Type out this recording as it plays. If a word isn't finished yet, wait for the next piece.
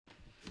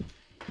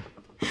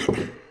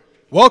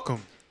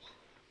Welcome.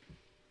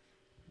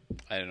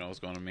 I didn't know it was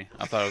going to me.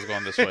 I thought it was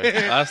going this way.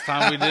 Last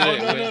time we did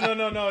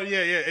it. No. Yeah.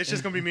 It's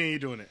just gonna be me and you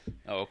doing it.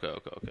 Oh, okay.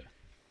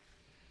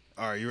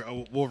 All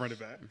right, we'll run it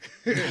back.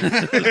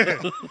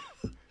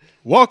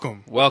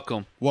 Welcome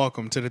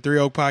to the Three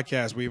Oak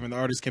Podcast, where even the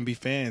artists can be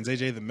fans.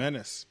 AJ the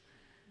Menace.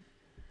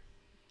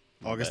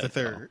 August the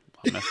 3rd.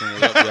 I'm messing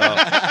it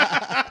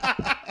up,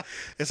 y'all.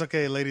 It's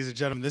okay, ladies and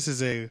gentlemen. This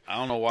is I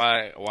don't know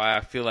why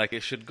I feel like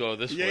it should go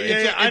this way.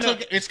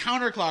 It's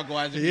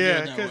counterclockwise.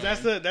 Yeah, because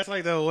that's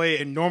like the way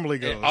it normally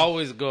goes. It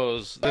always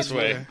goes this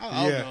way.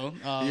 I'll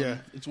go.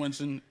 It's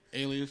Winston,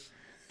 alias.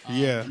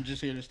 I'm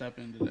just here to step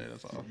in today.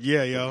 That's all.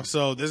 Yeah, yo.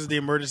 So this is the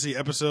emergency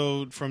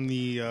episode from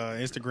the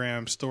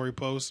Instagram story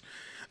post.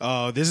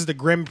 This is the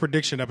Grammy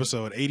prediction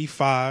episode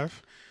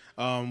 85.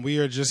 We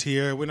are just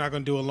here. We're not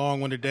going to do a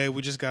long one today.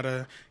 We just got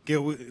to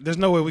there's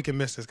no way we can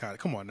miss this content.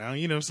 Come on now.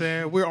 You know what I'm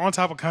saying? We're on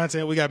top of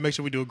content. We got to make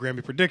sure we do a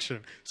Grammy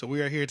prediction. So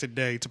we are here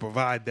today to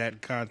provide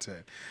that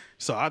content.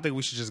 So I think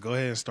we should just go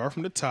ahead and start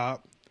from the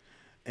top.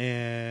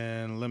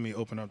 And let me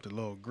open up the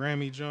little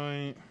Grammy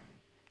joint.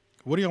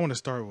 What do y'all want to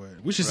start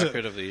with? We should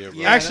Record of the year,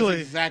 bro. Yeah, actually,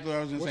 that's exactly what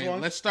I was going to say.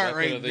 Let's start Record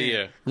right of the there.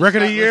 year.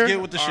 Record of the year? Let's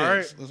get with the shits.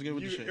 Right. Let's get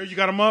with the shits. You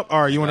got them up?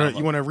 All right, you want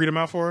to read them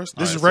out for us?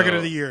 This is Record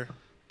of the Year.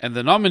 And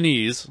the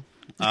nominees...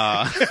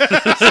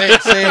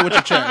 say it with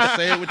your chest.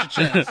 Say it with your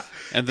chest.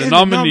 And the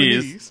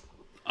nominees,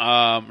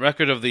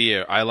 Record of the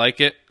Year, I Like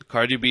It,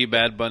 Cardi B,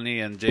 Bad Bunny,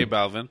 and J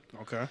Balvin.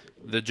 Okay.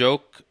 The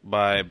Joke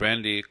by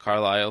Brandy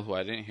Carlisle, who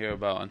I didn't hear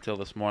about until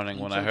this morning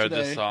when I heard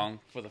this song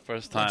for the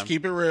first time. Let's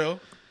keep it real.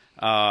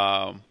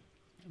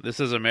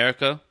 This Is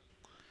America,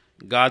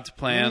 God's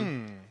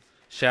Plan,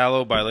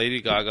 Shallow by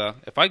Lady Gaga.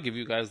 If I give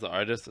you guys the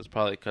artist, it's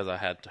probably because I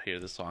had to hear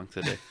this song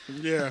today.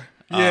 Yeah,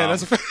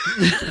 that's a fact.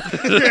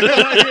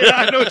 Yeah,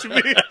 I know what you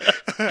mean.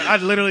 I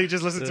literally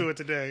just listened to it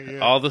today. Yeah.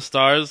 All the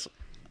Stars,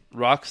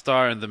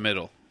 Rockstar in the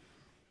Middle.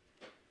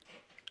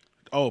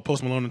 Oh,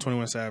 Post Malone and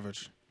 21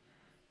 Savage.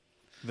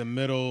 The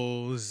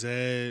Middle,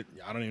 Zed.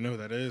 I don't even know who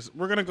that is.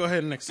 We're going to go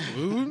ahead and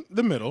exclude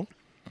The Middle.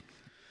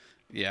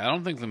 Yeah, I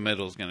don't think The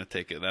Middle is going to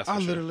take it. That's for I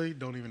sure. Literally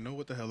don't even know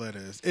what the hell that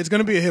is. It's going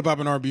to be a hip-hop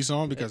and R&B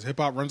song because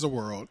hip-hop runs the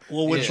world.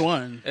 Well, which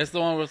one? It's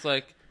the one where it's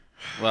like,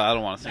 well, I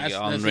don't want to sing it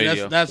on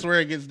radio. That's where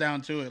it gets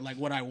down to it. Like,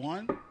 what I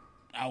want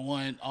all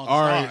the stars.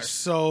 All right,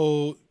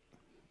 so...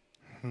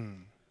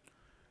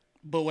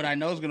 But what I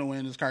know is going to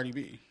win is Cardi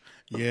B.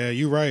 Yeah,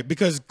 you're right.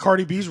 Because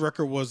Cardi B's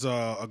record was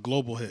a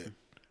global hit.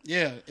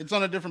 Yeah, it's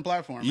on a different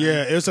platform. Man.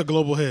 Yeah, it's a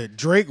global hit.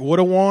 Drake would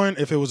have won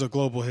if it was a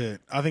global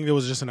hit. I think it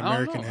was just an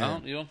American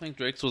hit. You don't think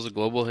Drake's was a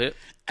global hit?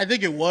 I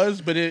think it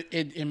was, but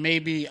it may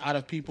be out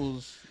of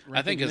people's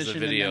I think it's the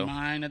video in their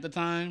mind at the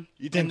time.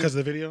 You think because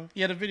of the video?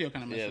 Yeah, the video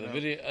kind of messed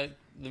it up.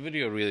 The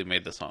video really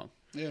made the song.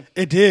 Yeah,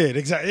 it did.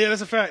 Exactly. Yeah,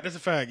 that's a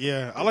fact.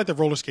 Yeah, I like the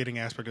roller skating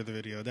aspect of the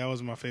video. That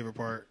was my favorite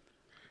part.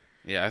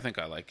 Yeah, I think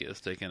I like it.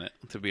 It's taking it,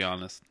 to be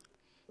honest.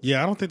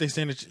 Yeah, I don't think they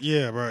stand it.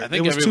 Yeah, right. I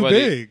think it was too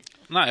big.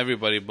 Not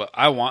everybody, but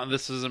I want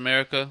This Is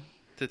America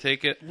to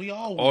take it. We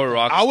all want or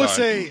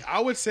Rockstar. I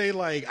would say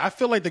like I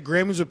feel like the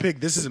Grammys would pick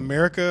This Is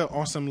America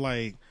on some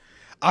like.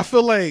 I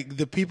feel like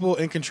the people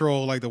in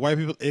control, like the white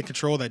people in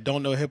control that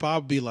don't know hip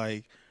hop, be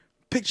like,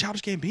 pick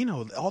Childish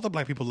Gambino. All the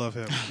black people love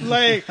him.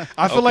 Like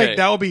I feel like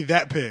that would be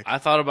that pick. I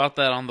thought about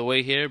that on the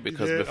way here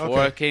because before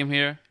I came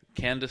here,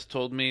 Candace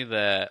told me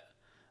that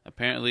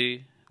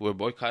apparently we're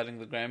boycotting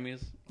the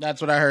Grammys. That's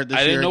what I heard this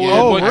year. I didn't know we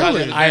again. were boycotting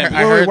really? the Grammys.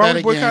 I heard why that are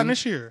we boycotting again.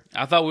 this year?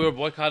 I thought we were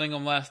boycotting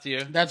them last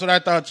year. That's what I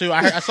thought too.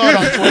 I saw it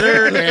on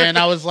Twitter and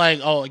I was like,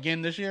 "Oh,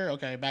 again this year?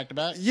 Okay, back to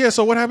back." Yeah.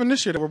 So what happened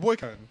this year that we're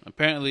boycotting?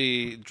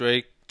 Apparently,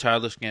 Drake,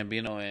 Childish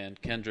Gambino, and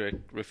Kendrick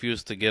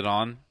refused to get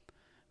on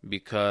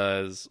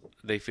because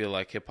they feel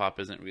like hip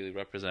hop isn't really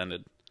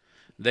represented.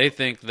 They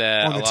think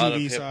that a lot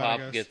of hip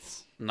hop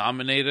gets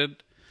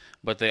nominated,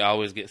 but they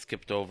always get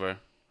skipped over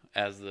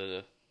as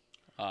the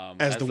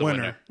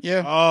winner.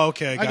 Yeah. Oh,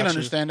 okay. I can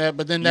understand that,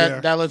 but then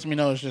that lets me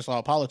know it's just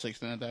all politics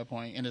then at that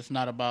point, and it's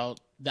not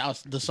about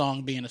the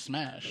song being a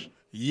smash.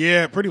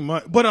 Yeah, pretty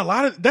much. But a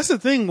lot of that's the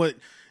thing. What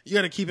you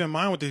got to keep in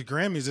mind with these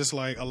Grammys, it's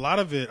like a lot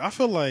of it. I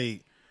feel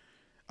like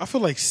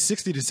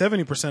 60 to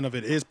 70% of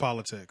it is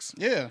politics.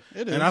 Yeah,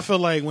 it is. And I feel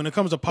like when it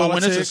comes to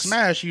politics, but when it's a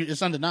smash,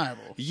 it's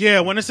undeniable.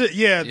 Yeah, when it's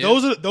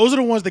those are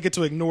the ones that get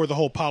to ignore the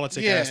whole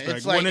politics aspect.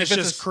 It's like, when it's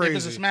just crazy. If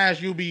it's a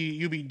smash, you'll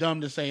be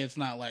dumb to say it's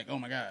not like, oh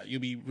my god,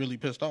 you'll be really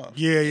pissed off.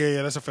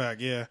 Yeah, that's a fact.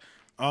 Yeah.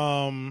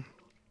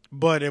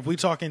 But if we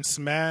talking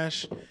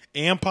smash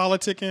and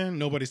politicking,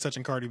 nobody's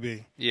touching Cardi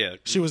B. Yeah.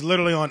 She was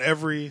literally on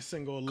every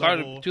single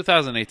level.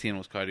 2018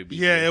 was Cardi B.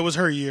 Yeah, it was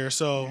her year.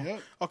 So,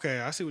 okay,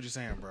 I see what you're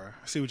saying, bro.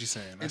 I see what you're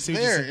saying. It's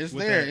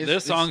there.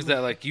 There's songs that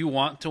like you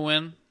want to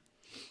win.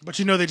 But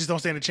you know they just don't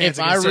stand a chance.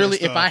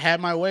 If I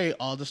had my way,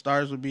 All the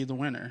Stars would be the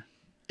winner.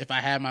 If I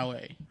had my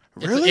way.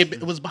 Really?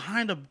 It was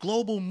behind a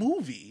global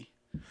movie.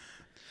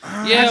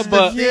 I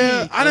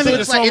didn't think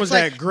the song was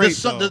that great.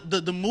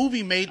 The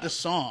movie made the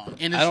song,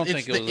 and I don't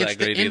think it was that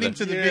great the ending either.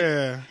 to the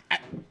video.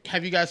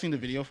 Have you guys seen the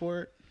video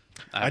for it?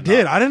 I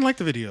did. I didn't like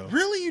the video.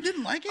 Really? You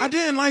didn't like it? I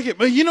didn't like it.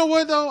 But you know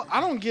what, though?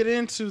 I don't get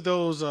into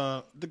those,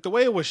 the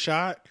way it was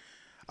shot.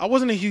 I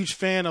wasn't a huge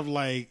fan of,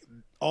 like,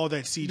 all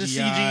that CGI. The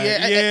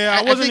CGI. Yeah,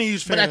 I wasn't a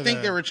huge fan but of I think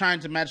that. they were trying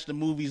to match the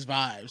movie's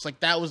vibes. Like,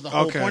 that was the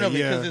whole point of it,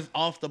 because it's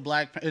off the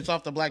Black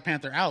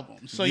Panther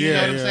album. So, you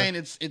know what I'm saying?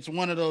 It's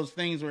one of those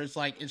things where it's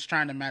like, it's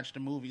trying to match the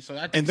movie. So,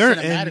 I think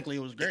cinematically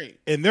it was great.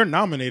 And they're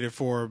nominated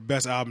for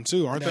Best Album,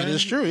 too, aren't they? That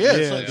is true,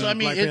 yeah. So I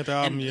mean, Black Panther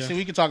album, so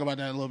we can talk about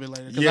that a little bit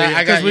later.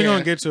 Because we're going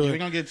to get to it. We're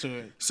going to get to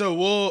it.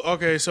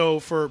 So, so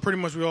for pretty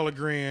much we all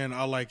agreeing,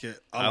 I like it.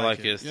 I like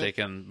it. It's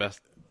taken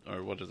Best...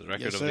 Or what is it?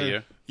 Record of the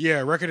year? Yeah,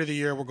 record of the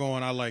year. We're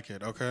going. I like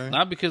it. Okay.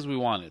 Not because we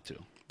wanted to,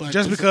 but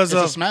just because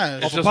it's a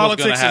smash. Of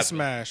politics and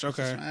smash.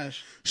 Okay.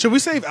 Smash. Should we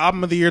save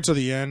album of the year to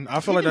the end? I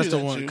feel like that's the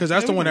one because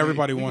that's the one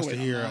everybody wants to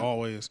hear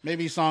always.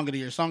 Maybe song of the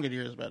year. Song of the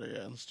year is better.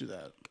 Yeah, let's do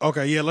that.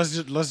 Okay. Yeah. Let's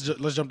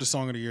jump to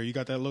song of the year. You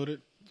got that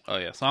loaded? Oh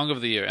yeah, song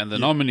of the year and the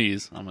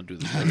nominees. I'm gonna do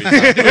this every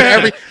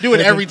time. do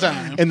it every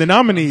time. And the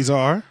nominees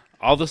are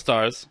All the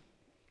Stars,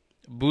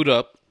 Boot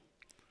Up,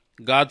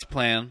 God's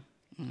Plan,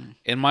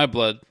 In My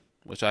Blood.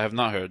 Which I have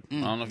not heard. I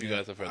don't know if you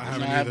guys have heard this.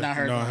 I have not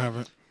heard. No, I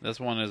haven't.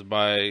 This one is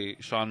by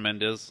Shawn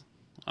Mendes.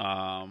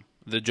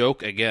 The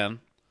Joke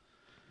again.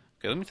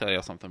 Okay, let me tell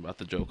y'all something about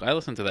The Joke. I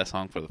listened to that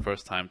song for the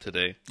first time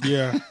today.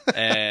 Yeah.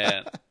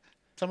 And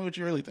tell me what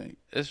you really think.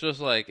 It's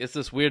just like, it's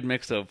this weird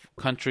mix of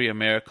country,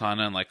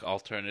 Americana, and like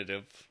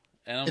alternative.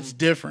 And it's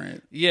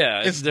different.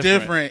 Yeah, it's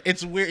different.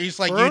 It's weird. It's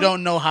like you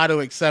don't know how to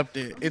accept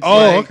it. It's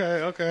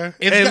okay.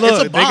 It's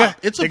a bop.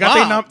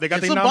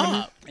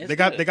 They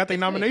got their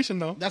nomination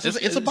though.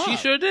 It's a bop. She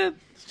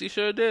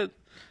sure did.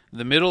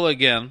 The Middle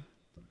again.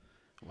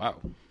 Wow.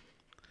 We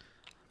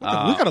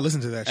gotta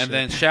listen to that. And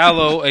then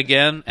Shallow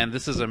again, and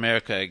This Is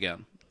America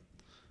again.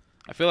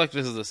 I feel like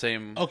this is the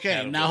same. Okay,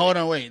 category. Now hold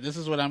on, wait. This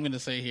is what I'm gonna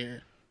say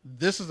here.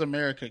 This Is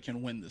America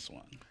can win this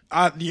one.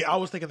 I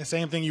was thinking the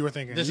same thing you were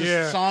thinking. This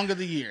is Song of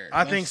the Year.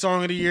 I think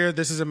Song of the Year,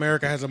 This Is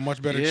America has a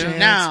much better chance.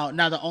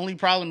 Now the only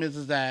problem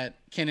is that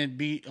can it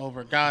beat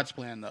over God's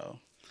Plan though?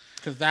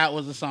 Because that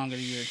was the Song of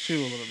the Year too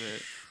a little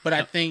bit. But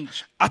I think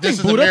This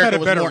Is America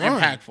was more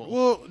impactful.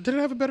 Well, did it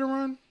have a better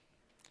run?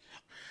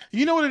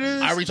 You know what it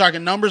is? Are we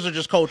talking numbers or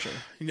just culture?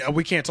 Yeah,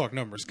 we can't talk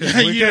numbers. Drake's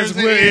gonna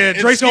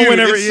win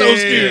every.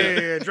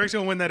 Yeah, Drake's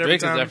gonna win that every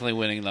time. Drake is definitely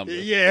winning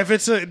numbers. Yeah,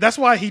 that's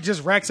why he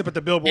just racks up at the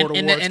Billboard Awards.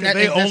 And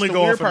they only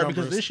go off numbers.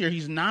 Because this year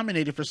he's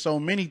nominated for so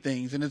many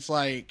things, and it's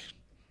like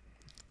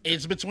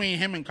it's between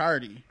him and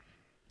Cardi.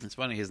 It's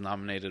funny he's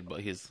nominated,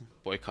 but he's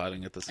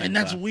boycotting at the same time. And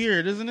that's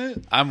weird, isn't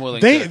it? I'm willing.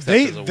 to accept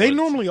his awards. They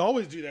normally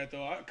always do that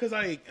though, because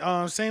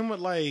same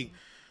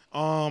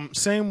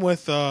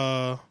with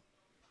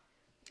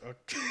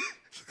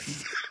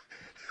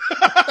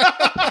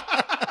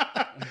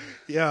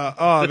yeah. Oh,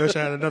 I wish I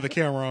had another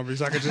camera on me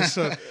so I could just.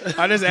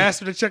 I just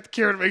asked him to check the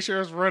camera to make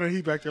sure it's running.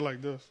 He back there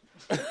like this.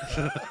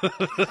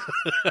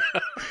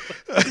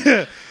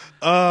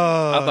 I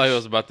thought he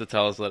was about to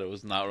tell us that it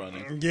was not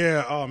running.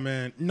 Yeah. Oh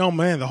man. No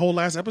man. The whole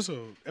last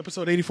episode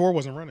 84,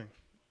 wasn't running.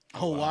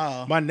 Oh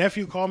wow. My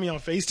nephew called me on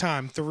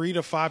FaceTime 3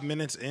 to 5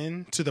 minutes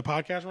into the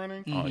podcast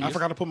running. I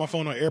forgot to put my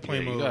phone on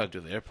airplane mode. You gotta do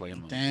the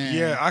airplane mode. Damn.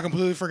 Yeah, I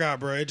completely forgot,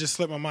 bro. It just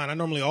slipped my mind. I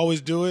normally always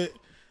do it.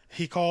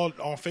 He called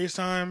on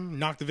FaceTime,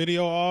 knocked the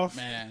video off.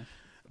 Man.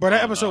 Bro,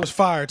 that episode was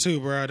fire too,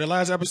 bro. The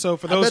last episode,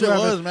 for those who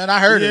haven't, man. I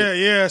heard it.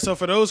 Yeah. So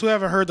for those who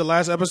haven't heard the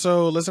last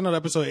episode, listen to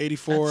episode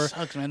 84. That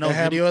sucks, man. No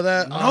video of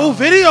that. No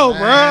video,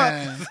 bro.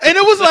 And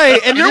it was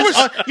like, and there was,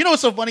 you know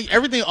what's so funny?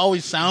 Everything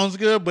always sounds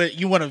good, but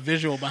you want a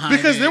visual behind it.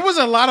 Because there was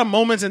a lot of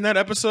moments in that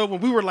episode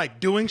when we were like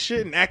doing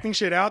shit and acting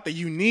shit out that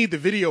you need the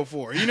video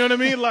for. You know what I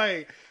mean?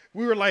 Like,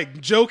 we were like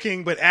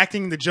joking, but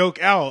acting the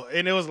joke out.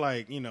 And it was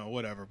like,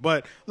 whatever.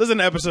 But listen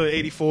to episode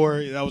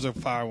 84. That was a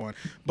fire one.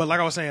 But like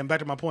I was saying, back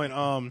to my point,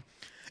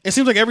 it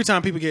seems like every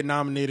time people get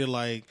nominated,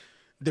 like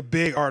the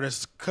big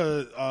artists,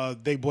 cause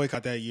they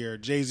boycott that year.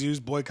 Jay-Z's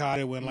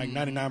boycotted when like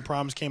 99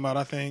 Problems came out,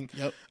 I think.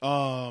 Yep.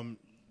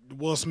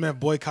 Will Smith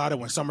boycotted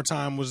when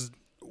Summertime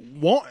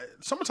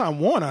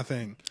won, I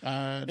think.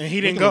 And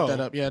he didn't go. Look that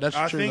up. Yeah,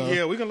 that's true.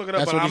 Yeah, we can look it up.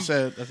 That's what he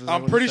said.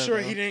 I'm pretty sure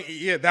he didn't.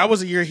 Yeah, that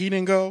was a year he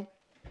didn't go.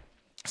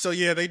 So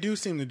yeah, they do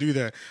seem to do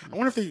that. I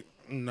wonder if they.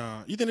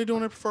 Nah, you think they're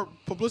doing it for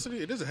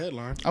publicity? It is a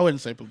headline. I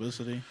wouldn't say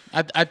publicity.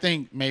 I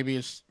think maybe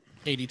it's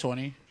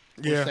 80-20.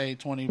 Yeah, say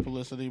 20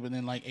 publicity, but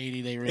then like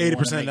 80 they really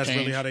 80%. That's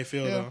change. Really how they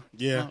feel, though.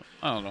 Yeah,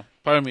 I don't know.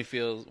 Part of me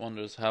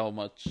wonders how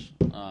much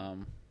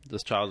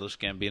this Childish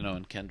Gambino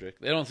and Kendrick.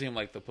 They don't seem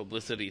like the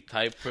publicity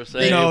type per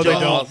se. No, they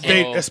don't.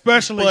 They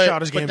especially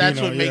Childish Gambino. But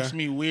that's what makes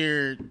me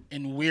weird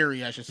and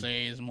weary. I should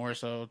say is more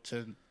so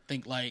to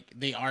think like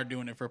they are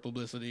doing it for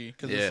publicity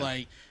because it's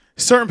like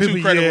certain people.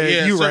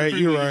 You're right.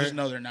 You just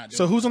know they're not. Doing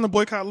so who's on the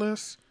boycott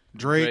list?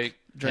 Drake,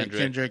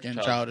 Kendrick,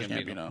 and Childish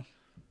Gambino.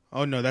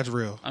 Oh no, that's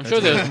real. I'm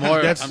sure there's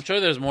more. I'm sure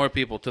there's more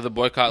people to the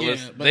boycott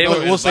list. But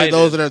we'll say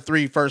those are the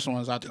 3 first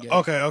ones out together.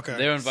 Okay.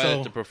 They were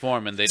invited to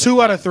perform, and they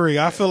 2 out of 3.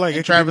 I feel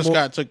like Travis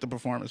Scott took the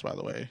performance. By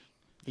the way,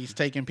 he's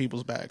taking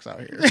people's bags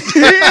out here.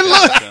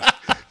 Look,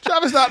 Travis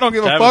Travis Scott don't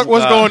give a fuck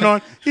what's going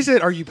on. He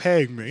said, "Are you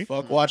paying me?"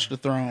 Fuck, watch the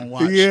throne.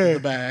 Watch the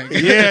bag.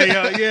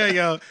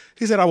 Yeah.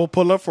 He said, "I will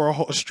pull up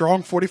for a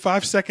strong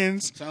 45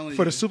 seconds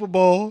for the Super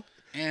Bowl,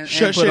 and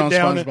shut put shit on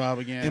down, SpongeBob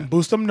again, and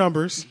boost them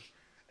numbers,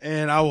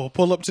 and I will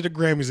pull up to the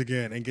Grammys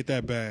again and get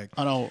that bag."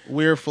 I know,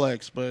 weird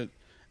flex, but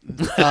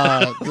the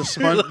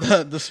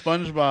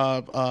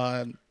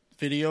SpongeBob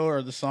video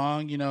or the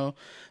song, you know,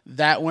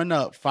 that went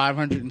up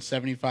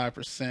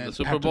 575%. The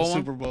Super Bowl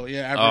Super Bowl,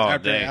 yeah.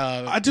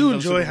 I do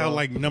enjoy how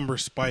like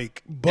numbers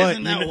spike, but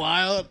isn't that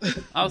wild?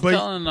 I was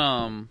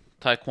telling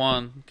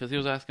Taekwon, because he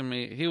was asking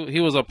me, he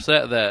was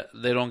upset that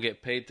they don't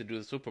get paid to do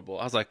the Super Bowl.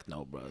 I was like,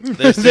 no, bro,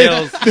 their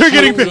sales they're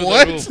getting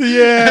what? This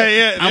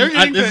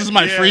is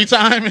my free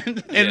time,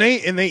 and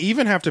they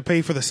even have to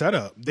pay for the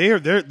setup. They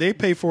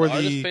pay for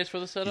the pays for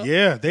the setup.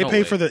 Yeah, they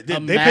pay for the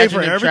they pay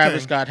for everything.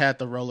 Travis Scott had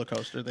the roller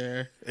coaster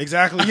there.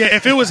 Exactly. Yeah,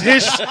 if it was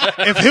his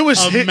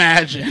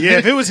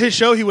his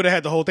show, he would have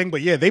had the whole thing.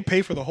 But yeah, they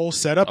pay for the whole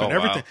setup and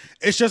everything. Wow.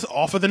 It's just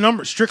off of the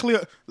numbers. Strictly,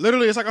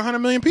 literally, it's like 100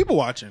 million people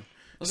watching.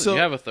 Listen, you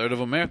have a third of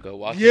America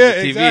watching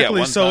TV exactly. At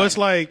one time. It's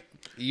like,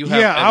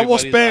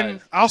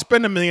 I'll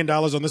spend $1 million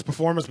on this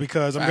performance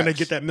because I'm going to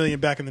get that million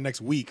back in the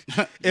next week.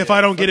 If I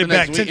don't get it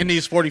back in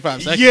these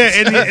 45 seconds. Yeah,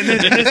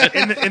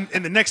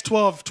 in the next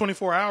 12,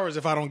 24 hours,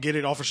 if I don't get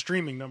it off of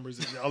streaming numbers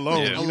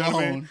alone. You know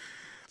what I mean?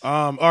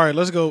 All right,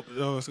 let's go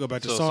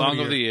back to Song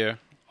of the Year.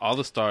 All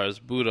the Stars,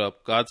 Boot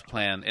Up, God's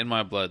Plan, In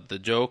My Blood, The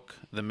Joke,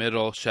 The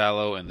Middle,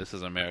 Shallow, and This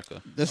Is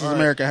America. This Is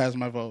America has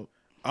my vote.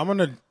 I'm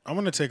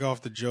gonna take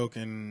off The Joke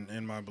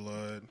in My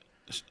Blood.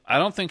 I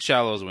don't think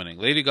Shallow is winning.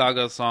 Lady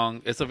Gaga's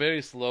song, it's a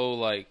very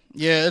slow,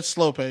 it's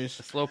slow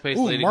paced.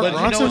 Lady Mark Gaga.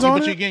 Ronson's on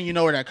it? But again, you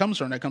know where that comes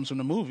from. That comes from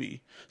the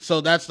movie.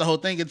 So that's the whole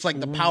thing. It's like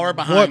the power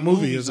behind what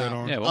movie is that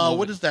on? Yeah,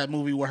 what is that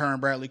movie with her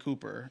and Bradley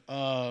Cooper? She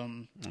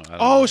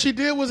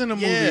was in a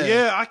movie.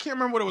 Yeah, I can't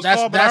remember what it was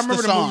called, but I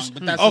remember the song.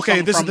 But that's the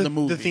song this from is the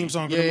movie. The theme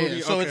song for the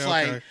movie. So it's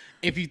like,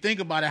 if you think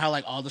about it, how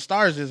like All the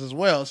Stars is as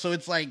well. So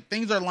it's like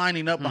things are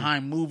lining up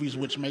behind movies,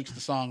 which makes the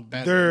song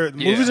better.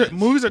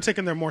 Movies are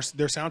taking their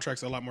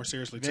soundtracks a lot more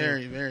seriously too.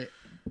 Very, very.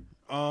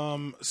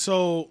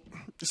 So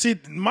see,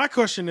 my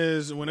question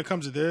is, when it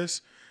comes to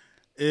this,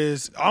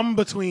 is I'm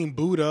between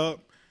Boot Up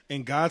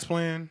and God's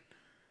Plan.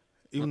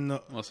 Even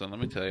though, listen,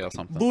 let me tell y'all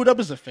something. Boot Up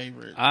is a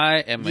favorite. I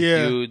am a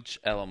huge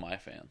LMI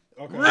fan.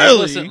 Okay.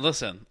 Really?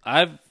 Listen.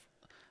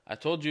 I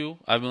told you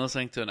I've been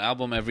listening to an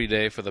album every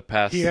day for the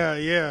past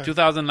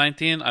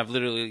 2019.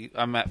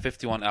 I'm at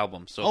 51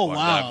 albums so far. Oh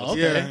wow!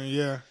 Okay.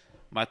 Yeah.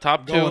 My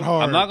top two.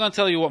 I'm not going to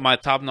tell you what my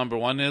top number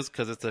one is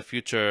because it's a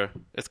future.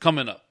 It's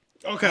coming up.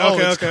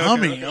 It's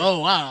coming. Okay. Oh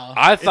wow!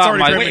 I thought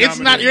it's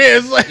not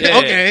yours.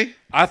 Okay.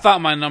 I thought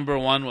my number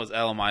one was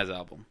LMI's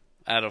album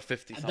out of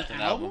 50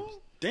 something albums.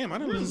 Damn, I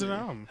didn't listen to the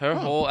album. Her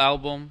whole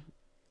album.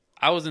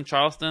 I was in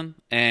Charleston,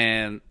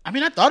 and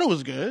I thought it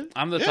was good.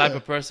 I'm the type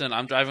of person,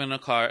 I'm driving in a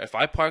car. If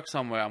I park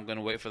somewhere, I'm going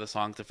to wait for the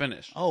song to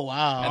finish. Oh,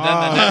 wow. And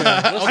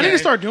then I need to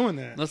start doing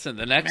that. Listen,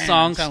 the next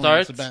song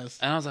starts,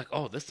 and I was like,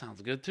 oh, this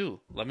sounds good, too.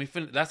 Let me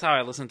finish. That's how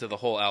I listened to the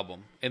whole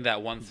album in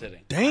that one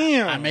sitting.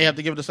 Damn. I may have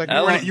to give it a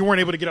second. You weren't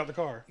able to get out the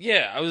car.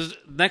 Yeah,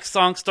 next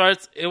song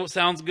starts, it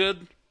sounds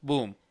good,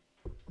 boom.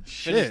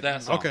 Shit.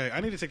 That song. Okay,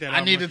 I need to take that out.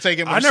 I need to take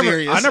it more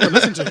serious. I never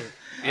listened to it.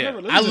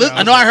 Yeah.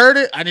 I know I heard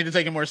it. I need to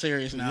take it more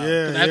serious now.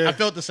 Yeah, I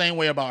felt the same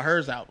way about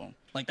Her's album.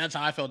 Like that's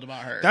how I felt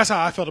about her. That's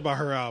how I felt about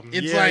her album.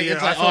 It's like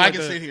I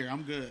can sit here.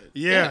 I'm good.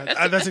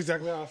 Yeah, that's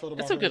exactly how I felt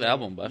about. It's a good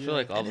album, but I feel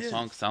like all the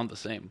songs sound the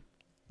same.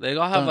 They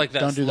all have like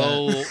that don't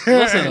slow.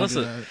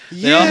 Listen.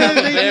 They all have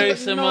a very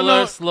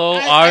similar slow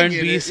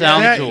R&B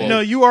sound to them.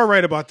 No, you are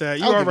right about that.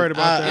 You are right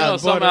about that. You know,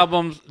 some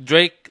albums,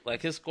 Drake,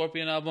 like his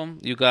Scorpion album,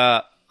 you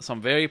got some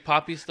very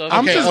poppy stuff.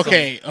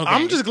 Okay.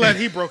 I'm just glad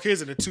he broke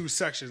his into two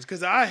sections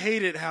because I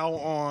hated how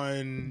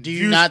on. Do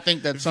you not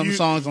think that some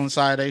songs on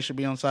side A should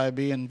be on side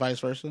B and vice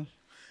versa?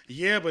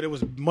 Yeah, but it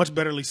was much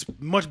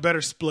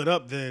better split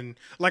up than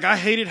like I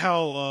hated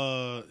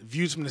how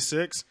Views from the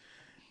Six,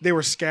 they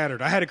were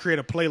scattered. I had to create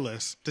a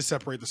playlist to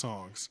separate the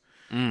songs.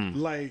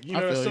 Like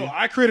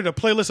I created a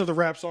playlist of the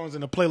rap songs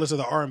and a playlist of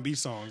the R&B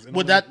songs. And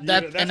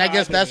I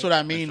guess that's what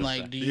I mean.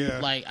 Like, do you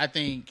like? I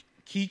think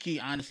Kiki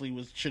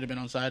honestly should have been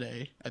on side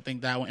A. I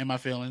think that one, In My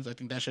Feelings, I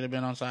think that should have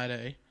been on side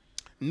A.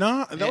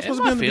 No, that was supposed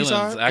to be on the B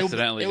side.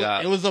 Accidentally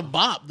it was a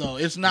bop though.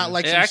 It's not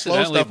like some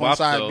slow stuff on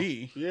side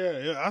B.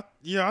 Yeah.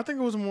 I think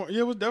it was more. Yeah,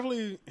 it was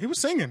definitely. He was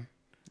singing.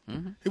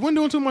 Mm-hmm. He wasn't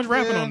doing too much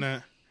rapping on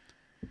that.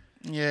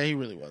 Yeah, he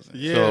really wasn't.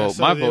 Yeah,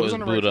 so my vote is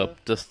Boot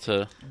Up. Just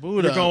to Boot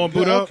Up. You're going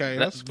Boot Up. Okay,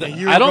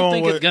 I don't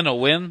think it's gonna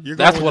win.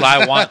 That's what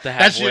I want to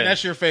have.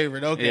 That's your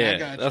favorite. Okay, yeah, I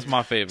got you. That's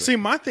my favorite. See,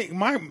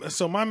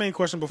 my main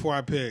question before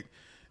I pick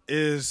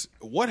is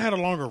what had a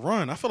longer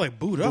run? I feel like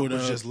Boot Up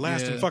was just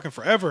lasting fucking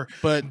forever.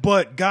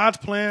 But God's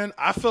Plan,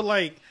 I feel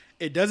like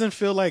it doesn't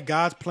feel like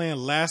God's Plan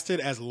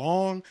lasted as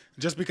long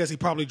just because he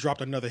probably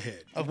dropped another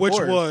hit, which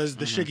was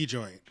the Shiggy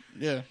joint.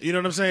 Yeah. You know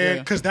what I'm saying?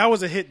 Because that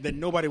was a hit that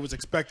nobody was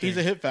expecting. He's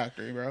a hit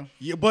factory, bro.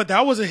 Yeah, but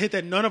that was a hit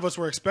that none of us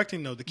were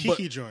expecting, though. The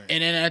Kiki joint.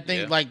 And then I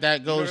think like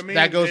that goes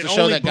to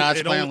show that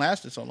God's Plan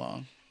lasted so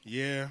long.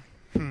 Yeah.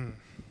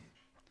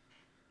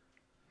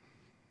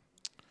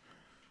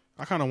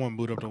 I kind of want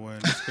Boot Up to win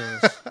just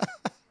because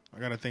I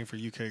got a thing for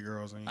UK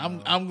girls. And,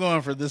 I'm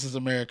going for This Is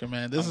America,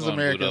 man. This Is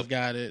America's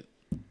got it.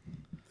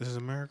 This Is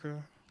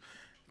America.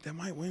 That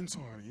might win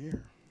Song of the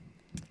Year.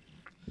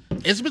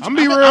 It's between, I'm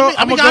gonna be real.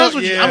 I'm gonna be honest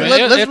with you.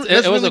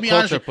 Let's really be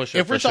honest.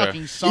 If we're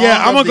talking song,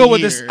 I'm gonna go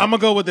with this. I'm gonna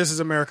go with This Is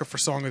America for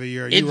Song of the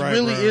Year. It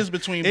really is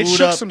between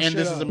Boot Up and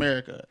This Is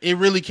America. It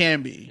really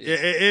can be.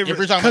 If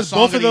we're talking about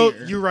Song of the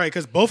Year, you're right.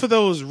 Because both of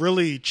those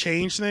really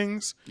changed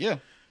things. Yeah.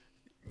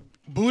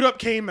 Boot Up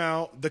came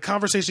out. The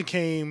conversation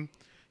came.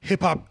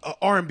 Hip hop,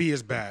 R&B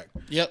is back.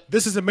 Yep.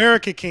 This Is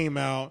America came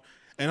out.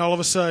 And all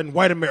of a sudden,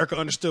 white America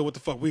understood what the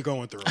fuck we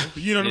going through.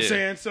 You know what I'm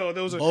saying? So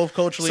those are both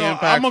culturally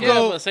impactful. I'm gonna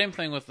go. But same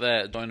thing with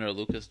that Joyner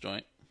Lucas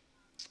joint.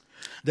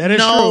 That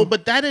is true.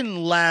 But that didn't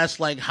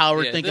last like how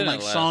we're thinking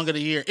like Song of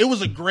the Year. It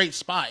was a great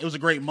spot. It was a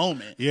great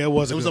moment. Yeah, it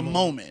was. It was a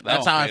moment.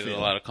 That's how I feel. A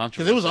lot of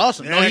controversy. Because it was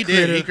awesome. No, he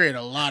did. He created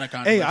a lot of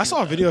controversy. Hey, I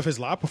saw a video of his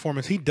live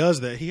performance. He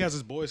does that. He has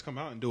his boys come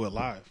out and do it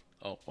live.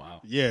 Oh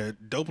wow! Yeah,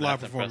 dope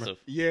live performance.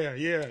 Impressive. Yeah,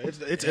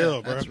 it's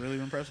ill, bro. That's really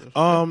impressive.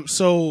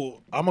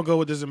 So I'm gonna go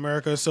with This Is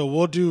America. So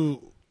we'll do.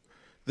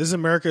 This Is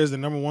America is the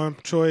number one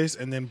choice,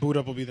 and then Boot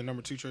Up will be the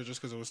number two choice,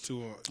 just because it was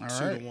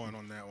 2-1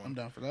 on that one. I'm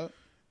down for that.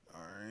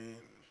 All right.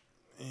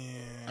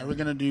 And are we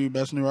gonna do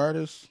Best New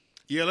Artist?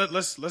 Yeah,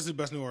 let's do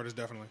Best New Artist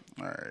definitely.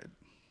 All right.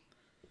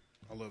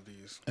 I love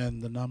these.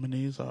 And the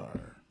nominees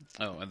are.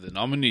 And the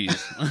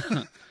nominees.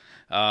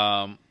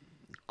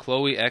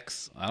 Chloe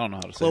X. I don't know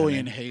how to say Chloe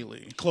and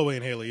Haley. Chloe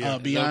and Haley. Yeah.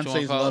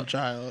 Beyonce's Love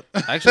Child.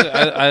 Actually,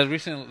 I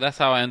recently. That's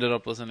how I ended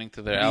up listening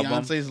to their album.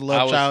 Beyonce's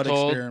Love Child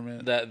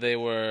Experiment. That they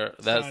were.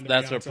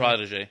 That's her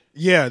protege.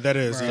 Yeah, that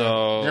is. Right.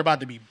 So they're about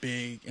to be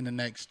big in the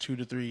next 2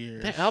 to 3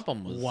 years. Their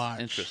album was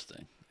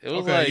interesting. It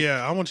was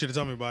I want you to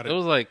tell me about it. It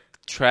was like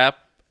trap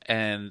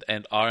and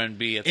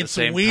R&B at the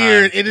same time. It's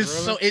weird. It is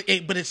so.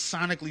 But it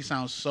sonically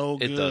sounds so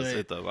good. It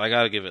does. I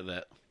gotta give it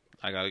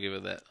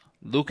that.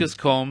 Lucas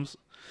Combs.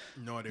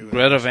 No idea.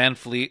 Greta Van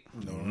Fleet.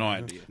 No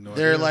idea.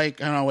 They're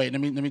like, I don't know. Wait,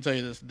 let me tell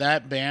you this.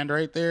 That band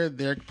right there,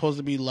 they're supposed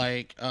to be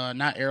like,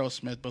 not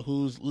Aerosmith, but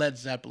who's Led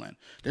Zeppelin.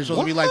 They're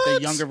supposed to be like the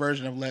younger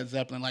version of Led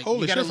Zeppelin. Like,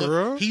 holy you gotta shit,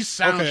 look. He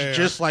sounds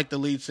just like the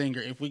lead singer.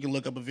 If we can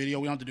look up a video,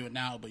 we don't have to do it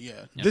now, but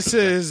yeah. This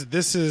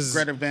is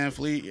Greta Van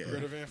Fleet. Yeah.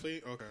 Greta Van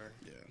Fleet. Okay.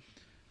 Yeah.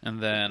 And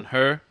then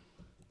her.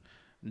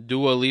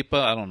 Dua Lipa.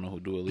 I don't know who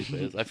Dua Lipa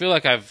is. I feel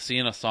like I've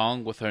seen a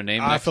song with her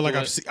name. I feel like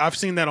I've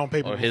seen that on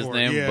paper or before. his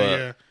name,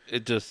 but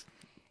it just.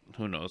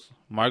 Who knows?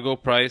 Margot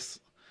Price.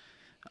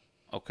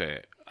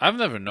 Okay. I've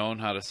never known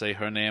how to say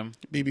her name.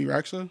 BB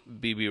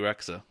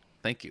Rexa.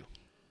 Thank you.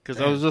 Because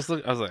I was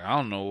like, I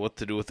don't know what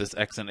to do with this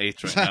X and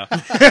H right now.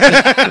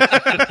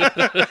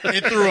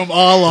 It threw them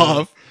all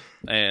off.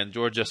 And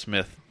Georgia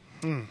Smith.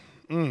 I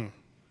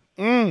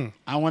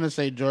want to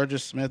say Georgia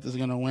Smith is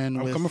going to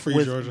win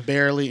with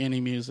barely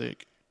any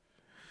music.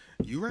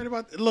 You right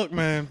about that? Look,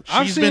 man.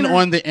 She's been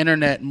on the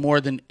internet more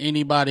than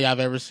anybody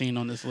I've ever seen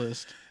on this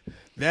list.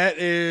 That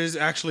is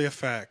actually a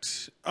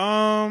fact.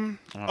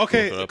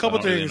 Okay, a couple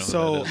things.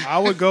 So I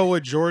would go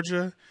with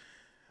Georgia.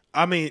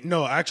 I mean,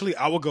 no, actually,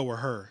 I would go with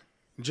her.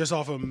 Just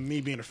off of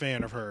me being a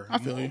fan of her. I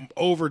feel you.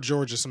 Over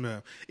Georgia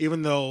Smith.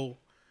 Even though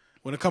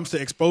when it comes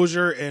to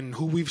exposure and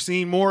who we've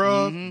seen more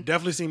of,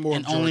 definitely seen more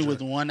of Georgia. And only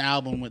with one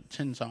album with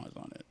 10 songs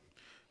on it.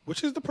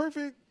 Which is the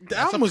perfect... The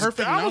album was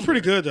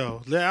pretty good,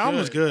 though. The album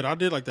was good. I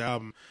did like the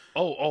album.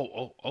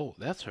 Oh,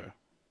 that's her.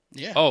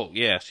 Yeah. Oh,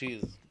 yeah,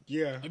 she's...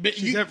 Yeah, but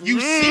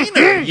you've seen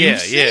her. Yeah.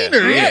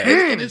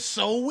 And it's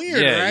so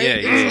weird,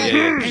 right?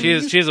 Yeah.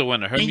 She's a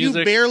winner. Her and music,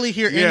 you barely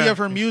hear any of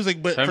her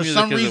music, but for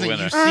some reason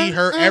you see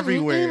her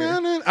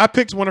everywhere. I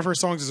picked one of her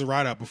songs as a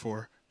ride out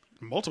before,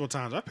 multiple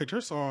times. I picked her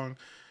song.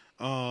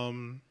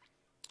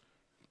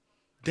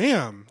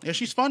 Damn. Yeah,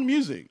 she's fun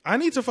music. I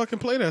need to fucking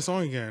play that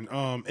song again.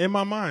 In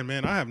my mind,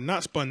 man, I have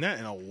not spun that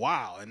in a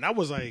while, and that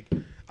was like.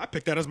 I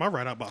picked that as my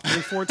ride out about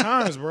 3-4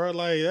 times, bro.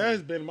 Like, that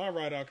has been my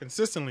ride out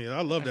consistently.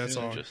 I love that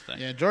song.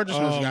 Yeah, Georgia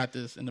Smith's got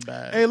this in the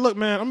bag. Hey, look,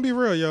 man, I'm going to be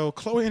real, yo.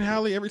 Chloe and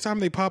Halle, every time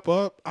they pop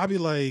up, I'll be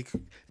like,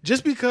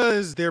 just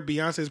because they're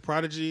Beyonce's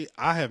prodigy,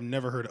 I have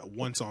never heard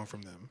one song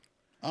from them.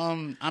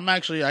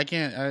 I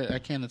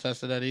can't attest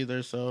to that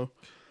either, so...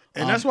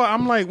 And that's why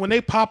I'm like, when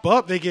they pop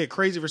up, they get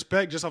crazy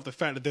respect just off the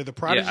fact that they're the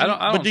prodigy. Yeah, I don't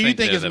but do you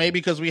think it's maybe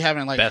because we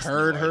haven't like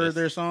heard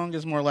their song?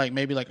 It's more like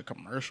maybe like a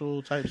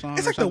commercial type song.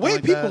 It's like the way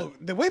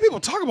people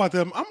talk about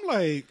them. I'm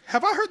like,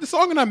 have I heard the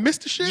song and I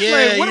missed the shit? Yeah,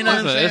 like, you know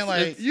what I'm saying?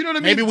 Like, you know what I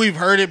mean? Maybe we've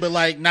heard it, but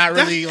like not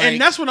really.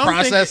 And that's what I'm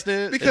processed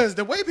thinking, it because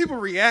the way people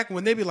react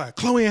when they be like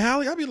Chloe and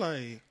Halle, I'll be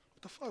like.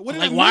 The fuck? What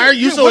like, why are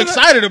you so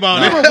excited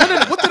about it?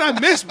 What did I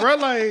miss, bro?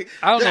 Like,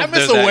 I don't know. Did I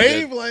miss a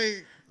wave? Good.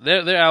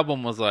 Like, their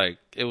album was like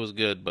it was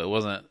good, but it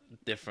wasn't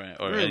different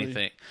or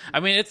anything.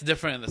 I mean, it's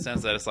different in the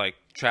sense that it's like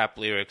trap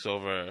lyrics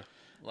over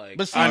Like,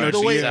 but see,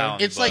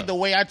 the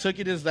way I took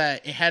it is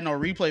that it had no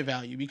replay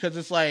value because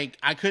it's like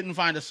I couldn't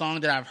find a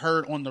song that I've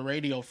heard on the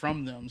radio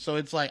from them. So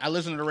it's like I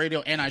listen to the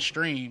radio and I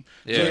stream.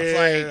 Yeah. So it's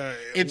like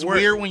it's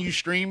weird when you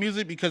stream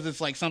music because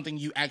it's like something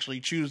you actually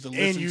choose to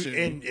listen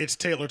to, and it's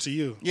tailored to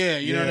you. Yeah,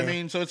 you know what I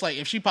mean. So it's like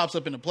if she pops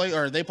up in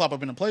they pop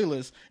up in a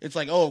playlist, it's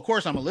like of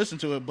course I'm gonna listen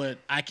to it, but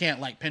I can't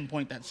like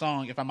pinpoint that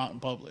song if I'm out in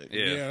public.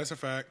 Yeah, that's a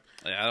fact.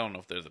 I don't know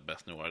if there's a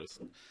best new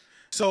artist.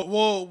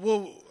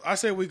 So I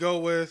say we're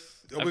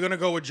gonna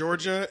go with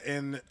Georgia,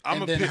 and I'm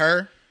gonna pick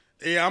her.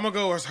 Yeah, I'm gonna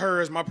go as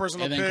her as my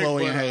personal and pick.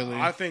 Chloe but and Haley.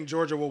 I think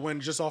Georgia will win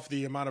just off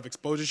the amount of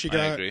exposure she got.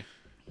 I agree.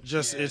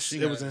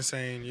 It was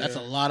insane. Yeah. That's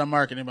a lot of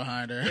marketing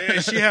behind her. Yeah,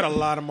 she had a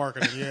lot of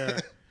marketing.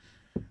 Yeah.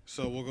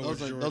 So we'll go with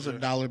Georgia. Those are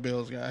dollar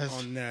bills, guys.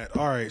 On that.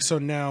 All right. So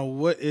now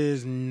what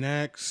is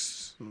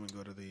next? Let me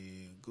go to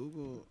the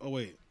Google. Oh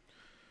wait,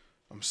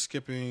 I'm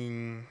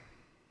skipping.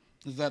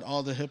 Is that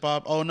all the hip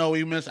hop? Oh no,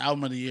 we missed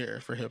album of the year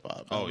for hip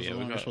hop. Oh yeah,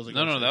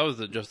 that was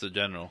just the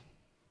general.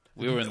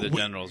 We were in the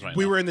generals right now.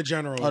 We were in the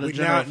general.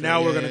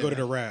 Now we're gonna go to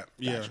the rap.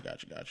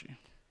 Got you.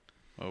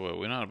 Oh wait,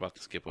 we're not about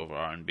to skip over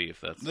R&B if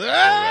that's. No.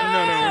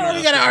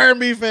 We got an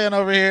R&B fan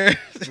over here.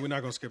 We're not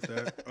gonna skip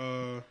that.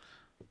 You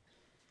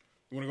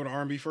want to go to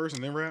R&B first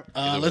and then rap?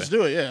 Let's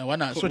do it. Yeah, why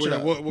not? Switch it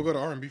up. We'll go to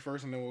R&B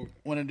first and then we'll.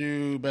 Want to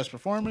do best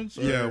performance?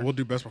 Or? Yeah, we'll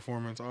do best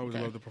performance. I always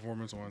love the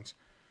performance ones.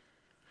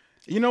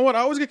 You know what? I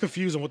always get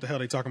confused on what the hell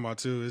they talking about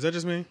too. Is that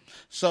just me?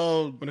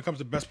 So when it comes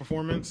to best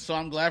performance, so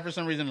I'm glad for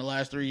some reason the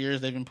last 3 years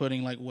they've been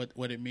putting like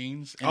what it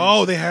means.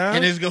 And they have,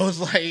 and it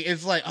goes like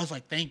I was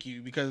like thank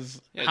you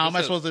because how am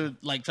I supposed to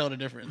like tell the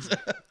difference?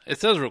 It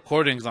says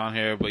recordings on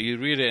here, but you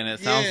read it and it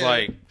sounds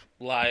like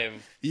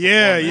live.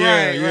 Yeah.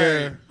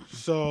 Right.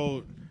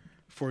 So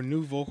for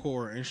new vocal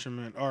or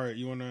instrument, all right,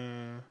 you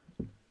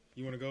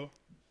wanna go?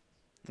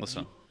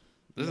 Listen.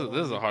 This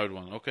is a hard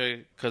one,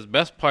 okay? Because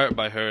Best Part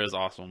by her is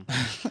awesome.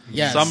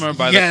 Yes. Summer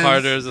by the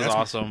Carters is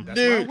awesome.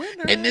 Dude,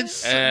 and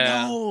it's...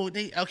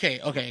 Okay,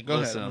 go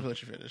ahead. I'll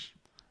let you finish.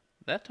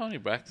 That Tony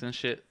Braxton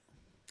shit...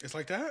 It's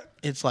like that?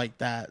 It's like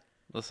that.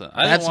 Listen,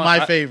 that's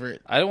my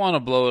favorite. I don't want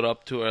to blow it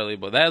up too early,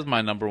 but that is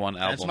my number one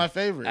album. That's my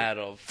favorite. Out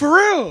of... For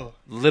real?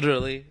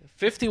 Literally.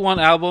 51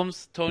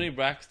 albums, Tony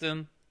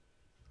Braxton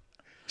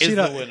is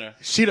the winner.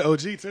 She the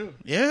OG, too.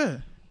 Yeah.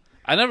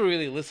 I never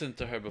really listened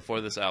to her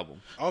before this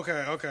album.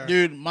 Okay.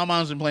 Dude, my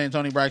mom's been playing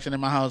Tony Braxton in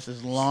my house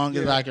as long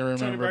as I can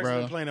remember, Tony Braxton's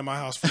bro. Been playing in my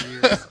house for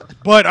years.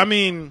 But I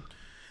mean,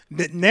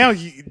 now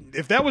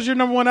if that was your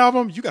number one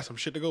album, you got some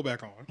shit to go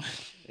back on.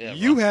 Yeah,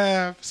 you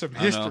have some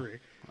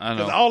history. I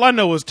know. All I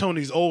know is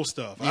Tony's old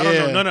stuff. I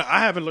don't know I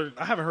haven't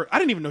heard. I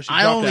didn't even know she.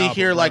 I only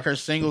hear like her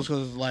singles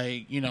because,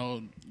 like, you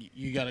know,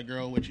 you got a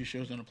girl with you. She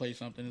was gonna play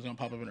something. It's gonna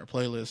pop up in her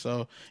playlist.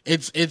 So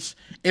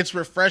it's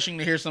refreshing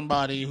to hear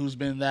somebody who's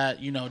been that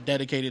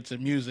dedicated to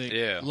music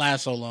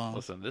last so long.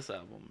 Listen, this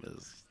album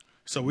is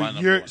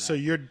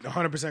you're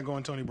 100%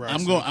 going Tony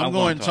Braxton. I'm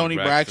going Tony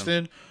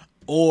Braxton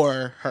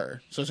or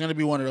her. So it's gonna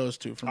be one of those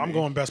two for me. I'm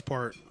going Best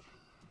Part.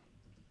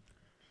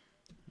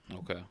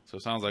 Okay, so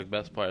it sounds like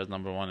Best Part is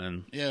number one,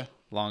 and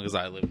Long As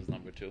I Live is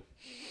number two.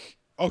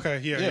 Okay,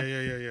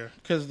 yeah.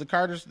 Because the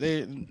Carters,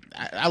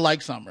 I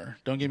like Summer.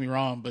 Don't get me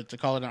wrong, but to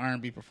call it an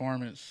R&B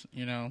performance,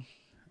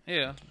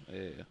 Yeah.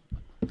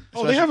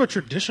 Oh, they have a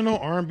traditional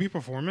R&B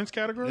performance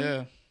category.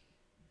 Yeah,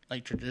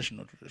 like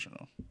traditional.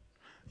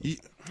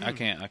 I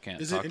can't talk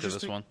to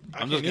this one.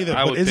 I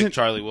would pick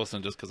Charlie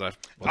Wilson just because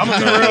I'm gonna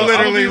be real.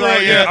 Literally,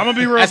 I'm gonna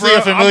be real. I see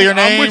a familiar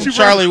name,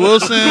 Charlie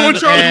Wilson, and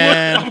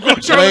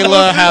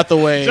Layla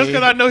Hathaway. Just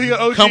because I know he's an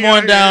OG. Come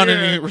on down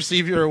and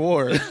receive your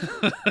award.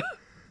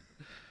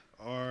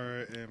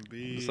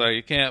 R&B. So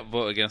you can't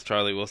vote against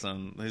Charlie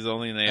Wilson. He's the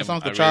only name. That's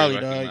Uncle Charlie,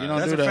 dog. You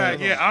don't do that.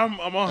 Fact. Yeah, I'm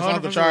 100%. That's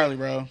Uncle Charlie,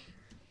 bro.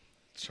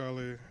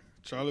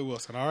 Charlie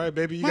Wilson. All right,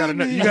 baby. You got a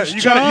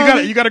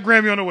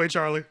Grammy on the way,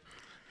 Charlie.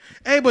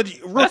 Hey, but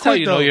that's how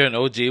you know you're an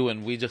OG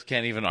when we just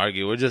can't even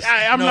argue. We're just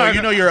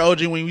you're an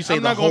OG when we say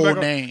the whole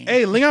name.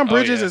 Hey, Leon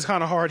Bridges is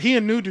kind of hard. He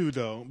a new dude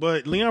though,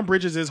 but Leon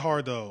Bridges is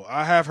hard though.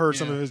 I have heard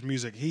some of his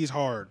music. He's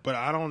hard, but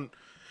I don't.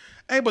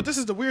 Hey, but this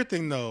is the weird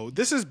thing though.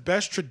 This is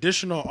best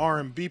traditional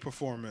R&B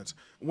performance.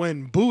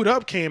 When Boot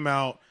Up came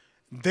out,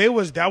 that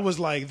was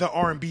like the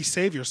R&B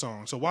savior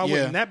song. So why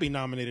wouldn't that be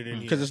nominated in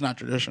here? Because it's not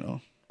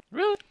traditional.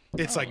 Really?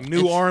 It's like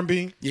new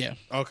R&B. Yeah.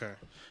 Okay.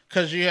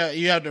 Because you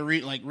have to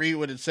read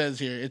what it says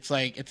here. It's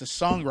like it's a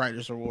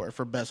songwriters award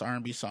for best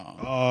R&B song.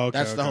 Oh, okay.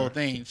 That's the whole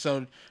thing.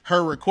 So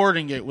her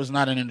recording it was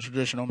not in a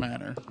traditional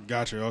manner.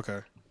 Gotcha. Okay.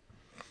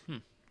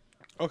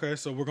 Okay,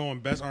 so we're going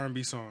best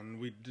R&B song.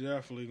 We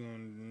definitely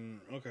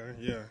going. Okay,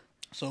 yeah.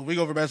 So if we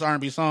go for best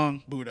R&B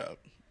song, Boot Up.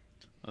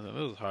 This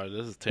is hard.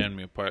 This is tearing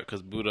me apart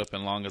because Boot Up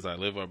and Long As I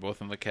Live are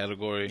both in the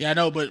category. Yeah, I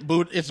know, but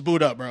it's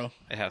Boot Up, bro.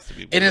 It has to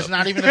be. And it's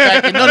not even the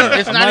fact. It's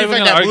not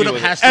even that Boot Up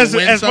has to win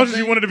something. As much as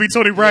you wanted to be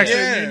Tony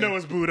Braxton, you know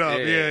it's Boot Up.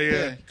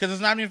 Yeah. Because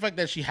it's not even the fact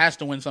that she has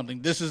to win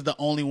something. This is the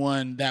only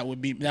one that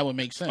would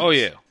make sense. Oh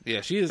yeah.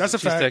 She is. That's a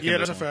fact. Yeah,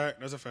 that's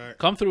a fact.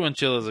 Come Through and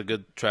Chill is a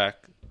good track.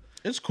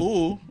 It's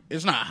cool.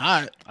 It's not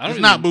hot. It's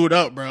not Boot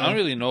Up, bro. I don't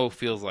really know.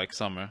 Feels Like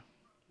Summer.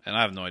 And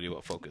I have no idea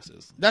what Focus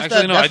is. That's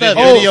Actually, that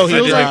video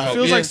he dropped.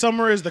 Feels like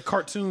Summer is the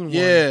cartoon one.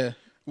 Yeah.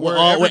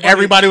 When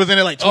everybody was in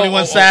it, like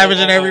 21 Savage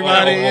and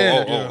everybody.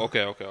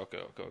 Okay.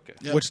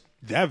 Yep. Which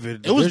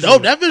it was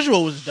dope. That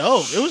visual was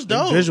dope. It was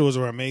dope. The visuals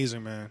were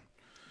amazing, man.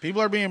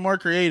 People are being more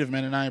creative,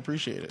 man, and I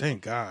appreciate it.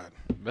 Thank God.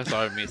 Best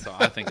R&B song.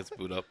 I think it's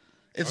Boot Up.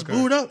 It's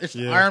Boot Up. It's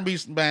R&B,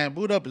 man.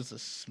 Boot Up is a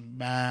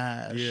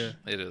smash. Yeah,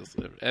 it is.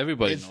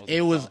 Everybody knows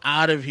it. Was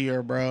out of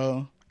here,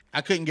 bro.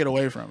 I couldn't get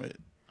away from it.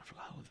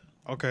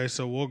 Okay,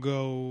 so we'll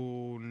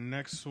go.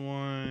 Next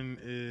one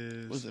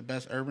is was it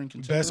Best Urban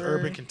Contemporary? Best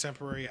Urban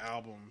Contemporary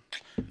Album.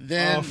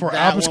 Then for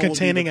albums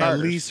containing at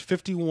least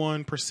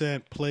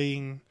 51%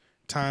 playing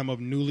time of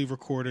newly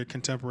recorded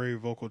contemporary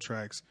vocal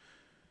tracks,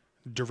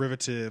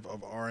 derivative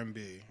of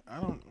R&B. I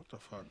don't what the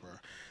fuck, bro.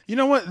 You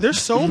know what? There's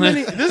so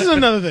many. This is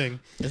another thing.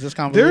 Is this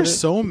convoluted? There's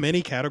so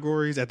many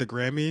categories at the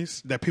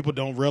Grammys that people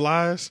don't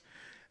realize.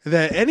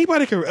 That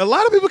anybody can, a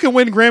lot of people can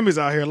win Grammys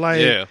out here. Like,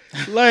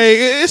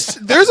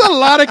 there's a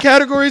lot of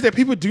categories that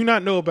people do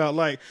not know about.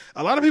 Like,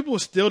 a lot of people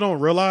still don't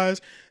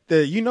realize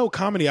that,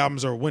 comedy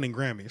albums are winning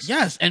Grammys.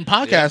 Yes, and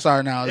podcasts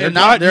are now. They're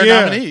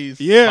nominees.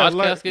 Yeah,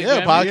 podcasts are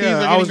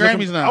getting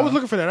Grammys now. I was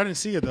looking for that. I didn't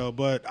see it though,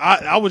 but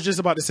I was just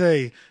about to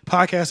say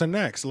podcasts are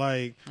next.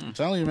 Like, I'm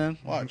telling you, man,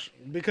 watch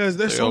because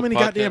there's so many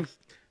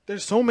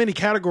there's so many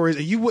categories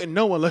and you wouldn't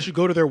know unless you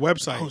go to their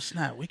website. Oh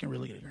snap, we can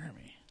really get a Grammy.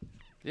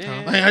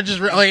 Yeah,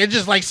 it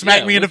just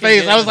smacked me in the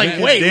face. I was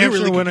like, "Wait, we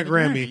really win a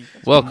Grammy."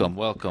 Welcome.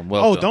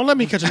 Oh, don't let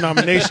me catch a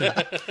nomination.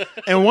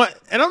 and I'm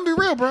gonna be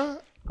real, bro.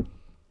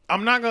 I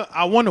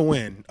want to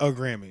win a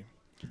Grammy,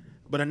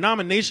 but a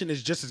nomination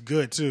is just as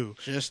good too.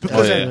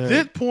 Because at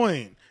this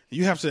point,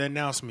 you have to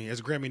announce me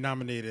as Grammy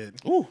nominated.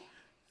 Ooh.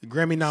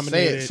 Grammy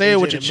nominated. Say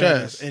it with your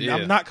chest. And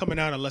I'm not coming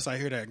out unless I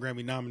hear that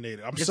Grammy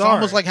nominated. It's sorry.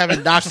 almost like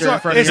having doctor in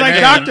front of you. It's like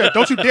doctor.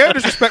 Don't you dare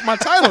disrespect my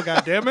title,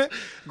 goddammit.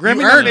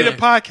 Grammy nominated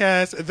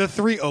podcast, the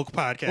Three Oak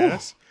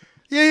Podcast.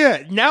 Ooh.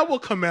 Yeah. Now we'll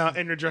come out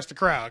and address the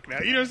crowd.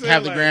 Now you know what I'm saying?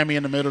 Have the Grammy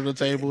in the middle of the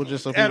table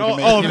just so people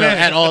can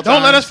at all times.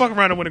 Don't let us fuck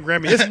around and win a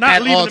Grammy. It's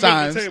not leaving the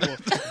middle of the table.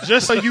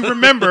 Just so you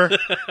remember.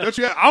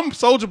 I'm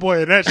Soulja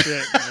Boy in that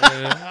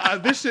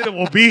shit. This shit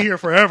will be here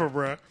forever,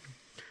 bro.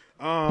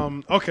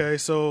 Okay,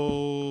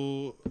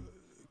 so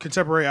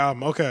contemporary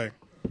album. Okay.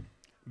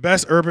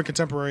 Best Urban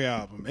Contemporary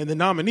Album. And the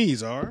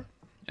nominees are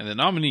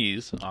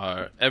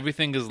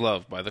Everything Is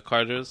Love by the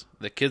Carters.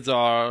 The Kids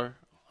Are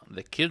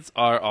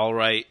All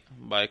Right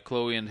by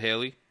Chloe and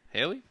Haley.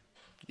 Haley?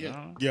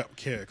 Yeah. Yep,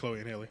 Chloe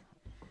and Haley.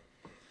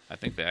 I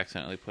think they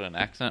accidentally put an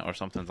accent or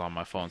something's on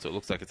my phone, so it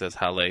looks like it says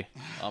Halle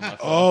on my phone.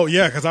 Oh,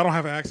 yeah, because I don't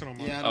have an accent on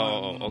my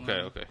phone.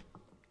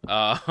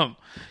 Okay.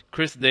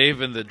 Chris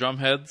Dave and the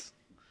Drumheads.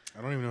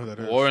 I don't even know who that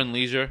is. War and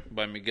Leisure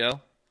by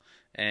Miguel.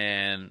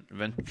 And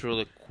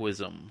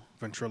Ventriloquism.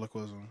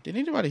 Did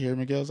anybody hear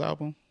Miguel's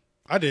album?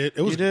 I did.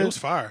 It was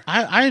fire.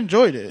 I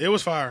enjoyed it. It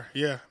was fire.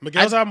 Yeah.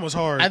 Miguel's album was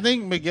hard. I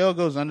think Miguel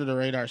goes under the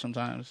radar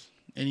sometimes.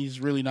 And he's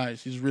really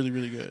nice. He's really,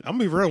 really good. I'm going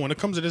to be real. When it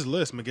comes to this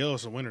list, Miguel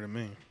is a winner to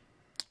me.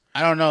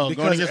 I don't know.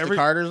 Because going against the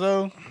Carters,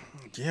 though,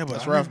 yeah, but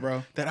that's rough,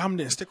 bro. That album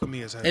didn't stick with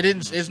me as hell.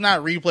 It's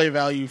not replay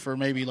value for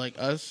maybe like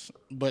us,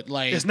 but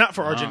like it's not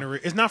for our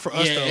generation. It's not for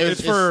us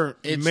though.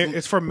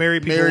 It's for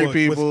married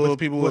people,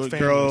 people with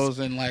girls,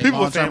 and like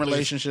long-term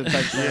relationship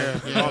type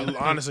stuff. Yeah.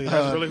 Honestly,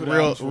 that's really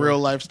what real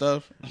life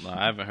stuff. No,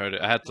 I haven't heard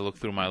it. I had to look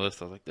through my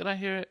list. I was like, did I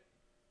hear it?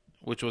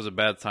 Which was a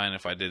bad sign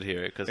if I did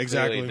hear it because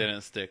clearly it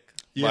didn't stick.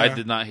 Yeah. But I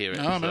did not hear it.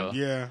 So.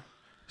 Yeah.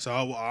 So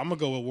I'm gonna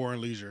go with War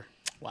and Leisure.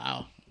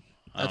 Wow.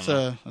 That's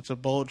a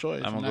bold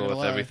choice. I'm gonna go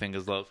with Everything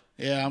Is Love.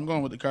 Yeah, I'm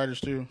going with the Carters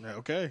too.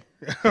 Okay,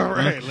 all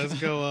right, let's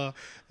go.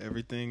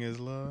 Everything Is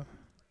Love.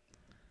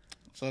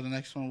 So the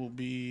next one will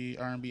be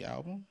R&B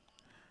album.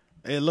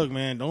 Hey, look,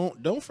 man,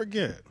 don't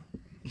forget.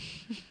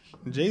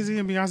 Jay-Z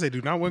and Beyonce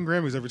do not win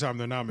Grammys every time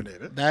they're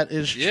nominated. That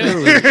is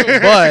true,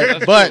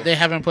 but they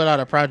haven't put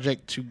out a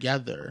project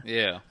together.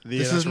 Yeah,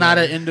 this is not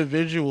an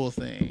individual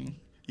thing.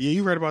 Yeah,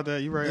 you read about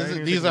that. You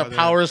right. These are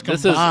powers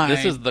combined.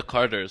 This is the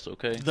Carters,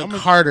 okay? The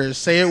Carters.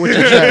 Say it with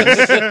your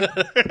chest.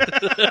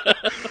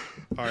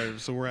 All right,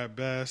 so we're at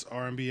Best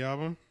R&B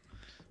Album.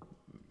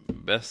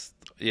 Best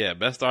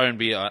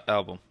R&B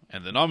album.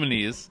 And the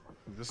nominees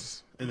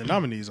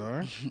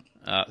are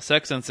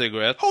Sex and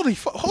Cigarettes. Hold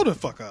the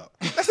fuck up.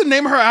 That's the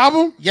name of her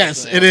album?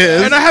 Yes, it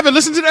is. And I haven't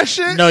listened to that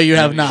shit? No, you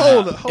have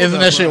not. Isn't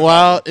that shit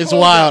wild? It's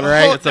wild,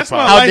 right?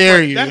 How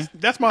dare you?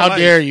 That's my life. How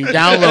dare you?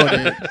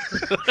 Download it.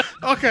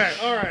 Okay,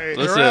 all right.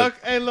 Listen.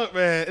 Hey, look,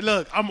 man.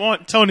 Look, I'm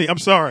on Tony. I'm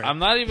sorry. I'm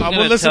not even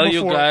going to tell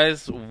you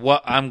guys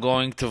what I'm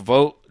going to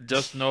vote.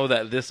 Just know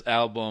that this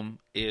album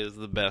is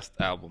the best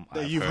album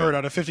that you've heard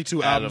out of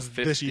 52 albums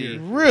this year.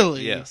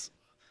 Really? Yes.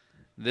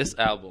 This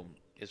album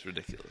is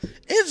ridiculous.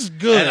 It's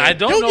good. And I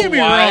don't know get me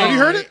why. Wrong. Have you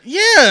heard it?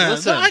 Yeah.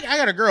 Listen, so I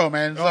got a girl,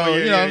 man. So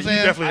you know what I'm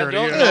saying? Definitely heard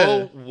I don't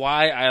know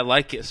why I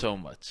like it so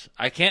much.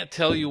 I can't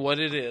tell you what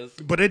it is.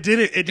 But it did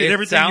it. It did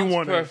everything you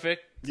wanted. It sounds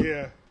perfect.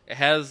 Yeah. It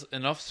has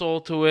enough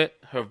soul to it.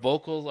 Her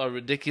vocals are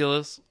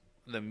ridiculous.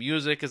 The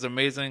music is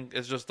amazing.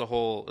 It's just the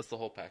whole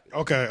package.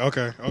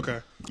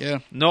 Okay. Yeah.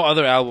 No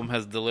other album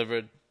has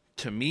delivered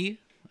to me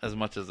as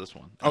much as this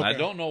one, and I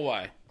don't know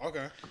why.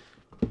 Okay.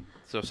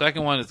 So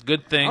second one is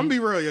Good Thing. I'm gonna be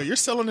real, yo. You're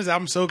selling this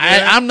album so good.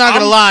 I'm not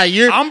gonna lie.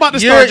 I'm about to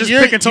start just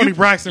picking Tony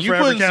Braxton for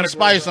every category. You putting some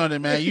spice on it,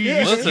 man.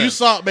 You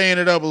Salt Baying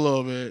it up a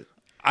little bit.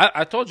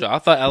 I told you I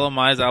thought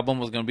LMI's album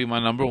was gonna be my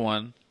number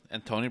one,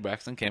 and Tony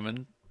Braxton came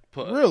in.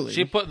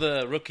 She put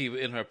the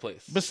Rookie in her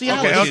place. But see,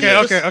 okay. All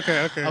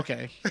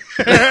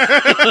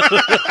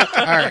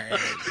right.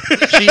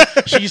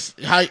 She's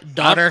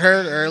daughter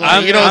her, or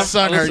like you don't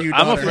son her. You.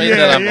 I'm afraid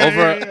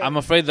that I'm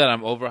afraid that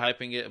I'm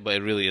overhyping it, but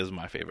it really is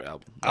my favorite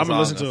album. I'm gonna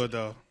listen to it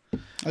though.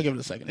 I'll give it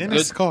a second. And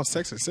it's called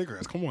Sex and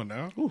Cigarettes. Come on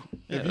now. Ooh,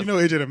 yeah. You know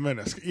AJ the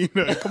Menace. You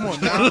know, come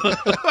on now.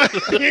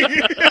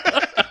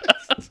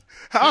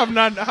 How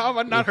have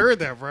I not heard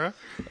that, bro?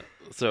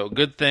 So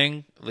Good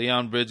Thing,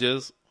 Leon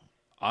Bridges.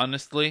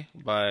 Honestly,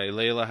 by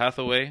Layla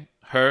Hathaway.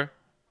 Her,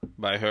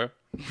 by her.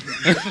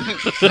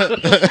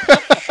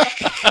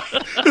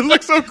 It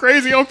looks so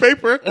crazy on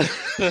paper.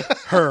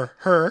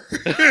 Her.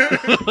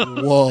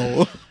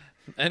 Whoa.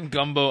 And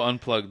Gumbo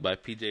Unplugged by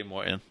PJ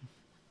Morton.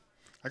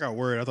 I got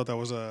worried. I thought that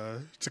was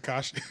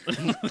Tekashi. I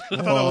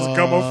thought that was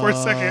Gumbo for a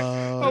second.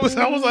 I was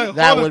like,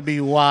 that would be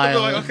wild.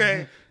 Like,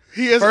 okay.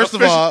 He's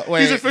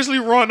officially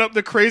run up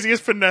the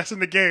craziest finesse in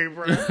the game,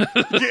 bro.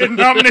 Getting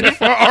nominated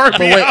for R&B.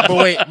 But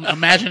wait,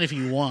 imagine if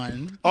you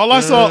won. All I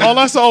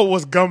saw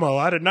was Gumbo.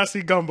 I did not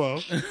see Gumbo.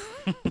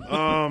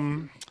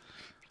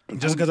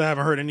 Just because I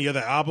haven't heard any other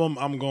album,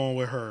 I'm going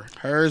with her.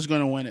 Her is going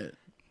to win it.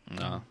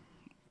 No.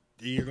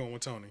 You're going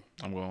with Tony.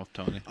 I'm going with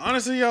Tony.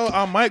 Honestly, yo,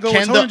 I might go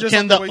with Tony.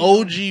 Can the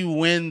OG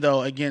win,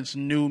 though, against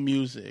new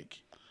music?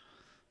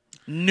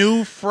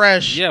 New,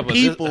 fresh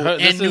people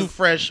and new,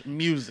 fresh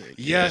music.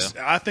 Yes,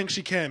 I think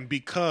she can,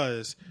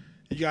 because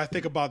you got to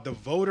think about the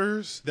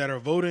voters that are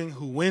voting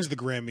who wins the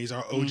Grammys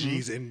are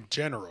OGs in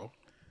general.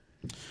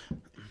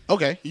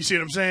 Okay. You see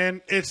what I'm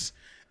saying? It's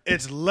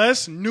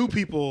less new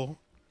people,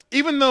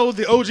 even though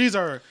the OGs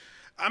are...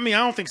 I mean, I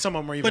don't think some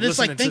of them are even But it's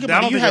listening like, think to...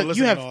 about it.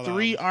 You have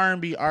 3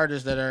 R&B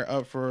artists that are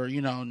up for,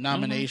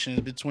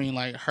 nominations between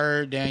like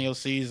her, Daniel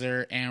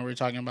Caesar, and we're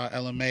talking about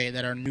LMA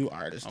that are new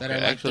artists that are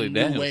like actually the new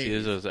Daniel wave.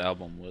 Caesar's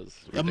album was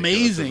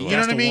amazing. You know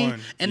what I mean?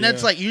 And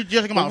that's like, you're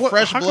talking about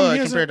fresh blood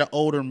compared to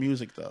older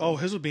music, though. Oh,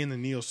 his would be in the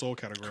neo soul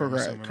category.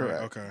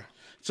 Correct. Okay.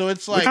 So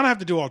it's like... We kind of have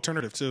to do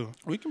alternative, too.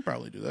 We can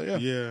probably do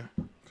that, Yeah.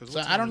 So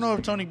I don't know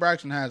if Tony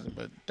Braxton has it,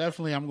 but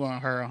definitely I'm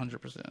going her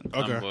 100%.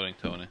 Okay. I'm voting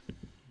Tony.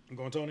 I'm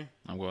going Tony?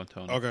 I'm going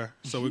Tony. Okay.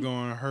 So we're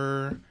going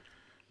her.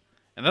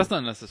 And that's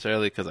not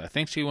necessarily because I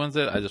think she wins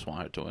it. I just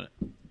want her to win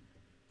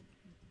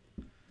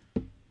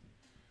it.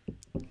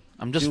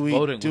 I'm just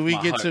voting do with we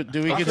my get heart.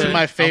 to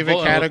my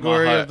favorite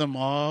category of them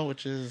all,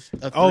 which is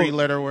a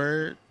 3-letter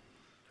word?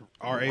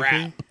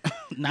 R-A-P?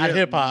 Not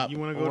hip-hop. You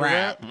want to go to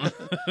rap?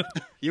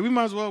 Yeah, we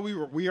might as well.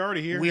 We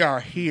already here. We are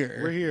here.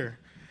 We're here.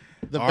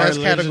 The best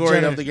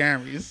category of the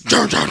Grammys.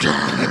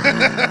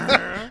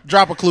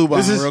 Drop a clue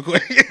bomb real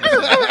quick.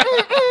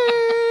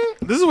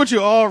 This is what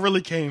you all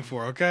really came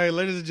for, okay?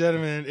 Ladies and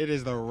gentlemen, it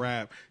is the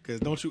rap.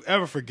 Because don't you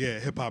ever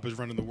forget, hip-hop is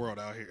running the world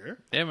out here.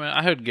 Yeah, man.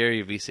 I heard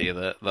Gary Vee say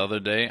that the other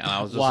day, and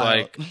I was just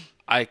like,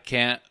 I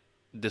can't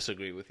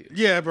disagree with you.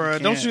 Yeah, bro.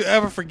 Don't you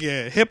ever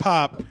forget,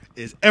 hip-hop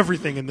is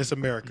everything in this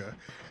America.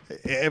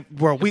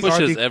 Bro, it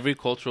pushes every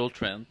cultural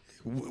trend.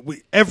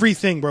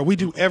 Everything, bro. We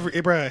do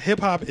bro. Hip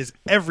hop is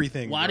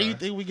everything. Why do you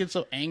think we get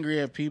so angry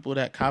at people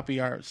that copy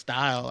our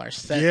style, our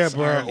sets, yeah,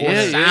 bro, our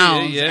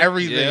sounds,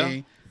 everything?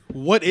 Yeah.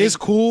 What is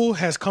cool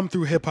has come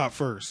through hip hop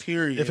first.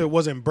 Period. If it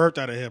wasn't birthed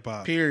out of hip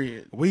hop.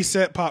 Period. We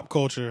set pop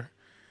culture.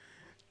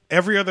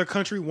 Every other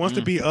country wants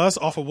to be us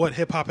off of what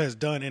hip hop has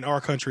done in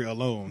our country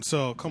alone.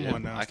 So come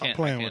on now, stop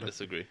playing with it.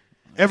 Disagree.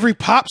 Every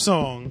pop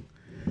song,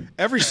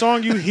 every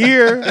song you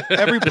hear,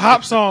 every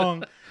pop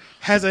song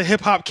has a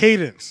hip hop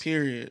cadence.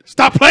 Period.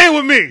 Stop playing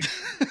with me.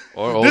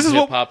 Or old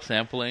hip hop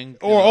sampling.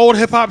 Or old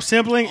hip hop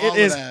sampling. It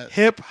is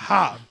hip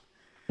hop.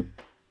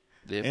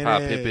 Hip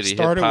hop, hippity,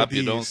 hip hop.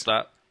 You don't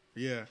stop.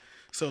 Yeah.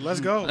 So let's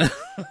go.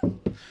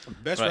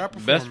 Best rap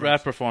performance. Best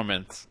rap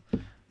performance.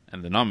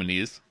 And the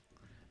nominees: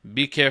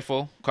 Be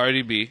Careful,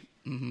 Cardi B.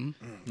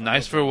 Mm-hmm.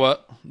 Nice for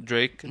What,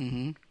 Drake.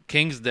 Mm-hmm.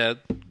 King's Dead,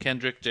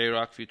 Kendrick,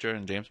 J-Rock, Future,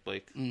 and James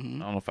Blake.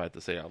 Mm-hmm. I don't know if I had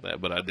to say all that,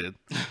 but I did.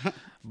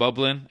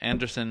 Bublin,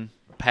 Anderson,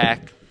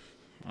 Paak.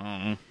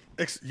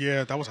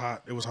 Yeah, that was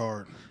hot. It was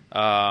hard.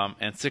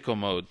 And Sicko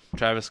Mode,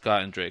 Travis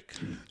Scott and Drake.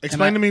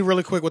 Explain to me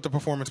really quick what the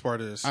performance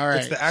part is. All right.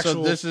 It's the actual,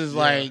 so this is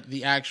like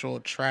the actual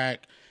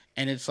track,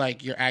 and it's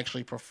like you're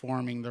actually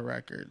performing the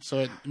record. So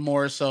it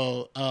more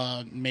so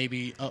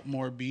maybe up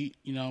more beat,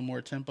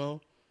 more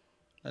tempo.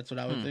 That's what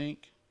I would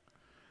think.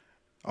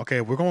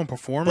 Okay, we're going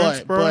performance,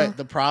 bro. But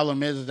the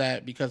problem is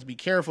that because Be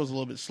Careful is a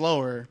little bit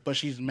slower, but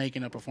she's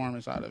making a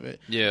performance out of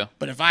it. Yeah.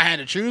 But if I had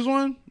to choose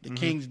one, the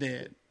King's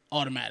Dead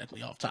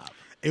automatically off top.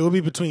 It would be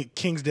between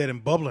King's Dead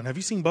and Bublin. Have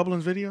you seen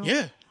Bublin's video?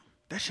 Yeah.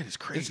 That shit is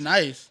crazy. It's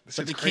nice.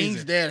 But the crazy.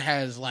 King's Dead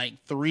has like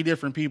 3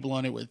 different people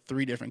on it with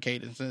 3 different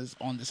cadences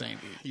on the same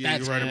beat. Yeah,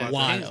 That's you're right about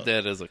wild. King's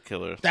Dead is a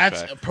killer.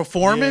 That's track.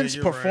 performance.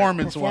 Yeah,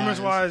 Performance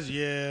wise,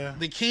 yeah.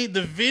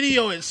 The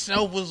video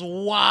itself was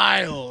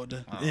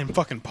wild. In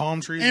fucking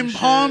palm trees. And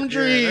palm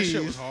trees. Yeah, that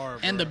shit was hard.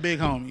 And bro. the big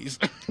homies.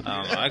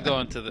 I don't know. I go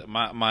into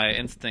my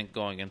instinct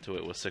going into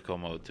it was Sicko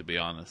Mode, to be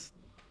honest.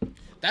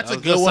 That's That a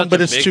was good just one, such but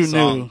a it's big too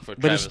song new. for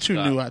But it's Travis too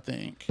Scott. new, I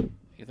think.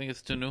 You think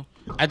it's too new?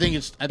 I think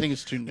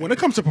it's too new. When it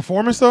comes to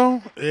performance,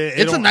 though,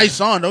 It's a nice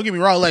song. Don't get me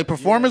wrong. Like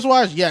performance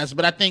wise, yes,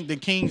 but I think the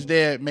King's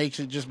Dead makes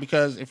it just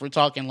because if we're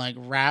talking like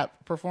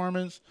rap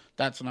performance,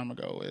 that's what I'm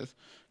gonna go with.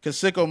 Because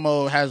Sicko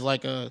Mode has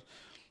like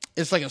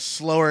it's like a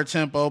slower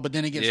tempo, but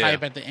then it gets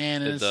hype at the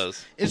end. And It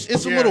does.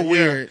 It's a little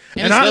weird,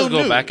 And it's it still does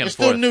go new. back and it's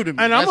still forth. new to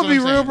me. And I'm That's gonna be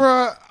what real, saying.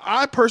 bro.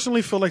 I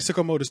personally feel like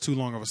Sicko Mode is too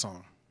long of a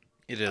song.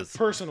 It is.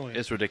 Personally,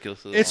 It's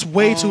ridiculous. it's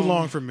way too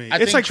long for me. I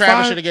it's think like Travis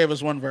 5 should have gave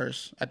us one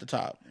verse at the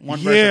top. One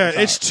verse. Yeah, at the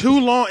top. it's too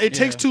long. It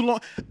takes too long.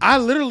 I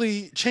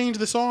literally change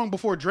the song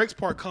before Drake's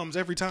part comes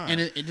every time. and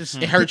it just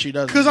it hurts you,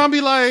 doesn't it? Because I'll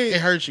be like, It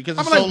hurts you because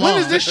I'm it's like, so when long.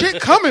 is this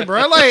shit coming,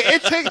 bro? Like,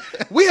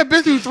 we have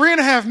been through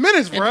 3.5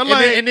 minutes, bro. And,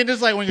 like, and then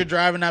it's like when you're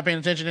driving, not paying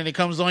attention, and it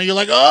comes on, you're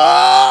like,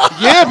 oh,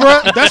 yeah,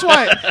 bro. That's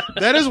why.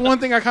 That is one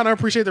thing I kind of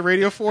appreciate the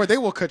radio for. They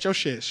will cut your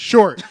shit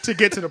short to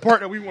get to the part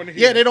that we want to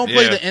hear. yeah. They don't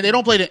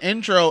play the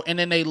intro, and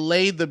then they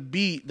lay the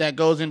beat that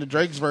goes into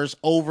Drake's verse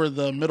over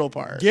the middle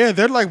part. Yeah,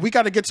 they're like, we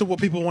got to get to what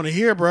people want to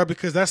hear, bro,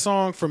 because that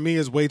song for me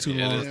is way too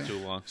long. It is too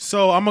long.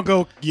 So I'm gonna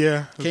go,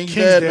 King's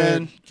Dead,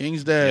 man.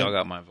 King's Dead. Y'all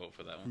got my vote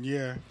for that one.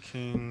 Yeah,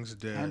 King's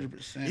Dead.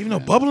 100%, Even though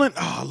man. Bubbling,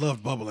 I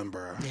love Bubbling,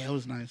 bro. Yeah, it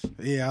was nice.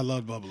 Yeah, I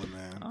love Bubbling,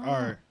 man. All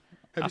right. Have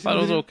I you seen thought it the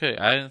was video? okay.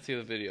 I didn't see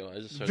the video. I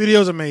just heard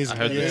Video's amazing. I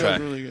heard the yeah. track.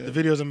 Really good. The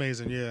video's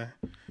amazing, yeah.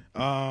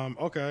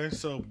 Okay,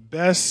 so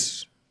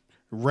best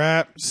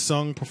rap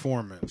sung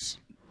performance.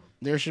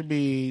 There should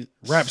be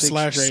Rap 6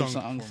 slash Drake song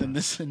songs in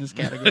this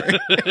category.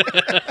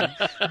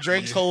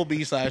 Drake's whole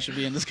B-side should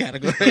be in this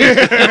category.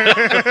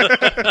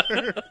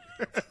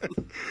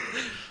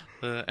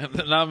 And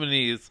the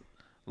nominees,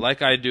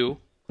 Like I Do,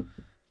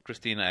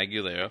 Christina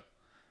Aguilera,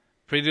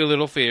 Pretty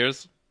Little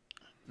Fears,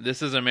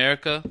 This Is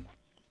America,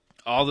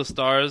 All the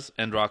Stars,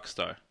 and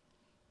Rockstar.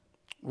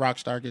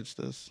 Rockstar gets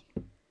this.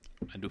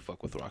 I do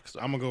fuck with Rockstar.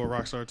 I'm gonna go with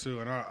Rockstar too,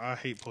 and I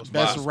hate Post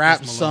Best Malone. rap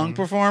Post sung Malone.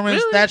 performance.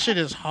 Really? That shit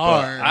is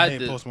hard. I hate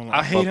did- Post Malone. I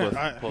I hate fuck him. with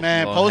I- Post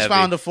Man, Malone Post heavy.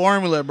 found the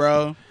formula,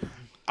 bro.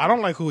 I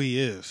don't like who he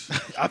is.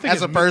 I think As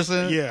his a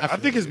person? yeah, I I feel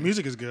think his you.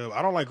 music is good.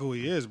 I don't like who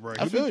he is, bro.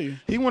 I feel you.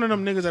 He one of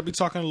them niggas that be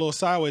talking a little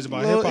sideways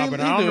about Well, hip hop, he-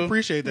 and he I don't do.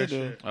 appreciate He that do.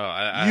 shit. Oh,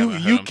 I You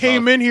haven't heard him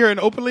came talk. in here and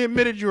openly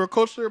admitted you were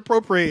culturally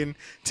appropriating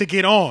to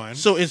get on.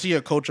 So is he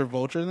a culture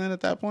vulture then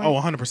at that point? Oh,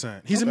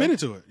 100%. He's admitted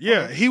to it.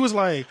 Yeah, he was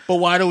like, But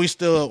why do we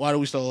still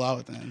allow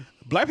it then?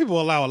 black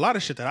people allow a lot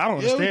of shit that I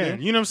don't Yeah, we understand.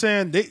 do. You know what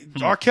I'm saying?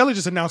 R. Kelly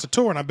just announced a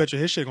tour, and I bet you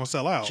his shit gonna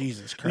sell out.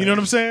 Jesus You know what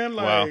I'm Christ. saying?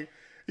 Like, Wow.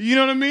 you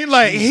know what I mean?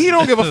 Like, he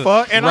don't give a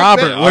fuck. And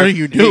Robert, what are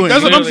you doing?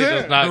 That's what I'm Clearly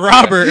saying. does not-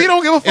 Robert, He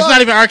don't give a fuck. It's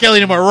not even R. Kelly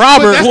anymore. But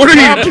Robert, that's what the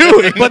are you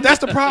problem. doing? But that's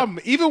the problem.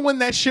 Even when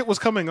that shit was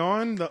coming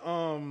on, the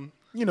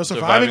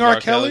Surviving R.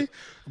 Kelly,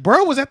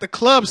 bro was at the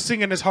club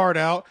singing his heart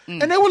out,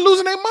 and they were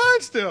losing their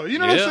mind still. You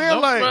know what I'm saying? no,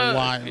 Like, bruh.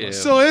 Wild. Yeah.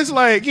 so it's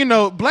like,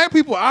 black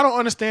people, I don't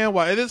understand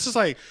why. It's just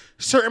like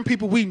certain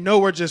people we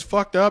know are just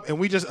fucked up, and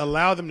we just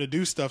allow them to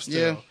do stuff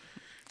still. Yeah.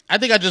 I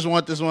think I just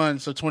want this one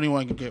so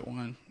 21 can get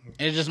one.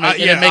 And it just make,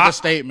 make a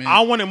statement. I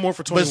want it more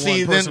for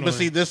 21. But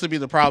see, this would be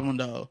the problem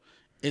though.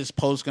 Is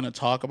Post gonna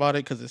talk about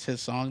it because it's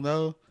his song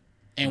though?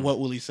 And what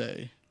will he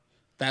say?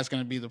 That's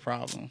gonna be the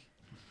problem.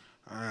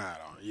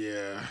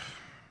 Yeah.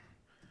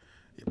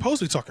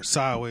 Post be talking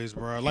sideways,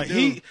 bro. Like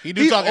He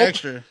do talk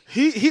extra.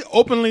 He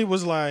openly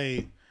was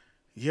like,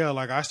 yeah,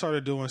 like I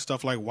started doing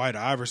stuff like White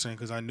Iverson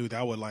because I knew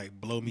that would like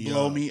blow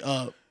me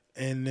up.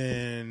 And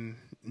then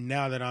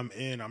now that I'm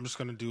in, I'm just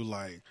gonna do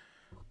like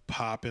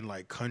pop and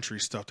like country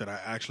stuff that I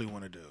actually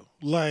want to do.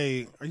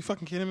 Like, are you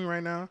fucking kidding me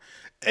right now?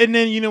 And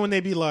then when they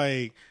be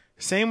like,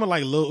 same with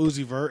like Lil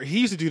Uzi Vert. He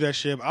used to do that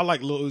shit. I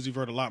like Lil Uzi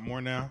Vert a lot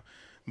more now.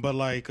 But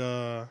like,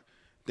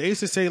 they used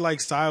to say like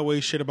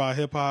sideways shit about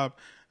hip hop.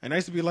 And I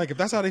used to be like, if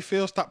that's how they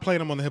feel, stop playing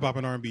them on the hip hop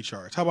and R&B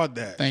charts. How about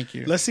that? Thank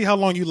you. Let's see how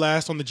long you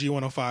last on the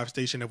G105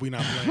 station if we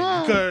not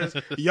playing. Because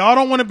y'all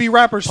don't want to be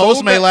rappers. Post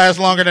so may bad. last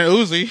longer than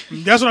Uzi.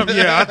 That's what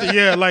I'm.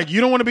 Yeah, like you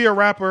don't want to be a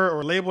rapper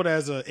or labeled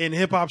as in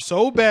hip hop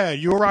so bad.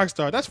 You're a rock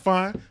star. That's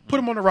fine. Put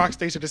them on the rock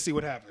station to see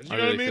what happens. You I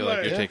know really what I mean? feel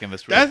like you're taking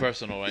this real that's-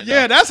 personal right now.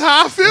 Yeah, that's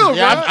how I feel,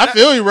 Yeah, bro. I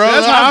feel you, bro.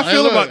 That's how I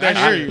feel Look, about that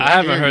I hear shit. you. I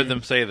haven't hear heard you.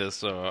 them say this,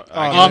 so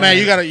Oh man,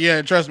 you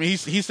gotta trust me.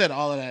 He said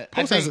all of that.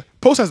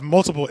 Post has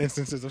multiple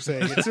instances of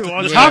saying it too.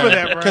 On top of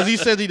that, bro, because he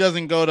said he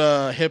doesn't go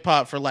to hip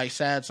hop for like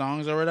sad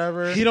songs or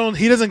whatever. he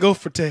doesn't go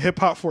to hip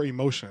hop for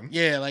emotion.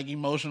 Yeah, like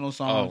emotional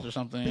songs Oh. or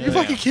something. You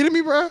fucking kidding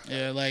me, bro?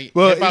 Yeah, like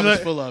Well, hip hop he's is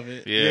like- full of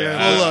it. yeah,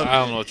 Full of I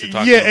don't it. know what you're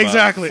talking Yeah, about.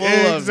 exactly, Full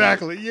of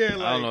exactly. Yeah,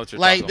 like, I don't know what you're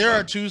Like talking there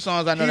about. are two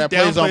songs I know He's that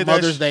plays downplayed on that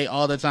Mother's sh- Day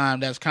all the time.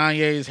 That's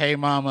Kanye's "Hey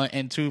Mama"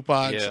 and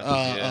Tupac's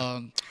Yeah,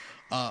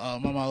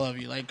 "Mama I Love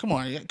You." Like, come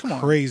on,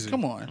 Crazy.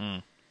 come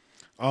on.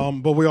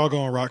 But we all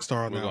going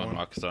Rockstar on We're that going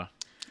one. Rockstar.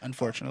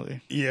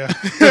 unfortunately. Yeah.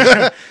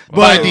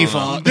 By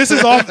default. This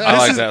is off. I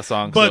like that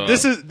song. But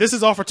this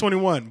is all for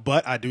 21.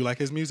 But I do like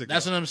his music.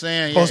 That's what I'm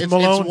saying. Post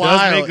Malone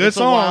does make good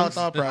songs.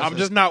 I'm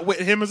just not with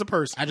him as a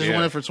person. I just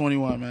wanted for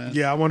 21, man.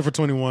 Yeah, I wanted for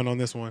 21 on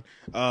this one.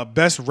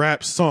 Best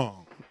rap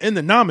song. And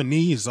the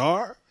nominees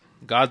are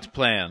God's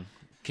Plan,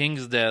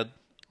 King's Dead,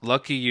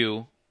 Lucky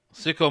You,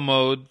 Sicko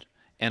Mode,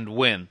 and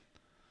Win.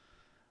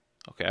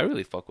 Okay, I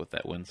really fuck with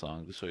that Win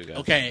song. Just so you guys.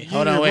 Okay,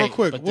 hold on, wait. Real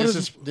quick. But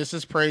this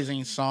is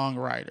praising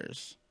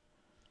songwriters.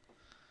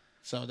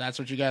 So that's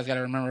what you guys got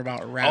to remember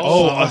about rap. A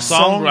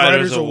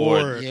songwriters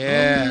award.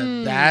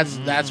 Yeah,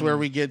 that's where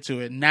we get to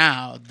it.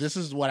 Now, this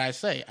is what I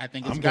say. I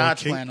think it's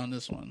God's Plan on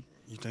this one.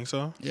 You think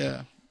so?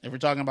 Yeah. If we're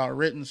talking about a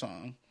written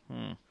song.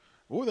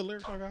 What were the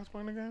lyrics on God's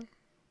Plan again?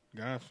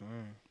 God's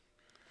Plan.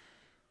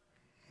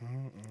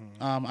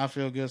 I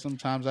feel good.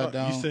 Sometimes I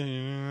don't. You say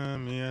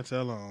me, I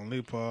tell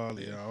only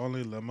Polly. I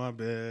only love my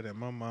bed and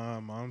my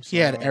mom. I'm sorry. He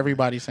had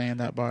everybody saying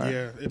that bar.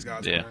 Yeah, it's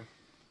God's Plan.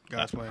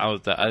 God's Plan. I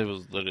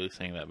was literally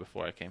saying that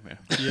before I came here.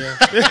 Yeah,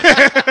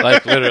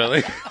 like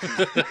literally.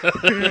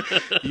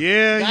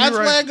 Yeah, God's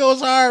Plan goes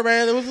hard,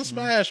 man. It was a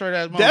smash right at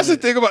that moment. That's the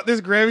thing about this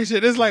Grammy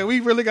shit. It's like we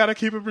really got to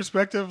keep in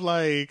perspective.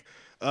 Like,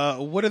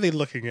 what are they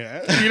looking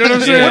at? You know what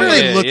I'm saying? What are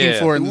they looking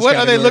for in this What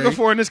category? are they looking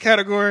for in this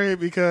category?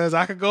 Because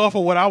I could go off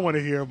of what I want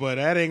to hear, but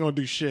that ain't gonna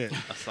do shit. A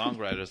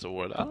songwriters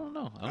award. I don't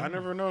know. I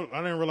never know. I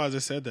didn't realize they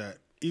said that.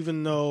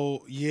 Even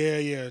though,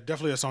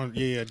 definitely a song.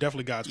 Yeah,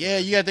 definitely God's Plan. Yeah,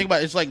 you gotta think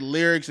about it. It's like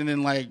lyrics, and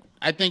then like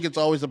I think it's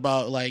always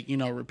about like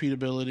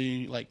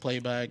repeatability, like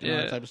playback, and all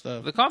that type of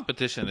stuff. The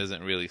competition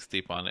isn't really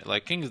steep on it.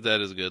 Like King's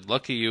Dead is good.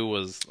 Lucky You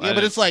was. Yeah,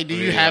 but it's like, do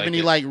you have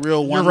any like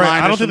real one-liners?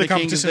 Right. I don't think the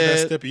competition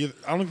that's stiff either.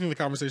 I don't think the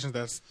conversation's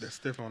that's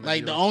stiff on that.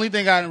 Like the only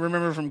thing I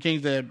remember from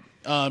King's Dead,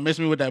 miss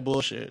me with that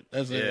bullshit.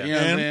 That's it. You know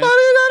what I'm saying?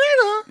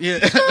 Yeah.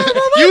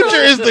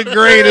 Future is the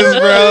greatest,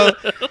 bro.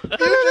 Future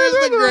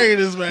is the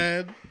greatest,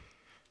 man.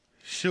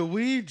 Should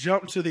we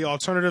jump to the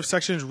alternative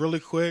sections really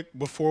quick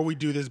before we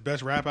do this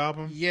best rap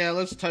album? Yeah,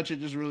 let's touch it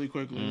just really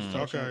quickly. Let's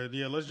jump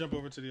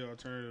over to the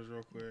alternatives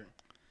real quick.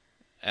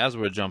 As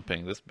we're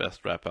jumping, this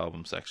best rap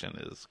album section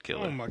is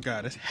killer. Oh my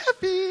god, it's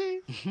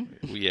heavy.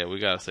 We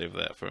gotta save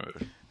that for.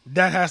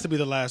 That has to be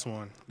the last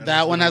one.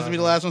 That one has to be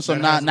the last one. So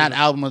not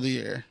album of the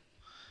year.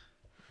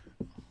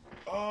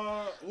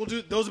 We'll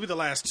do those. Will be the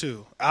last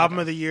two: album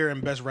of the year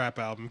and best rap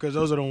album, because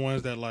those are the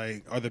ones that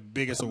like are the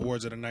biggest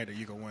awards of the night that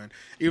you can win.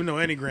 Even though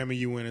any Grammy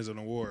you win is an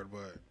award,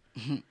 but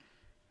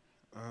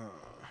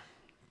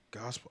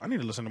gospel. I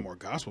need to listen to more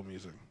gospel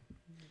music.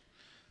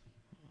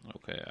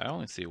 Okay, I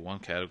only see one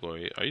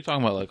category. Are you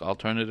talking about like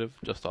alternative?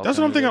 Just alternative? That's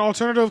what I'm thinking.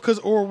 Alternative,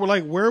 or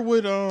like where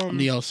would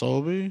Neo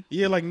Soul be?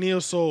 Yeah, like Neo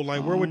Soul.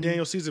 Like where would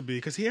Daniel Caesar be?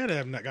 Because he had to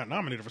have got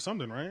nominated for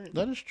something, right?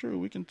 That is true.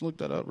 We can look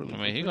that up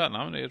really. He got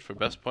nominated for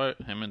best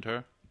part. Him and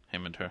her.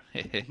 Isn't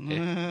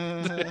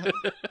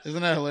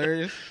that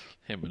hilarious?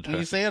 Him and her. When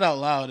you say it out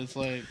loud, it's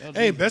like,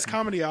 hey, best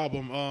comedy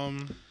album.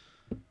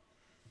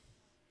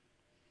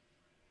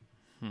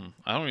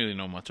 I don't really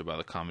know much about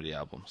the comedy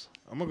albums.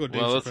 I'm gonna go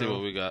Dave Chappelle. Chappelle. Let's see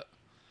what we got.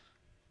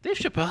 Dave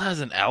Chappelle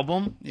has an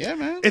album? Yeah,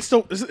 man. It's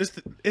the special.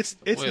 It's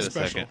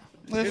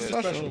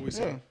the special we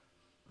saw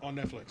on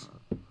Netflix.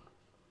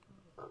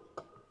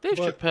 Dave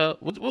Chappelle.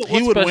 What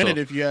he would special? win it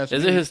if you asked me.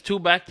 Is it his 2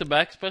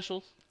 back-to-back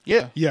specials?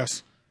 Yeah.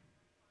 Yes.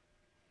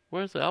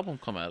 Where's the album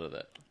come out of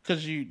that?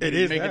 Because you make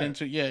it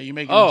into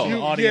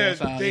audio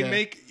sound. They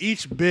make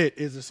each bit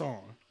is a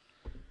song.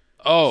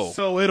 Oh,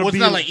 so it'll it's be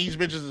not like each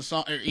bit is a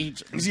song. Or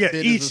each bit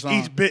is a song.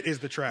 Each bit is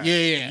the track.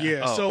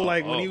 Yeah. So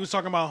when he was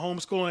talking about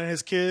homeschooling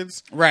his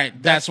kids, right?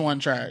 That's one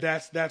track.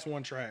 That's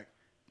one track,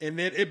 and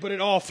then it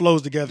all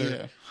flows together.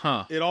 Yeah.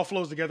 Huh? It all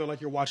flows together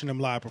like you're watching them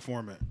live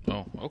perform it.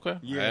 Oh, okay.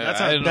 Yeah, that's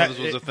how I didn't know this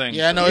was a thing.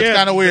 Yeah, no, it's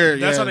kind of weird.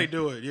 That's how they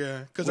do it. Yeah,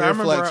 because I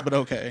remember, flex, but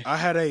okay. I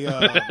had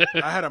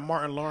a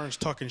Martin Lawrence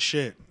talking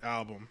shit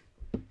album.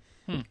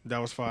 That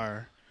was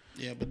fire.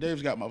 Yeah, but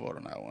Dave's got my vote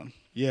on that one.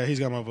 Yeah, he's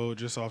got my vote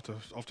just off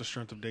the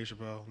strength of Dave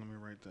Chappelle. Let me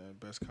write that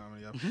best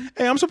comedy album.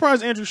 Hey, I'm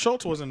surprised Andrew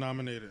Schultz wasn't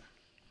nominated.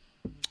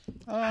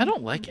 I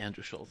don't like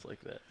Andrew Schultz like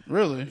that.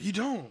 Really? You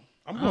don't?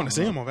 I'm going to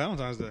see him on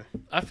Valentine's Day.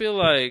 I feel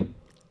like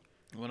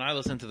when I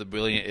listen to the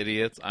Brilliant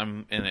Idiots,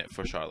 I'm in it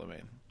for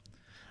Charlemagne.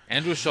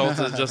 Andrew Schultz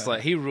is just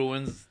like, he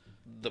ruins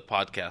the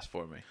podcast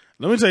for me.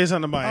 Let me tell you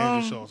something about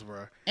Andrew Schultz,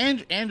 bro.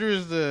 Andrew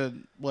is the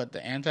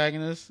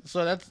antagonist.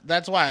 So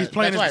that's why he's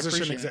playing his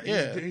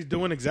position. He's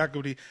doing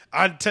exactly what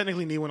I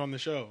technically need one on the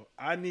show.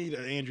 I need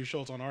an Andrew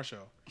Schultz on our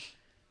show.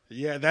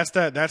 Yeah,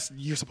 that's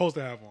you're supposed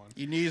to have one.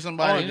 You need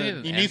somebody.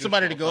 You need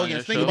somebody to go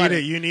against. Think about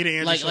it. You need an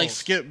Andrew Schultz. Like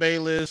Skip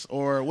Bayless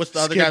or what's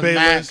the other guy?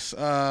 Max.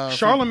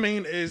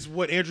 Charlemagne is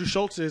what Andrew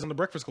Schultz is on The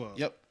Breakfast Club.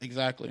 Yep,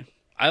 exactly.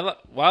 I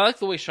like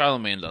the way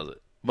Charlemagne does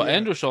it, but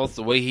Andrew Schultz,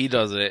 the way he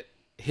does it,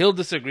 he'll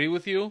disagree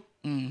with you.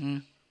 Mm-hmm.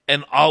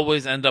 And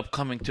always end up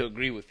coming to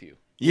agree with you.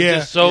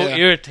 Yeah, so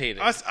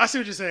irritating. I see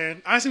what you're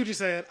saying.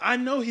 I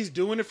know he's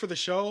doing it for the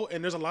show,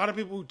 and there's a lot of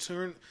people who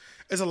turn.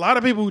 There's a lot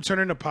of people who turn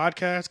into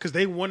podcasts because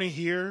they want to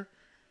hear.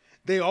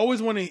 They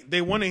always want to.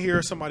 They want to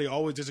hear somebody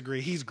always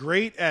disagree. He's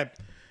great at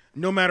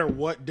no matter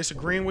what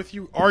disagreeing with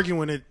you,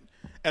 arguing it,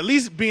 at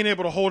least being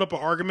able to hold up an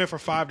argument for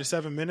 5 to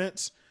 7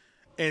 minutes,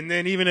 and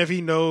then even if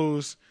he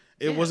knows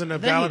it wasn't a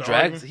valid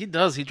argument, he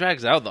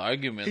drags out the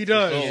argument. He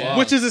does,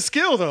 which is a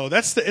skill though.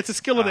 It's a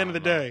skill at the end of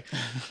the day.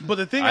 But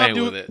the thing I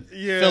do,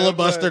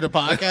 filibuster the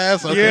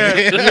podcast.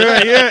 Okay.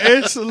 Yeah.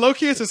 It's low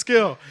key. It's a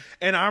skill.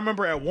 And I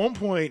remember at one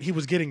point he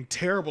was getting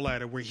terrible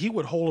at it, where he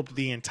would hold up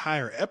the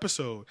entire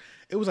episode.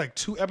 It was like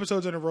 2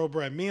 episodes in a row,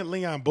 bro. Me and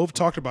Leon both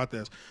talked about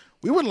this.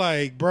 We were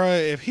like, bro,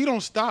 if he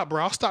don't stop,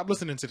 bro, I'll stop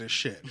listening to this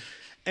shit.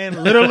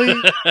 And literally,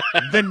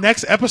 the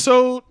next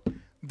episode,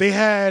 they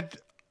had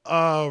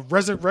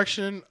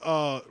resurrection.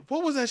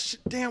 What was that shit?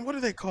 Damn, what do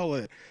they call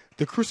it?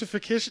 The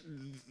crucifixion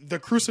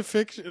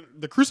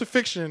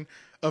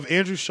of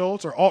Andrew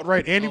Schultz or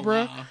alt-right Andy,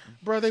 bro. Wow.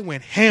 Bro, they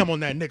went ham on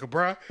that nigga,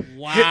 bro.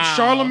 Wow. Hit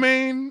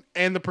Charlemagne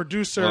and the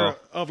producer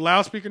of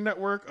Loudspeaker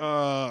Network,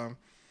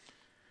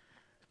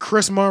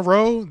 Chris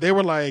Monroe. They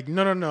were like,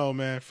 no,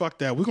 man, fuck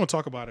that. We're gonna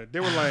talk about it. They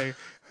were like.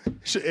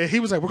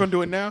 He was like, "We're gonna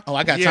do it now." Oh,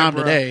 I got time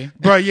today,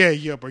 bro.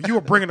 Yeah, bro. You were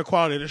bringing the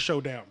quality of the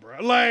show down,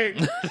 bro. Like,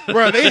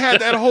 bro, they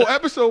had that whole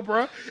episode,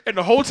 bro, and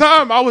the whole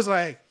time I was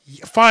like,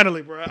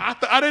 "Finally, bro."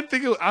 I didn't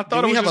think it. I thought Did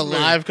it was we have a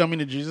live coming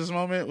to Jesus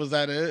moment. Was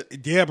that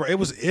it? Yeah, bro. It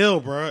was ill,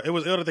 bro. It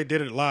was ill that they did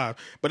it live.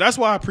 But that's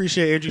why I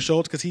appreciate Andrew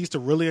Schultz, because he used to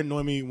really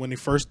annoy me when I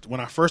first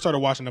started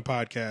watching the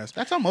podcast.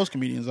 That's how most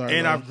comedians are,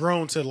 and bro. I've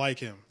grown to like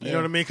him. You know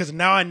what I mean? Because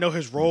now I know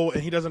his role,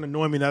 and he doesn't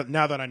annoy me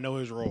now that I know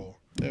his role.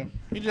 Yeah,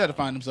 he just had to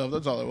find himself.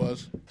 That's all it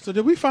was. So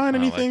did we find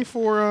anything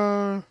for?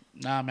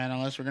 Nah, man.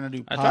 Unless we're gonna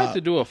do pop. I tried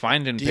to do a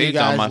finding page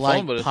on my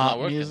phone, but it's not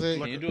working.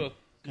 Music? Can you do a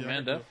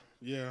Command F?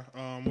 Yeah.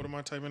 What am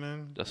I typing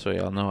in? Just so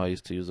y'all know, I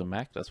used to use a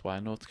Mac. That's why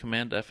I know it's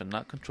Command F and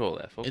not Control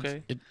F.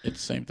 Okay. It's the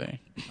same thing.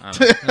 What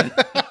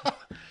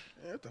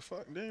the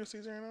fuck? Daniel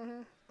Caesar ain't on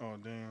here? Oh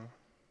damn.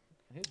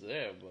 He's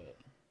there, but.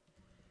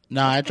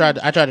 No, I tried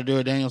to do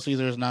it. Daniel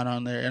Caesar is not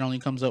on there. It only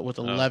comes up with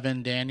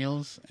 11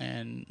 Daniels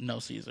and no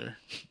Caesar.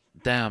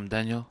 Damn,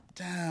 Daniel.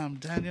 Yeah,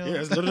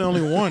 it's literally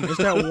only one. It's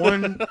that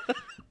one.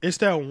 It's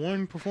that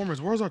one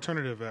performance. Where's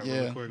Alternative at?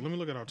 Really quick. Let me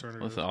look at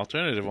Alternative. Listen,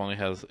 Alternative only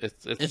has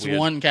it's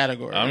one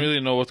category. I don't really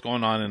know what's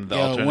going on in the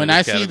Alternative when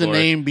I category. see the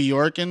name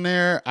Bjork in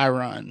there, I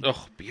run.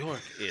 Oh,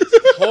 Bjork is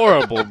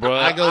horrible, bro.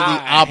 I go the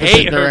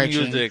opposite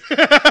direction. Her music.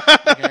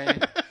 Okay?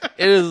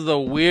 It is the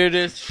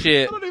weirdest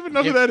shit. I don't even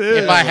know who that is.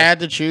 If I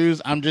had to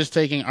choose, I'm just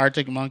taking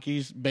Arctic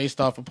Monkeys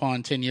based off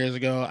upon 10 years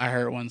ago. I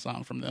heard one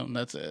song from them.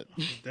 That's it.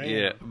 Damn.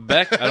 Yeah.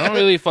 Beck, I don't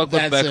really fuck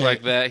with Beck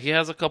like that. He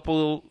has a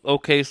couple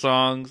okay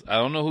songs. I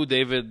don't know who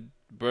David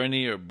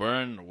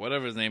Byrne or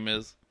whatever his name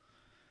is.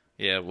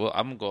 Yeah, well,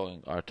 I'm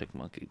going Arctic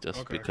Monkey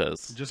just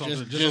because. Just off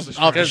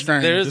the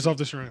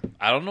string.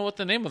 I don't know what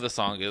the name of the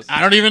song is. I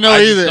don't even know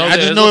either. I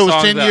just know it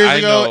was 10 years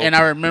ago, and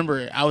I remember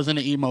it. I was in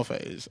the emo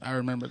phase. I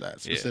remember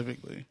that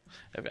specifically.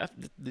 Yeah.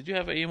 Did you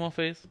have an emo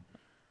phase?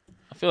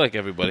 I feel like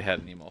everybody had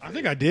an emo phase. I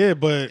think I did,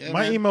 but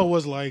my emo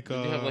was like...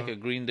 Did you have like a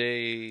Green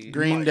Day,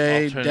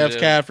 Def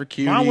Cab for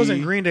Cutie? Mine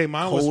wasn't Green Day.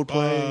 Mine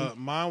Coldplay.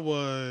 Mine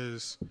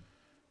was...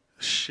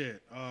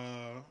 Shit.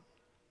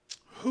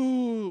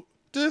 Who...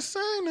 This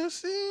ain't a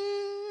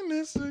scene,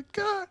 it's a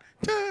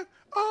goddamn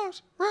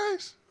arms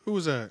race. Who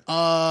was that?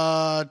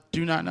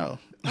 Do not know.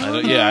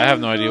 I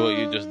have no idea what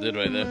you just did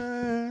right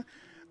there.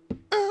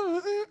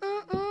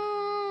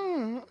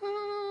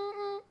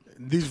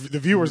 The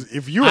viewers,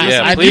 if you were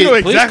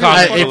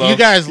if you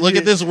guys look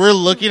at this, we're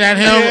looking at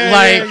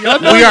him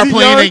we are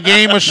playing a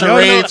game of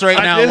charades right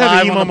now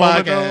live on the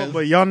podcast.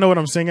 But y'all know what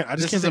I'm singing.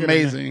 This is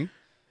amazing.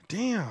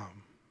 Damn.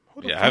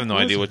 Yeah, I have no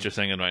idea what you're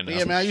singing right now.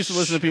 Yeah, man, I used to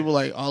listen to people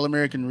like All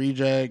American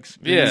Rejects,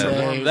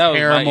 that was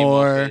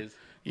Paramore.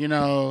 You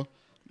know,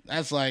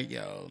 that's like,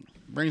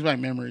 brings back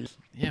memories.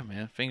 Yeah,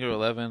 man. Finger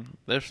 11.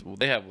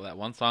 They have that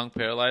one song,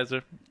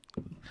 Paralyzer.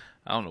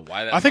 I don't know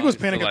why that. I think it was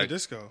Panic at the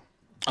Disco.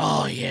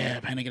 Oh yeah,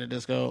 Panic at the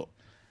Disco.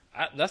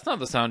 That's not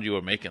the sound you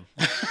were making.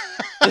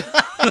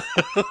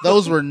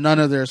 Those were none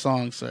of their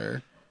songs,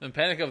 sir. And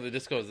Panic at the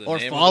Disco is the or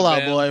name Fall of Out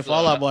the band, Boy.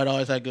 Fall Out Boy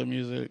always had good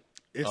music.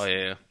 Oh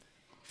yeah.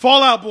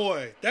 Fall Out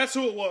Boy. That's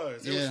who it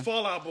was. It was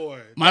Fall Out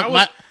Boy.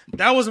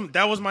 That was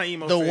my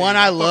emo. The phase. one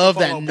I love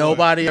that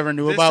nobody ever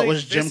knew about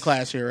was Gym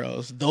Class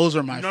Heroes. Those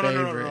are my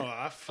favorite. No.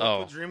 I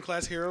fuck with Dream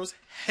Class Heroes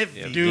heavy.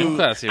 Yeah, Dream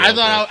Class Heroes.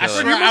 I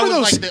swear I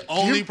was like the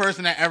only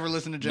person that ever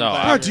listened to Gym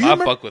Class. I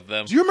fuck with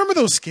them. Do you remember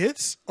those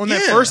skits on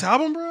that first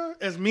album, bro?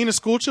 As mean as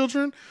school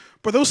children,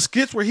 but those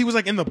skits where he was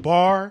like in the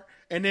bar.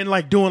 And then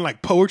like doing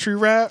like poetry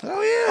rap. Oh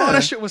yeah. Oh,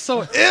 that shit was so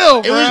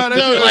ill, bro.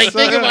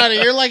 Think about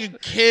it. You're like a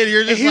kid.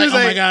 You're just like, oh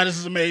my god, this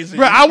is amazing.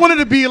 Bro, I wanted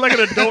to be like an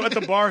adult at the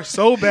bar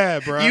so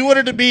bad, bro. You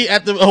wanted to be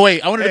at the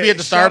I wanted to be at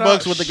the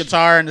Starbucks with the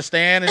guitar and the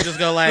stand and just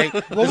go like,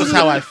 this is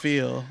how I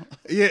feel.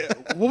 Yeah.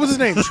 What was his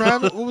name?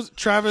 Travis. What was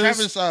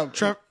Travis? Not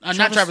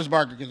Travis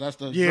Barker because that's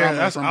the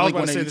drummer from I was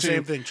about to say the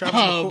same thing.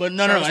 But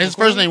no. His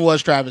first name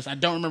was Travis. I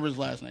don't remember his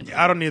last name.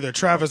 Yeah, I don't either.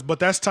 Travis, but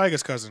that's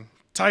Tyga's cousin.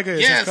 Tyga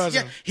is his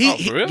cousin. Yeah.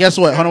 He guess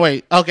what? Hold on,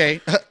 wait. Okay,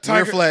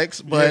 Tiger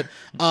flex, but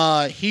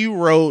he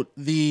wrote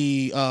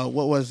the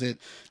what was it?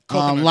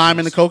 Lime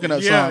and the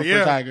Coconut song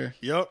for Tiger.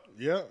 Yep.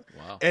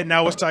 Wow. And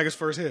that was Tiger's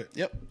first hit.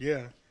 Yep.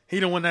 Yeah. He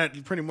the one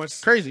that pretty much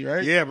crazy,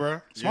 right? Yeah,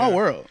 bro. Small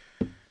world.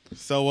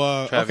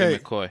 So Travis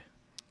McCoy.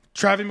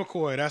 Travis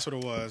McCoy, that's what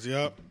it was.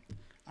 Yep.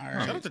 All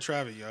right. Shout out to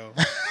Travis, yo.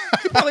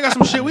 He probably got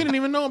some shit we didn't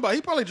even know about.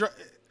 He probably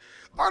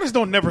artists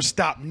don't never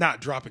stop not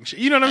dropping shit.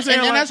 You know what I'm saying?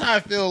 And like, that's how I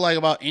feel like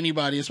about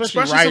anybody,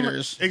 especially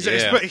writers.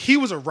 Exactly. He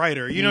was a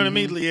writer. You know what I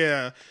mean?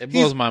 Yeah. It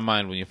blows my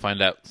mind when you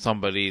find out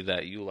somebody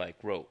that you like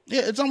wrote.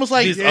 Yeah, it's almost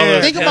like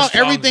think about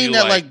everything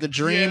that like the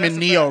Dream and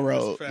Neo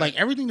wrote. Like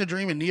everything the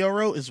Dream and Neo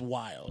wrote is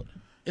wild.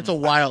 It's a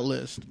wild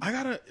list.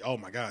 Oh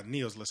my God,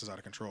 Neo's list is out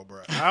of control,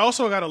 bro. I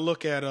also gotta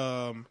look at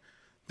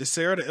the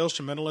Sarah the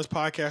Instrumentalist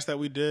podcast that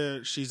we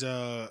did. She's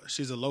a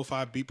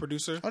lo-fi beat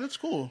producer. Oh, that's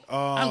cool.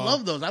 I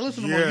love those. I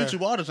listen to them on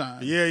YouTube all the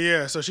time.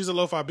 Yeah. So she's a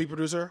lo-fi beat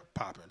producer.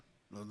 Popping.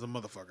 The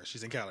motherfucker.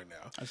 She's in Cali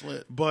now. That's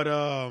lit. But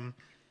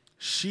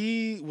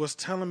she was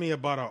telling me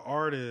about an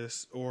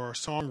artist or a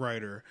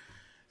songwriter,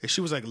 and she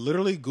was like,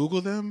 literally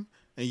Google them,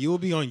 and you will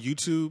be on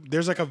YouTube.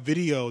 There's like a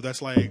video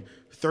that's like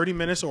 30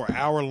 minutes or an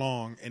hour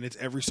long, and it's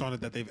every song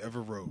that they've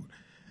ever wrote.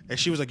 And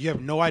she was like, you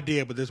have no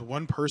idea, but this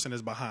one person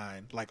is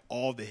behind like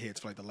all the hits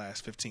for like the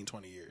last 15,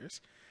 20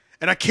 years.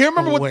 And I can't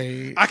remember what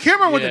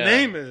the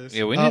name is.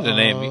 Yeah, we need the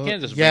name. You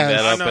can't just bring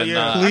that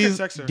up. Please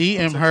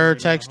DM her,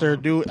 text her.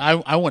 Dude,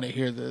 I want to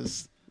hear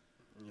this.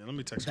 Yeah, let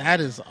me text her.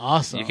 That is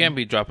awesome. You can't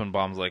be dropping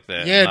bombs like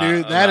that. Yeah,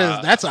 dude,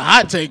 that's a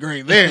hot take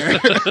right there.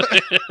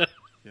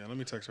 Yeah, let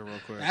me text her real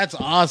quick. That's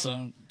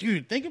awesome.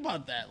 Dude, think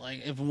about that.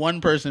 Like, if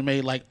one person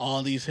made, like,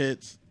 all these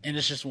hits, and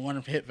it's just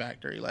one hit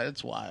factory, like,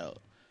 it's wild.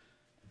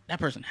 That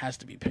person has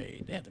to be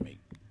paid. They have to make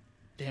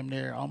damn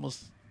near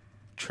almost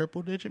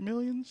triple-digit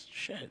millions?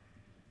 Shit. It'd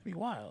be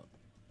wild.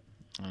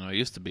 I know, it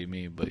used to be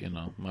me, but,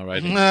 my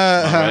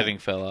writing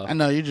fell off. I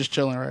know, you're just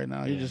chilling right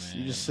now. You're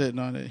just sitting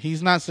on it.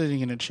 He's not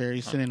sitting in a chair.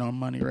 He's sitting on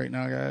money right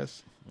now,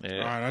 guys. Yeah.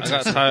 All right, I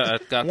got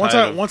tired.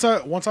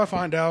 Once I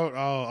find out,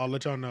 I'll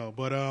let y'all know.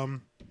 But,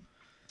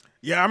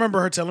 yeah, I remember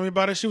her telling me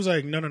about it. She was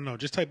like, no,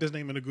 just type this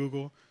name into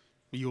Google.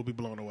 You'll be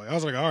blown away. I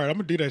was like, all right, I'm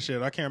going to do that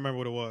shit. I can't remember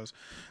what it was.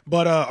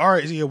 But, all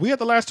right, yeah, we had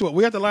the last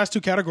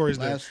two categories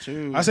there. Last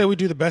two. I say we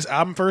do the best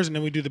album first, and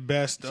then we do the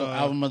best...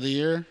 album of the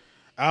year?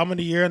 Album of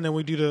the year, and then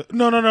we do the...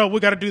 No.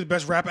 We got to do the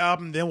best rap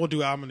album, then we'll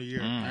do album of the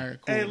year. All right,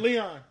 cool. Hey,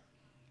 Leon,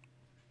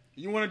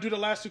 you want to do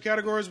the last two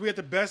categories? We had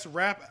the best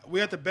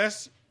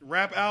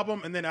rap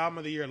album, and then album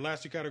of the year.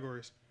 Last two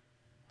categories.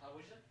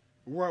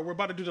 We're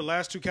about to do the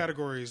last two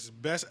categories: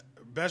 best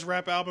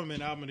rap album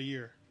and album of the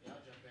year. Yeah, I'll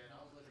jump in. I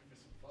was looking for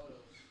some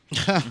photos.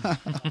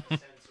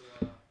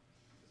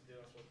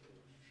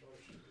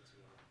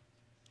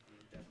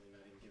 Definitely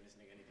not even giving this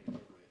nigga anything to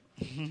work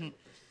with.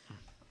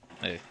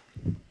 Hey.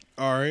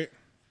 All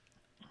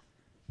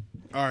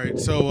right.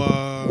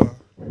 So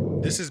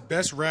this is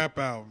best rap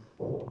album.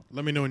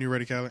 Let me know when you're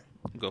ready, Khaled.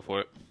 Go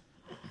for it.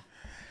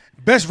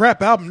 Best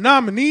rap album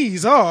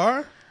nominees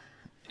are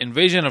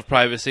Invasion of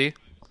Privacy,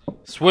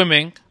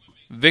 Swimming,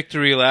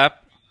 Victory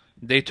Lap,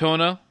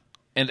 Daytona,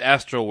 and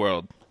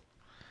Astroworld.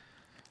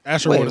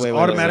 Astroworld is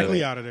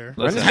automatically out of there.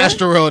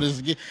 Astroworld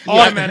is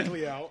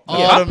automatically out.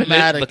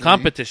 The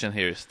competition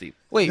here is steep.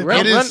 Wait,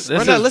 run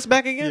that list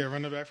back again? Yeah,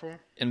 run it back for him.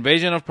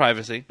 Invasion of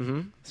Privacy,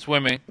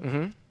 Swimming,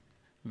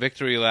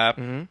 Victory Lap,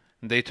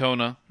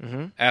 Daytona,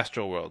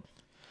 Astroworld.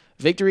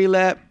 Victory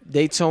Lap,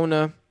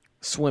 Daytona,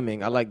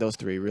 Swimming. I like those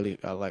three. Really,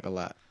 I like a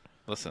lot.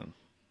 Listen,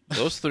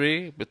 those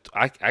three, but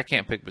I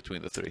can't pick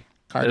between the three.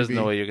 There's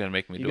no way you're going to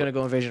make me do it. You're going to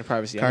go Invasion of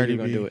Privacy. I know Cardi you're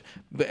going to B. do it.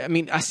 But, I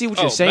mean, I see what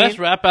you're saying. Best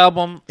rap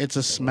album. It's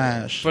a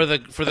smash. For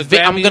the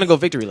I'm going to go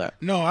Victory Lap.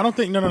 No, I don't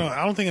think. No.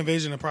 I don't think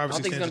Invasion of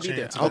Privacy stands a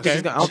chance. I don't think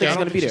she's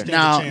going to be there.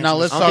 Now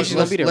let's I don't think she's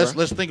gonna be there,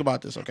 let's think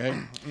about this, okay?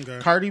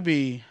 Cardi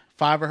B,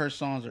 5 of her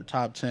songs are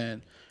top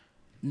 10.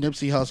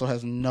 Nipsey Hussle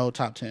has no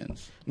top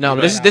 10s. No,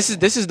 this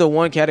is the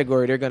one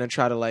category they're going to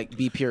try to like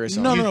be purist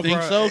on. You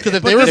think so? Because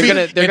if But they were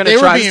they're being gonna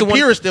try-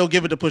 purist, they'll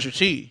give it to Pusha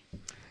T.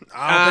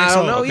 I don't think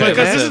so. know either,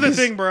 Because man. this is the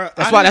thing, bro.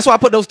 That's why I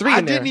put those three I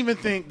in there. didn't even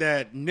think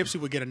that Nipsey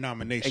would get a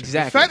nomination.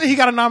 Exactly. The fact that he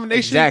got a nomination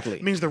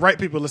Exactly. means the right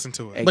people listen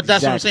to it. But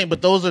that's what I'm Exactly. saying.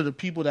 But those are the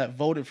people that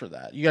voted for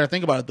that. You got to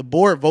think about it. The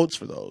board votes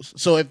for those.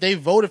 So if they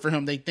voted for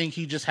him, they think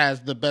he just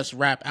has the best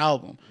rap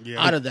album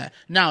out of that.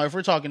 Now, if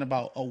we're talking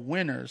about a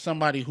winner,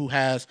 somebody who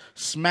has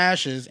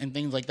smashes and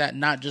things like that,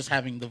 not just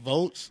having the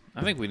votes.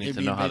 I think we need It'd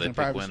to be know how they Invasion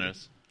pick of Privacy.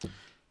 winners.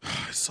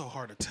 It's so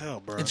hard to tell,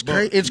 bro. It's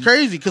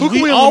crazy because Who can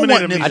we we all want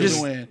eliminate Nipsey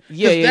to win.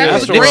 Yeah.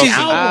 That's a great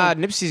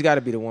album. Nipsey's got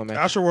to be the one, man.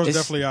 Astroworld's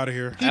It's- definitely out of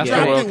here. He Astroworld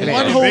dropped it can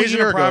one be. whole Invasion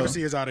year of ago.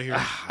 Privacy is out of here.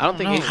 I don't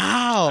think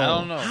How? I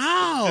don't know.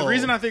 How? The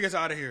reason I think it's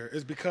out of here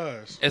is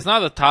because It's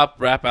not the top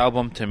rap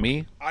album to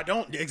me. I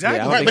don't exactly.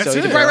 Yeah, I don't right, think that's so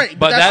it. either. Right.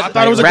 But that's- that, I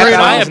thought it was a Rap great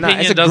album my is not-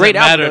 opinion it's a doesn't great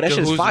album, matter though. That to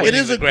shit is who's fire. It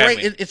winning is the a great.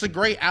 Grammy. It's a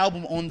great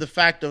album on the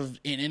fact of,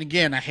 and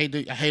again, I hate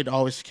to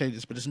always say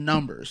this, but it's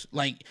numbers.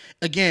 Like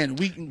again,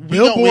 we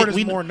Billboard know,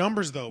 is more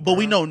numbers though, but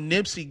we bro. know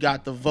Nipsey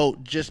got the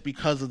vote just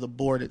because of the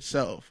board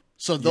itself.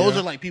 So those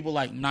are like people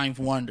like Ninth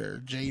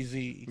Wonder,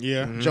 Jay-Z,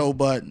 Yeah. Joe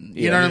Budden.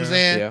 You know what I'm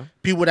saying? Yeah.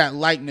 People that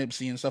like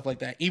Nipsey and stuff like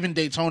that. Even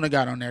Daytona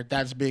got on there.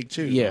 That's big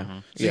too.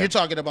 Yeah. So you're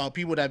talking about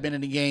people that have been in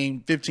the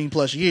game 15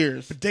 plus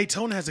years. But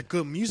Daytona has a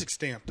good music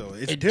stamp, though.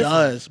 It's It different.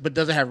 does, but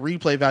doesn't have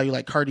replay value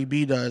like Cardi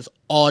B does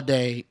all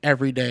day,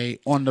 every day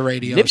on the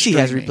radio. Nipsey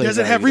has streaming. replay Does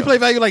it have value, replay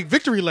value like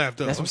Victory Lap,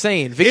 though? That's what I'm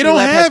saying. They Victory don't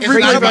Lap has have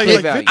great replay value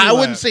like value. Victory I Lap.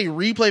 wouldn't say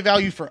replay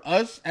value for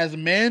us as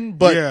men,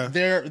 but Yeah.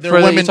 they're For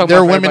women. you talking They're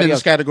about for women in everybody this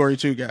else. category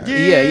too, guys.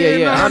 Yeah.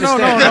 I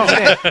understand. I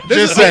understand.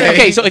 Just saying.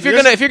 Okay, so if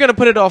you're gonna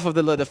put it off of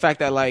the fact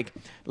that like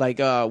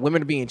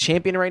women are being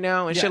champion right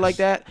now and shit Yes. like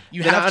that,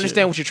 You then have I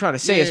understand to. what you're trying to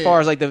say Yeah. as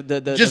far as like the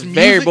Just music,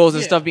 variables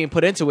and yeah. stuff being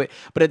put into it.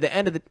 But at the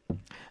end of the,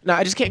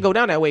 I just can't go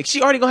down that way.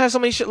 She already gonna have so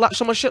much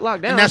shit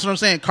locked down. And that's what I'm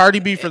saying. Cardi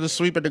B for the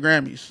sweep at the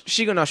Grammys.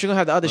 she gonna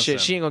have the other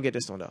shit. She ain't gonna get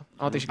this one though.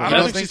 I don't think she I gonna.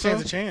 don't Get think this. she think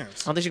stands so? a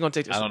chance. I don't think she's gonna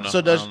take this. I don't one. know.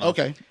 So does I don't know.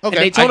 okay. And Okay.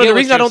 Daytona, I get the what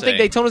reason I you're don't think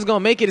saying. Daytona's gonna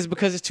make it is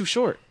because it's too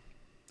short.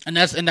 And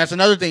that's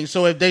another thing.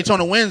 So if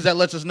Daytona wins, that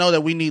lets us know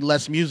that we need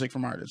less music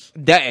from artists.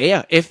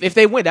 If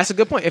they win, that's a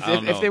good point. If I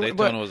don't know. they win,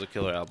 Daytona but was a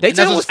killer album. And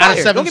Daytona that's was out of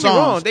fire. 7 Don't get me wrong.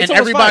 songs. Daytona And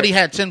everybody was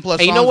fire. had 10 plus And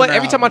songs. you know what? in their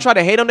Every time I album. try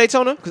to hate on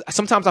Daytona, because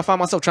sometimes I find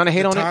myself trying to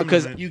hate on it timing,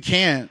 because man. You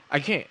can't.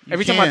 I can't. You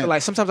Every time I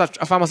can't. sometimes I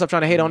find myself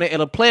trying to hate on it.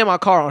 It'll play in my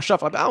car on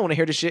shuffle. I don't want to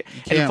hear this shit.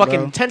 And then can't, fucking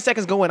bro. 10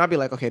 seconds go in, I'll be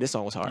like, okay, this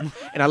song was hard,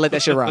 and I let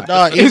that shit ride.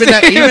 Dog, even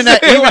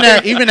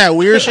that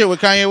weird shit with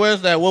Kanye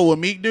West, that what would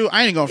Meek do?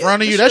 I ain't gonna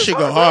front of you. That shit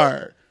go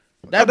hard.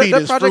 That beat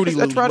is project Fruity is-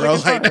 Loops, bro. project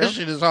is Like fire, that bro.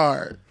 shit is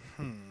hard.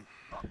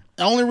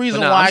 The only But reason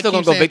nah, why I'm I still keep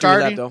gonna go saying victory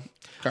Cardi, lap though.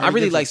 Cardi I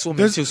really gets like it.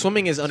 swimming too.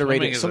 Swimming is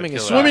underrated. Swimming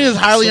is a Swimming is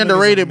highly Swimming is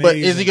underrated, but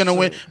is he amazing. gonna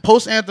win?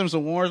 Post anthems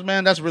awards,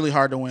 man, that's really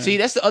hard to win. See,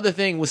 that's the other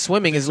thing with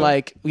swimming is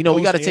like we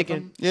got to take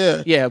in.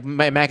 Post-anthem? yeah,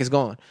 Mac is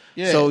gone.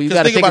 yeah. So you 'Cause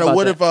got to think about it.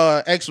 What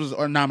that. if X was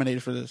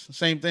nominated for this?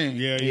 Same thing.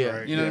 Yeah, Yeah. you're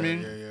right. You know what I Yeah,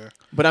 mean? Yeah.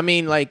 But I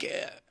mean, like,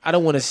 I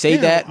don't want to say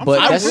Yeah, that, I'm but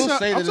I that's will I'm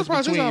say that it's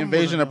surprised his between album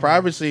Invasion wasn't of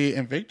Privacy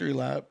and Victory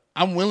Lap.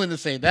 I'm willing to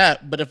say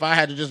that, but if I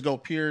had to just go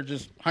pure,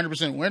 just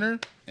 100% winner,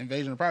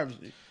 Invasion of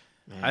Privacy.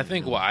 I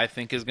think what I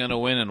think is gonna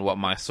win and what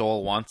my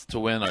soul wants to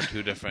win are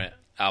two different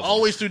albums.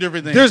 Always two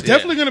different things. There's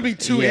definitely going to be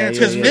two Yeah, answers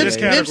because in yeah, this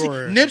yeah.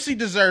 category. Nipsey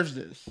deserves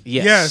this.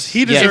 Yes,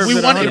 he deserves If we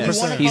it want it,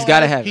 100%. He's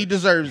gotta have He it.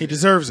 deserves He it.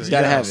 deserves it. He's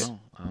gotta yes. have it.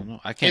 I don't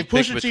know. I can't If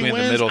pick Pusha T between the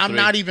wins, middle I'm three.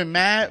 not even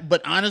mad.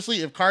 But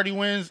honestly, if Cardi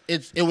wins,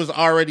 it was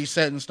already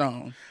set in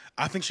stone.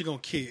 I think she's gonna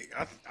kick.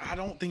 I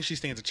don't think she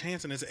stands a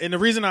chance in this. And the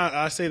reason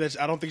I say that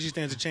I don't think she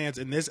stands a chance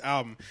in this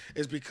album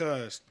is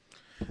because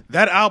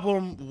that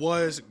album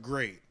was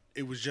great.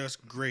 It was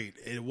just great.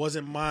 It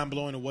wasn't mind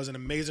blowing. It wasn't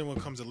amazing when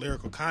it comes to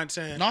lyrical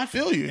content. No, I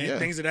feel you. And Yeah.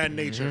 things of that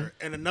nature.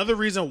 And another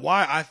reason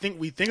why I think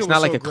we think it was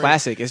not like so a great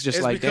classic. It's just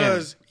is like,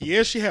 because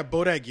she had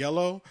Bodak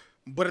Yellow,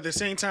 but at the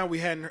same time we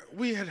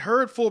had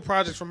heard full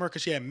projects from her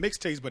because she had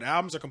mixtapes, but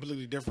albums are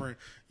completely different.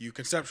 You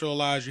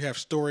conceptualize, you have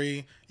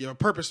story, you have a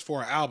purpose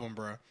for an album,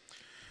 bro.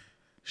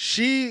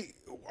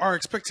 Our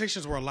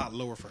expectations were a lot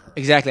lower for her.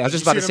 Exactly. I was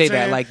just about to see say what I'm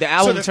that. saying? Like the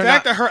album So the turned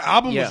fact out that her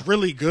album Yeah. was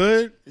really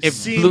good, It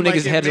seemed blew like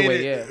niggas' it heads made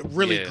away, it yeah.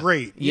 really Yeah.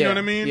 great. You know what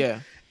I mean? Yeah.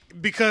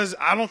 Because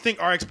I don't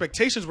think our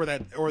expectations were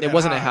that. Or It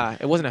wasn't that high.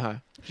 It wasn't that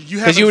high. You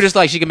Because you were just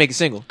like, she can make a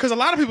single. because a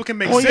lot of people can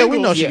make. Oh, yeah, singles,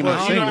 we know she Yeah, can but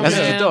make you know singles. what I'm that's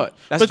what saying? I thought.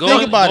 That's But what think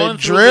I thought. about it, Going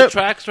through Drip. the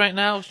tracks right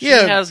now. She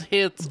Yeah. has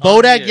hits. on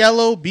Bodak here.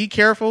 Yellow, Be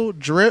Careful,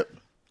 Drip.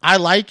 I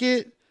like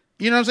it.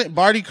 You know what I'm saying?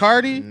 Barty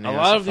Cardi. A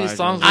lot of these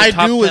songs. I are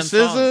top Do 10 with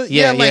SZA. songs.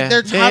 Yeah, like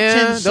they're top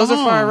 10 songs. Those are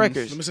fire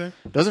records. Let me see.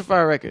 Those are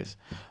fire records.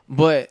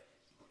 But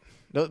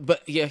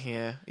yeah.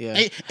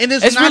 And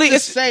it's It's not really- to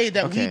it's- say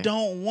that okay. we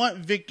don't want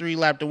Victory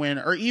Lap to win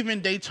or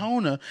even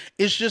Daytona.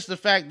 It's just the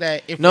fact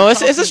that if No, we're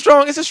it's a talking-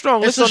 strong It's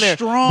list a on there.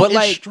 strong- but it's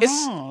like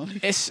strong.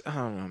 it's I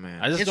don't know, man.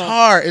 I just It's don't.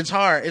 hard. It's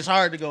hard. It's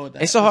hard to go with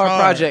that. It's a hard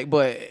project,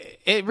 but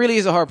it really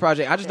is a hard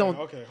project. I just don't.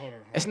 Okay, hold on.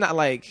 It's not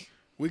like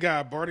We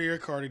got Barty or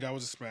Cardi. That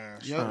was a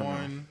smash. Yep.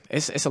 One.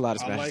 it's a lot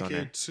of I smashes like on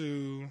there. it.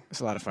 Two. It's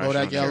a lot of fire. Bodak shit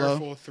on there. Yellow.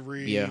 Careful,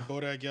 3. Yeah.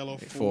 Bodak Yellow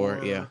 4.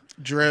 4, yeah.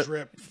 Drip.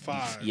 Drip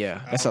 5. Yeah,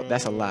 that's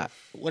a lot.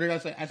 What did I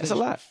say? I said a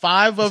lot.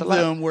 5 That's of a lot.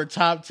 them were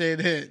top 10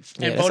 hits,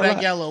 Yeah, and that's a Bodak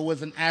lot. Yellow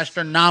was an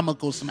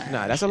astronomical smash.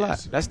 Nah, that's a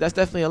lot. That's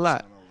definitely a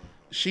lot.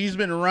 She's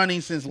been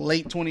running since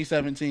late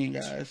 2017,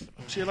 guys.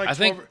 She had like I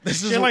think 12,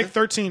 she had like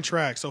 13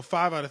 tracks, so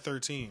 5 out of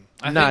 13.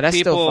 I Nah, think that's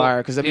still people-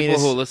 fire, 'cause I mean, people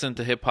it's- who listen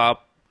to hip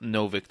hop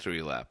know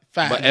Victory Lap,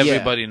 Facts. but Yeah.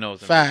 everybody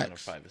knows Invasion of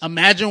Facts. Privacy.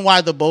 Imagine why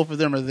the both of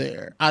them are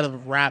there out of a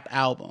rap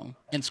album,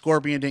 and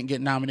Scorpion didn't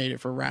get nominated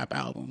for rap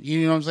album.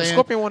 You know what I'm saying?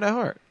 Scorpion won that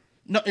hard.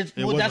 No, well, wasn't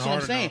that's what I'm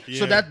hard saying. enough,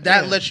 So yeah.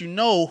 that lets you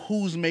know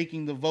who's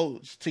making the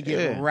votes to get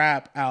Yeah.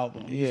 rap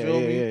album. You feel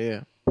me? Yeah.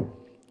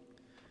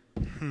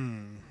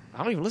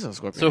 I don't even listen to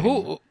Scorpion. So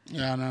anymore. who?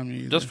 Yeah, I know. Me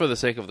either. Just for the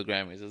sake of the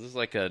Grammys, is this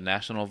like a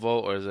national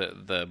vote or is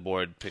it the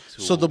board picks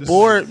who? So the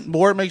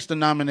board makes the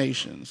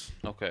nominations,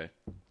 Okay,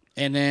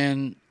 and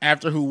then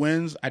after who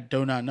wins, I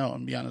do not know. I'm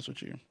gonna be honest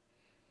with you.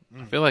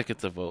 I feel like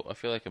it's a vote. I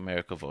feel like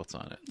America votes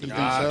on it. You think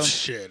Ah, so?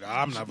 shit.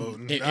 I'm not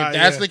voting. If Ah,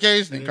 that's yeah. the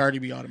case, then Cardi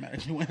B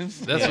automatically wins.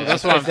 That's Yeah, what,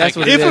 that's what I'm that's thinking.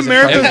 what it If is.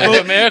 America If votes,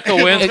 America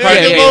wins, Yeah, Cardi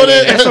yeah, B yeah, will yeah.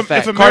 win. That's a if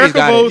fact. America Cardi's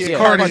got it. votes, Yeah,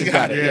 Cardi's Cardi's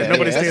got it. Yeah,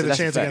 nobody that's stands a a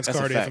chance fact. against That's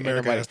a Cardi fact. if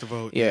America Nobody- has to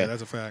vote. Yeah. Yeah,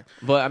 that's a fact.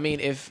 But I mean,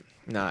 if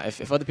Nah,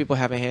 if other people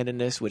have a hand in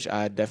this, which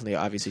I definitely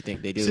obviously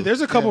think they do. See,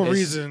 there's a couple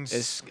reasons.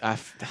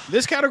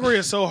 This category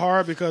is so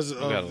hard because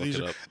of these.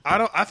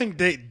 I think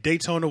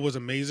Daytona was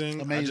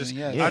amazing. I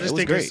just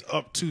think it's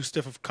up too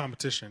stiff of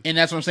competition. And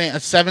that's what I'm saying.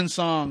 7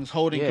 songs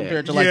holding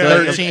compared to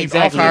 13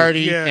 from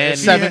Cardi and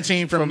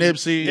 17 from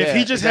Nipsey. If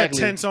he just had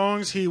 10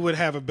 songs, he would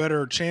have a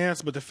better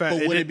chance. But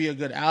would it be a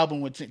good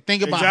album?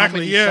 Think about how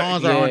many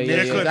songs are on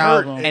Nipsey's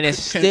album, and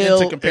it's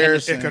still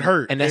comparison. It could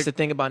hurt. And that's the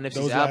thing about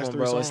Nipsey's album,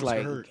 bro. It's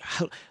like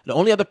the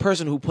only other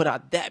person who put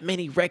out that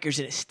many records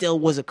and it still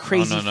was a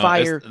crazy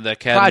fire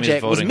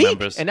project was Meek,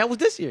 members. And that was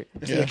this year.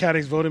 The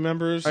Academy's voting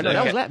members. Or no,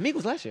 that was Meek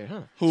was last year,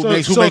 huh? Who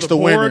makes the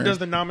winner? Does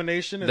the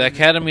nomination? The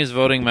Academy's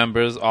voting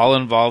members, all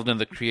involved in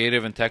the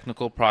creative and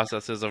technical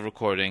processes of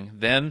recording,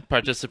 then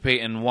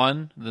participate in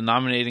 1, the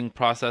nominating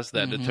process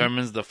that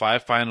determines the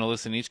 5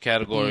 finalists in each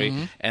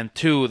category, and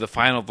 2, the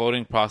final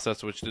voting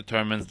process which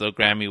determines the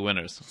Grammy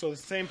winners. So the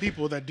same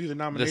people that do the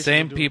nomination. The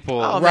same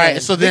people.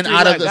 Right. So then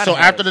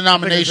after the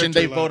nomination,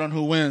 they vote on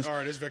who wins. All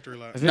right, it's victory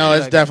lap. No,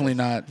 it's definitely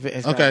not.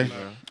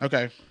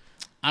 Okay.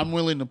 I'm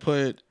willing to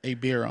put a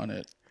beer on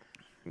it.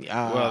 There's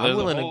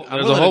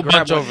a whole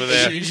bunch over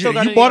there.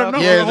 You bought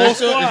enough. Yeah, the whole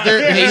squad.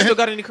 You still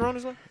got any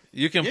Coronas left?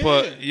 You can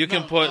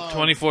put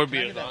 24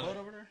 beers on it.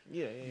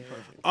 Yeah.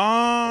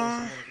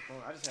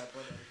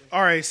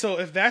 All right, so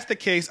if that's the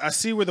case, I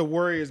see where the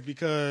worry is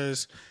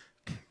because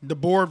the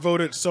board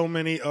voted so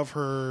many of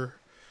her.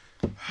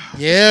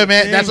 Yeah,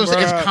 man, that's what I'm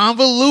saying. It's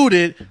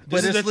convoluted,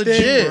 but it's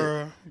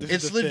legit.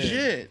 It's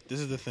legit.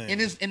 This is the thing,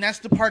 and that's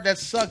the part that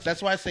sucks.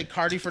 That's why I say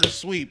Cardi for the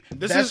sweep.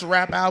 Best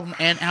rap album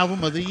and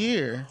album of the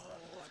year.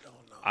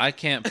 I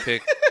can't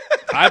pick.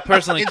 I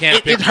personally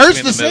can't pick. It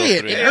hurts to say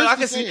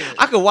it.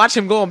 I could watch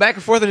him going back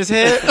and forth in his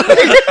head.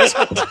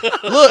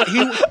 Look,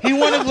 he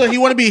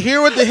want to be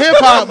here with the hip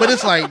hop, but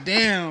it's like,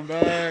 damn,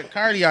 bro,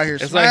 Cardi out here.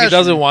 It's like he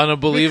doesn't want to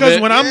believe because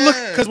it.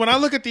 When I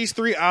look at these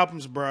 3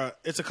 albums, bro,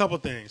 it's a couple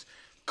things.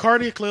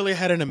 Cardi clearly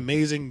had an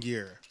amazing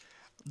year.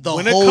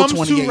 When it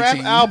comes to rap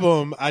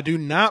album, I do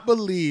not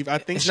believe. I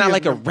think it's not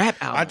like a rap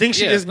album. I think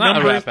she is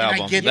not a rap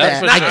album. I get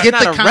that.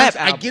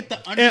 I get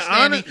the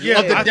understanding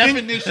of the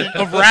definition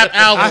of rap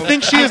album. I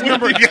think she is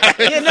number.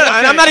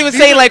 I'm not even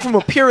saying like from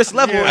a purist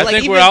level. I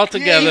think we're all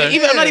together.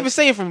 I'm not even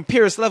saying from a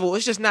purist level.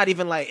 It's just not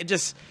even like it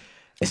just.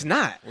 It's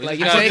not. Like,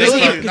 you know what I'm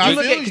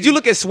saying? Because you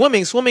look at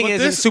swimming. Swimming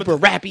isn't super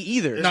rappy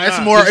either. No, it's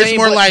more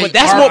like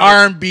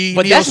R&B.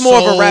 But that's more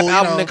of a rap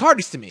album than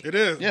Cardi's to me. It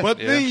is. But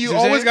then you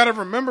always got to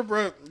remember,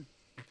 bro.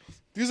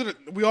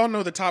 We all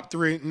know the top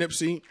 3: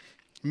 Nipsey,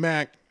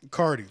 Mac,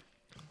 Cardi.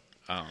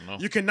 I don't know.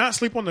 You cannot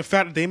sleep on the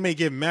fact that they may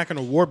give Mac an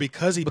award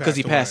because he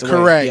passed away.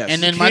 Correct. Yes.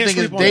 And then my thing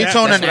is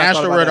Daytona and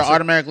Astroworld are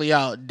automatically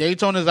out.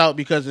 Daytona's out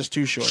because it's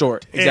too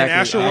short. Exactly. And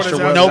Astroworld is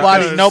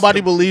out. Nobody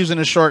believes in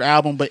a short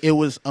album, but it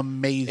was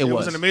amazing. It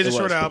was an amazing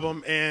short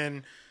album,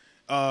 and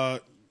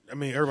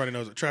everybody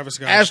knows it. Travis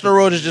Scott.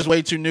 Astroworld is just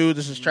way too new.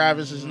 This is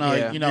Travis's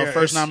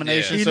first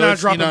nomination. He's not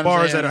dropping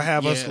bars that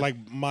have us like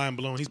mind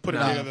blown. He's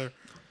putting together.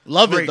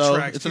 Love it though.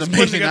 It's an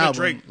amazing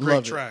album.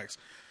 Great tracks.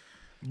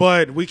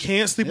 But we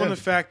can't sleep on the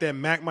fact that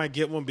Mac might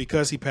get one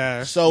because he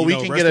passed. So we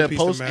can get a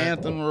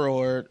post-anthem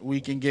award, we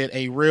can get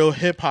a real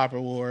hip-hop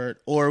award,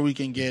 or we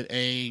can get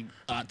a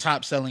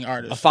top-selling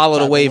artist. A Follow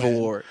the Wave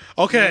award.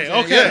 Okay.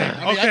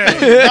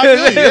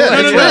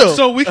 No.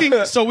 So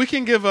we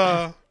can give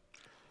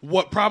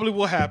what probably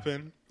will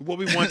happen, what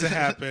we want to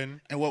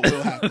happen, and what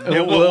will happen.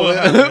 You know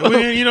what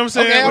I'm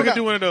saying? Okay, we can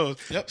do one of those.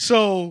 Yep.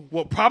 So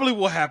what probably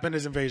will happen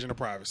is invasion of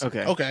privacy.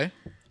 Okay.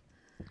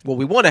 What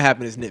we want to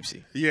happen is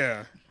Nipsey.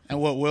 Yeah. And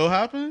what will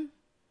happen?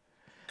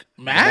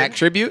 Mac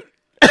tribute.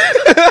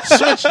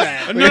 Switch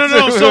that.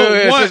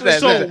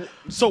 No.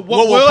 So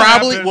what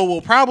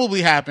will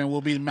probably happen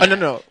will be Mac.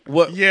 No.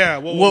 What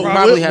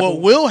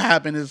will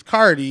happen is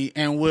Cardi,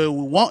 and what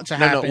we want to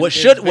happen. What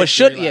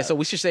should? Yeah. So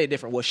we should say it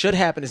different. What should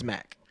happen is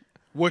Mac.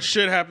 What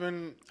should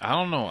happen? I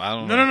don't know.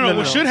 No.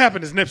 What should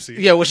happen is Nipsey.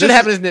 Yeah. What should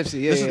happen is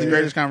Nipsey. This is the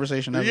greatest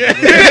conversation ever.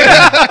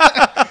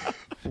 Yeah.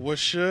 What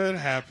should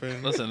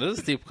happen? Listen, this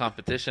is deep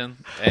competition,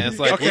 and it's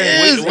like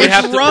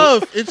it's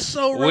rough. It's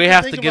so rough. We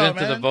have to get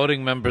into the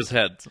voting members'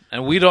 heads,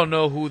 and we don't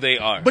know who they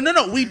are. But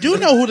no, we do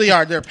know who they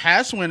are. They're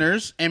past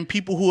winners and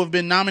people who have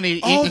been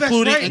nominated,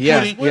 including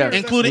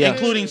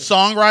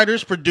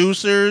songwriters,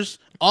 producers,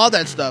 all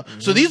that stuff.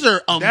 So these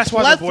are a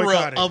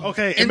plethora of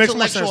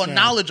intellectual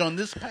knowledge on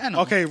this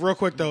panel. Okay, real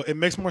quick though, it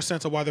makes more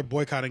sense of why they're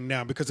boycotting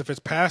now, because if it's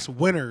past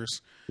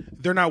winners,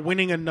 they're not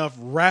winning enough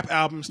rap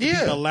albums to be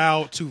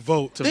allowed to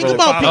vote. Think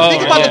about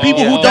the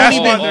people who don't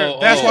even.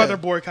 That's why they're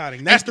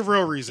boycotting. That's the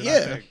real reason. I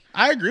think.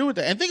 I agree with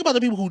that. And think about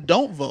the people who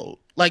don't vote.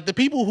 Like the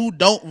people who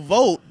don't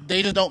vote,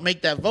 they just don't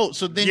make that vote.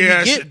 So then you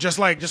get just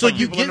like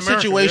you get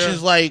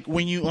situations like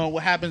when you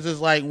what happens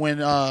is like when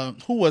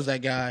who was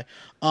that guy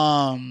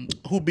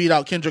who beat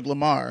out Kendrick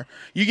Lamar?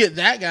 You get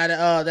that guy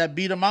that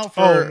beat him out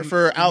for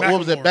what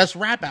was it, best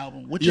rap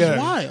album, which is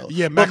wild.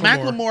 Yeah, but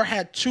Macklemore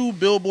had 2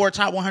 Billboard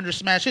Top 100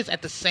 smash hits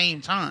at the same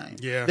time.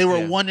 Yeah, they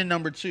were 1 and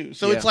number 2.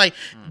 So it's like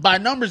by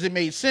numbers it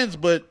made sense,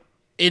 but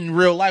in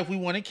real life, we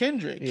wanted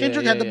Kendrick.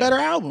 Kendrick had the better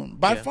album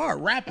by far,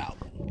 rap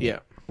album. Yeah.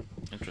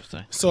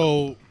 Interesting.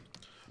 So,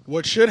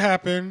 what should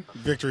happen?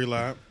 Victory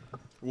lap.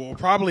 What will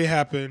probably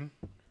happen?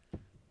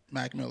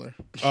 Mac Miller.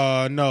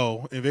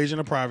 No, invasion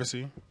of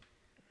privacy.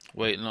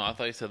 Wait, no, I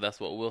thought you said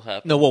that's what will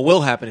happen. No, what will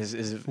happen is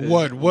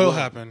what will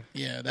happen.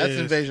 Yeah, that's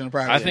invasion of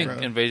privacy. I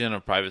think invasion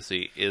of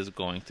privacy is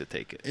going to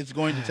take it. It's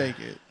going to take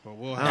it.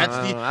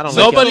 I don't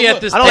Nobody like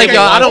at this I don't like table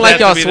y'all. I don't wants like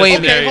that y'all to be the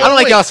swaying me. scenario. I don't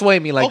like y'all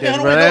swaying me like Okay, this,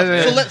 hold bro. on,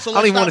 no. So I let's don't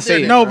even stop want to say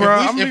there. it. No,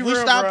 bro. If I'm we gonna be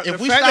real, stop- bro. if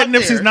The we fact stop that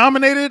Nipsey's there-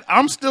 nominated,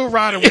 I'm still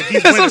riding with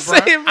Keith That's what I'm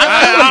Sweat, bro. saying, bro.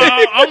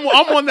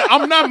 I'm on that.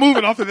 I'm not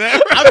moving off of that.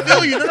 I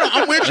feel you. No,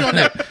 I'm with you on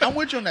that. I'm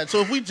with you on that.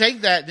 So if we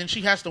take that, then she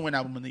has to win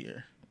album of the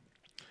year.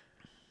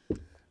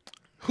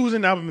 Who's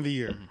in album of the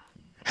year?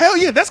 Hell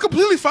yeah, that's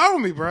completely fine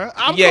with me, bro.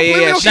 I'm Yeah.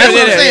 completely okay That's what I'm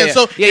with saying. that.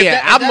 So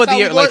if Album of the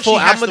year, like full she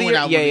has album of the to win year.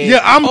 album of the year. Yeah,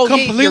 I'm Oh,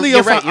 completely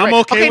you're fine. right, you're I'm right.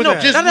 okay Okay, with no,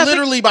 that. Just Now that I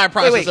literally by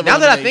process Wait, of now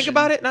that I elimination. think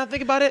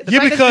about it, the Yeah,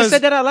 fact that you because just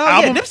said that out loud,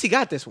 album- Nipsey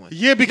got this one.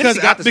 Yeah, because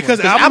Nipsey got this because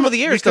one. Album of the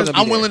year is still gonna be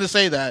I'm there. willing to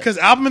say that. Because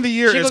album of the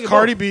year She is gonna get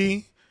Cardi both.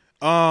 B,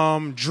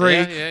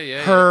 Drake,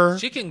 Yeah. her.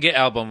 She can get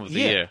album of the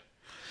year.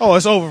 Oh,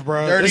 it's over,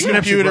 bro. Dirty It's Nipsey,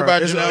 Computer bro. by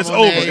It's Janelle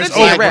over. Monáe. It's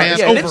Nipsey, over, bro. right, It's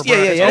yeah, over, Nipsey, bro.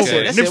 It's that's over.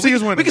 it, that's it. Nipsey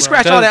is winning. We can bro.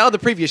 scratch all that other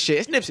previous shit.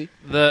 It's Nipsey.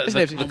 It's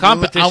Nipsey. The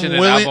competition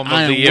in album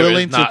of the year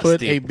willing is not to put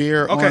steep. a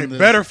beer Okay, on this.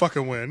 better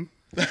fucking win.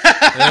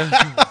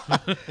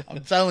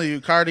 I'm telling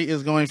you, Cardi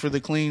is going for the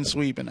clean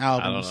sweep in I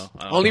albums. don't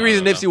know. Only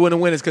reason Nipsey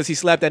wouldn't win is because he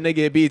slapped that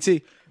nigga at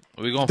BET.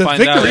 We're going to The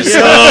find out. victory Yo,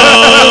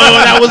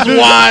 that was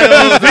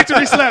wild.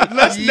 Victory slap.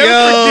 Let's never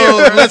Yo,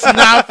 forget. let's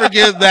not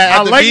forget that. I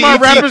At the like my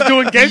BET rappers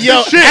doing gangster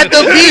Yo, shit. at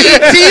the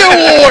BET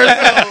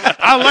Awards.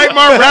 I like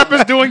my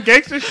rappers doing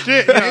gangster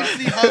shit. yo.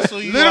 MC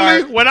Hustle, you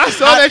Literally, are. when I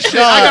saw that shit,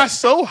 I got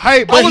so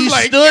hyped. But I was he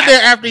like, stood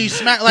there after he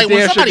smacked. Like He when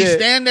damn sure somebody did.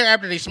 stand there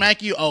after they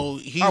smack you, oh,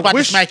 he's I about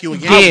wish- to smack you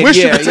again. I wish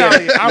you Yeah,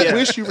 retaliate. yeah. I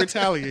wish you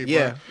retaliate, bro.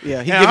 Yeah. He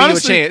And giving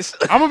honestly, you a chance.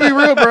 I'm gonna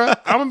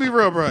be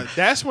real, bro.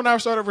 That's when I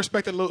started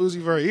respecting Lil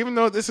Uzi Vert. Even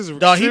though this is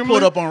Dog, he similar,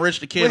 pulled up on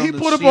Rich the Kid. but he on the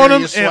put up on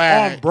him serious and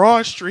swag. on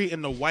Broad Street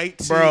in the white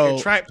tee Bro, and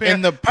track pants.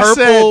 in the I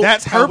said, purple-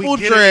 that's how we purple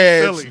get it in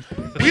dreads, Philly.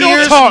 We don't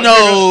pierced talk. nose.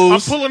 Nigga.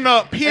 I'm pulling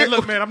up. Here,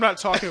 look, man. I'm not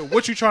talking.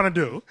 What you trying to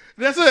do?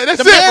 That's it.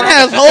 That's The it. man bro.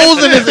 has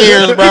holes in his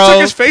ears, He bro.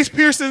 took his face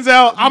piercings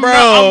out. I'm Bro.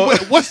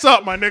 not. What's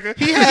up, my nigga?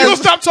 You has- gonna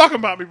stop talking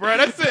about me, bro?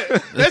 That's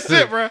it. That's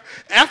it, bro.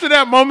 After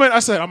that moment, I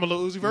said I'm a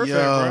Lil Uzi Vert fan,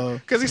 bro,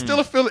 because he's still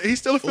a Philly. He's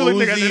still a Philly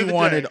nigga. At the end of the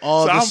wanted day.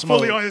 all so the I'm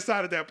fully smoke. on his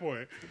side at that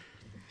point.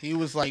 He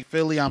was like,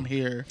 Philly, I'm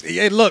here.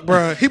 Hey, look,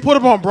 bro. He put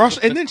him on brush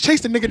and then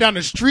chased the nigga down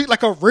the street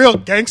like a real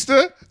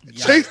gangster.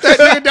 Chased that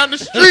nigga down the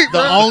street, The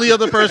bro. only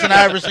other person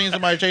I ever seen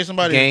somebody chase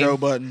somebody Game. is Joe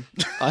Budden.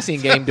 I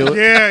seen Game do it.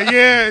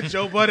 Yeah,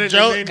 Joe Budden.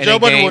 Joe and then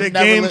Budden Game. would the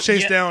never game let-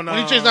 chased yeah. down.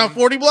 When he chased down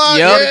 40 Block?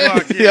 Yep. Yeah.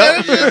 Fuck, That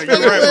yeah, shit was you're right,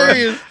 bro.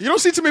 hilarious. You don't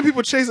see too many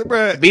people chase it,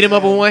 bro. Beat him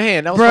up with one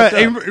hand. That was Bruh, fucked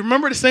up. and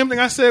remember the same thing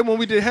I said when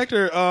we did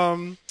Hector.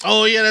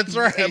 Oh, yeah, that's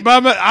right.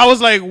 But I was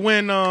like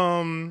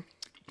when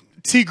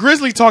T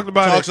Grizzly talked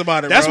about Talks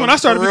about it, That's bro. when I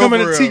started For real,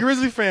 becoming for a T real.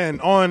 Grizzly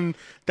fan on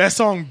that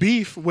song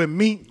 "Beef" with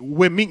Meek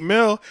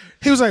Mill.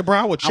 He was like, "Bro,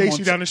 I would chase on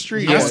you down the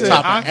street." I'm I on said, top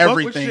of "I fuck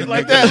with everything, shit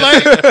like nigga." that.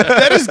 Like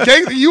that is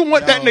gangster. You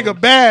want that nigga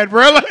bad,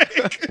 bro?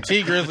 Like,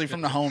 T Grizzly from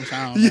the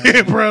hometown. Man.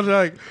 yeah, bro.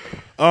 Like,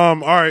 all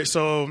right.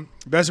 So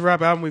best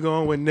rap album, we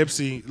going with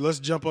Nipsey. Let's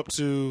jump up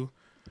to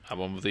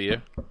Album of the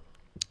year.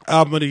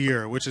 album of the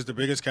year, which is the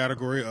biggest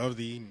category of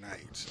the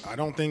night. I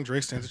don't think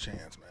Drake stands a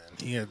chance, man.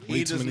 He had way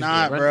He too does many.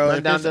 not, Run- bro. run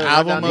If down it's the-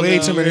 album run down of way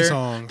the too many year-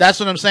 songs. That's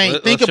what I'm saying.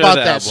 Let's Think share about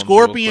the that. albums real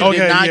Scorpion quick.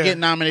 did Okay, not yeah. get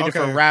nominated for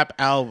Okay. rap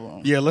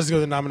album. Yeah, let's go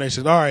to the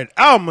nominations. All right,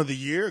 album of the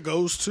year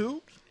goes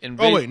to.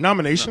 Oh wait,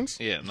 nominations.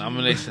 Yeah,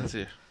 nominations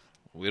here.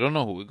 We don't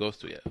know who it goes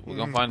to yet. We're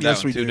gonna find Yes,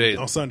 out we in 2 do. days.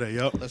 On Sunday.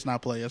 Yep. Let's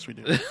not play. Yes, we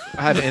do.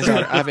 I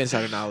have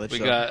insider knowledge. We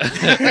so. got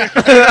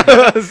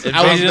I was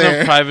Invasion there.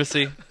 of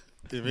Privacy.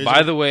 Division.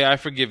 By the way, I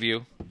Forgive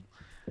You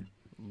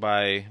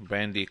by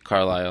Brandy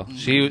Carlisle.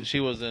 She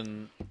was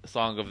in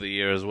Song of the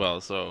Year as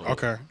well. So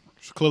Okay.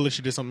 So clearly,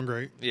 she did something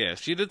great. yeah,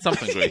 she did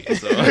something great.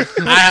 So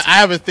I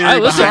have a theory. I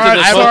listened behind to it.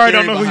 this have a whole- Sorry, I theory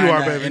don't know who you behind are,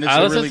 that, baby. and it's I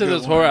a listened really to good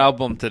this horror one.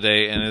 album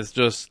today, and it's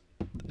just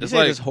You it's said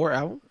like this horror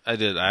album? I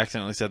did. I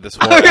accidentally said this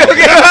horror album.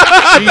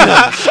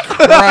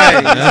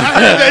 Right.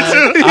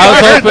 I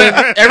was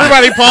hoping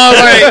Everybody pause.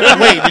 Like,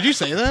 wait, did you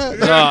say that?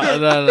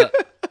 no.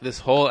 This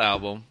whole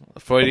album,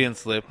 Freudian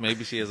slip.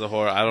 Maybe she is a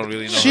horror. I don't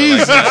really know. Her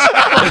Jesus.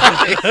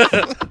 like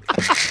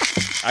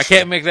that. I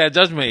can't make that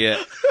judgment yet.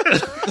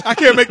 I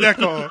can't make that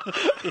call.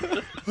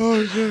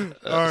 Oh shit!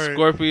 All right.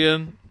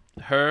 Scorpion,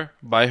 Her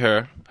by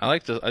Her. I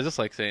just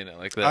like saying it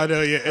like that. I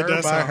know. Yeah, it Her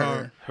does by sound Her.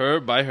 hard. Her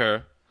by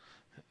Her.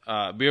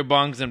 Beer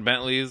Bongs and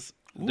Bentleys.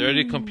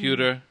 Dirty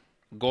Computer.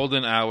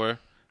 Golden Hour.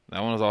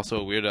 That one was also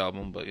a weird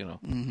album, but you know.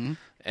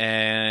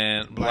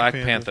 and Black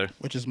Panther,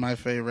 which is my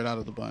favorite out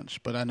of the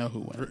bunch, but I know who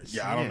wins.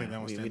 Yeah, I don't think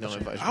that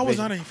was. I was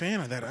not a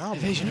fan of that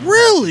album.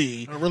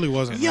 Really? I really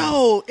wasn't.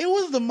 Yo, it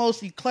was the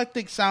most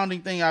eclectic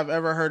sounding thing I've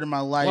ever heard in my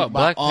life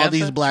by all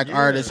these black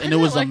artists, and it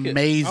was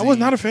amazing. I was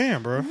not a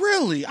fan, bro.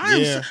 Really?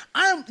 I'm.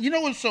 You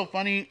know what's so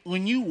funny?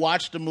 When you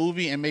watch the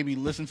movie and maybe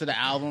listen to the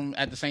album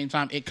at the same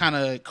time, it kind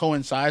of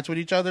coincides with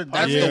each other.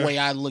 That's the way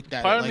I looked at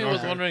it. Part of me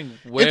was wondering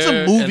where it's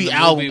a movie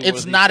album.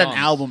 It's not an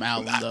album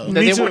though.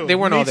 They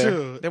weren't all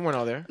there. They weren't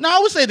all there. No, I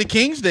would say the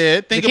Kings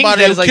did. Think about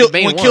it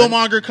when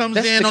Killmonger comes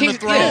in on the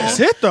throne. That's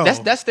it though.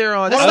 That's their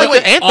all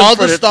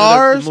the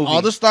stars.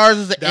 All the stars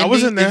is the ending. That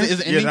was in there. Is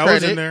the ending credit.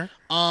 Was in there.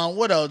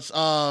 What else?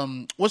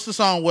 What's the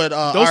song with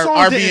those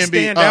songs didn't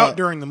stand out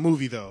during the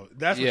movie though.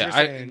 That's what you're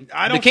saying.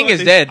 The King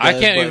is dead. I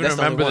can't even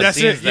remember the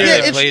scenes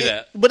that they played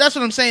at. But that's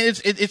what I'm saying.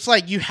 It's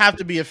like you have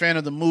to be a fan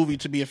of the movie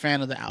to be a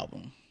fan of the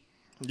album.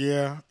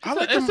 Yeah, I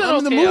like the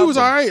movie was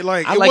all right.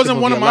 Like it wasn't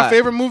one of my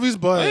favorite movies,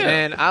 but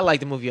man, I like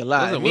the movie a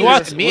lot. We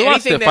watched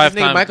anything it that's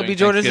named Michael B.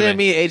 Jordan's in,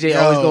 me and AJ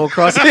always go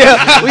across.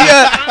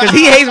 Because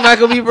he hates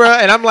Michael B. Bro,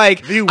 and I'm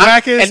like the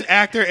wackest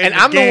actor. And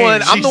I'm the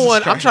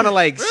one. I'm trying to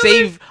like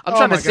save. I'm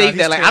trying to save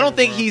that. Like I don't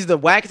think he's the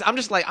wackest. I'm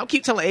just like I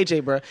keep telling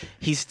AJ, bro,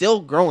 he's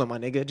still growing, my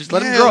nigga. Just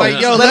let him grow.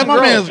 Let my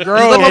man's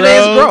grow. Let my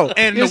man's grow.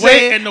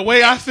 And the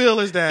way I feel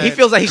is that he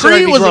feels like he should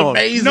be grown. Creed was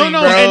amazing. No,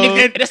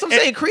 and that's what I'm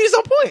saying. Creed is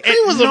on point. Creed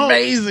was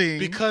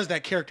amazing because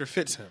that character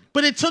fits him.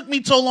 But it took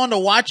me so long to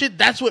watch it.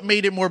 That's what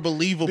made it more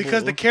believable.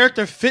 Because the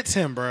character fits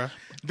him, bro.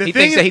 He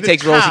thinks that he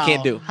takes roles he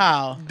can't do.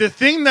 How? The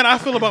thing that I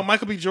feel about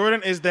Michael B.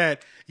 Jordan is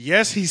that,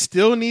 yes, he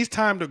still needs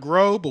time to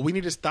grow, but we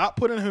need to stop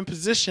putting him in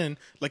position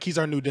like he's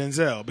our new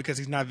Denzel because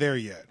he's not there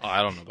yet. Oh,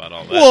 I don't know about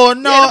all that. Well,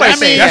 no, I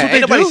mean, that's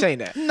what they do. Saying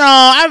that. No,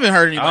 I haven't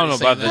heard anybody. I don't know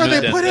about that. Bro,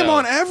 they put him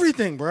on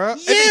everything, bro.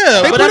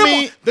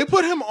 Yeah, they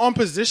put him on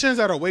positions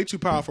that are way too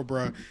powerful,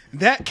 bro.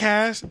 That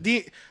cast,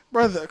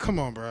 brother, come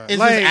on, bro. Is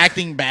his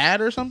acting bad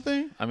or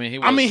something? I mean,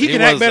 he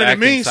can act better than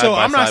me, so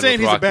I'm not saying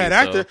he's a bad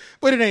actor,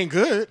 but it ain't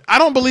good. I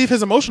don't believe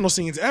his emotional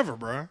scenes ever,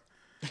 bro.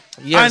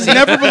 I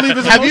never believe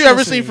his. Have you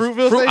ever seen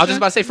Fruitville Station? I was just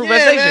about to say Fruitville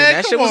Station.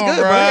 That shit was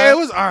good, bro. Yeah, it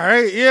was all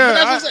right.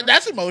 Yeah,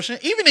 that's emotion.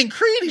 Even in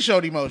Creed, he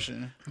showed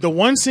emotion. The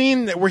one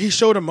scene where he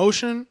showed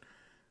emotion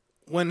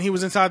when he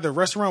was inside the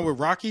restaurant with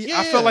Rocky,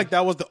 I felt like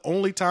that was the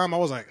only time I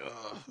was like,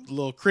 a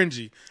little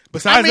cringy.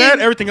 Besides that,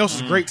 everything else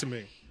was great to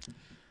me.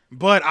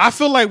 But I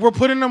feel like we're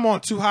putting them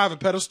on too high of a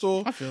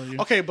pedestal. I feel you.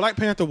 Okay, Black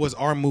Panther was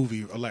our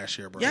movie last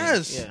year, bro.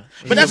 Yes. Yeah.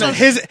 But that's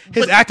his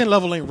acting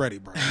level ain't ready,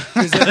 bro.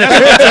 His acting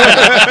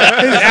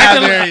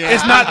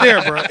it's not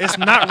there, bro. It's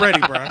not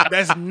ready, bro.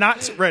 That's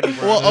not ready,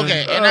 bro. Well,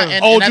 okay.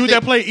 Dude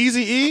that played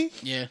Eazy-E?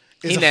 Yeah.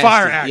 Is a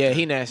fire actor. Yeah,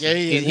 he nasty.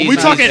 Yeah, when we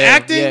talking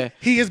acting,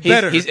 he is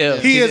better. He's ill.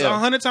 He is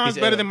 100 times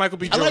better than Michael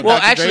B. Jordan. Well,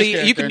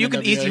 actually, you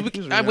can easily. We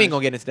ain't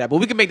gonna get into that, but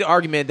we can make the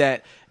argument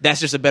that that's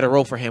just a better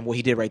role for him. What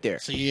he did right there.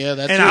 So yeah,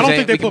 that's. And I don't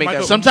think they put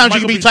Michael. Sometimes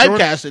you can be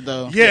typecasted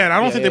though. Yeah, and I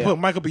don't think they put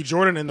Michael B.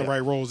 Jordan in the right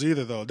roles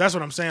either, though. That's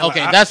what I'm saying.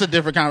 Okay, that's a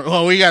different kind.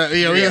 Well, we got.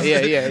 Yeah.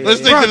 Let's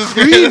stick to this.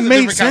 Creed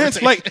made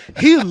sense. Like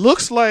he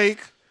looks like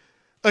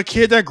a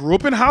kid that grew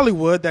up in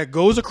Hollywood that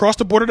goes across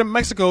the border to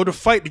Mexico to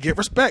fight to get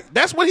respect.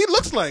 That's what he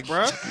looks like,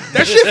 bro.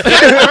 That shit fits,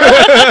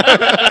 bro.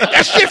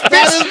 That shit fits.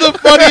 That is the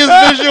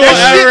funniest visual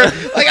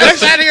ever. Like I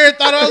sat here and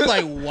thought, I was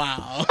like,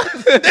 wow.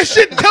 That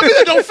shit, tell me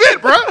that don't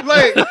fit, bro.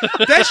 Like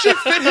that shit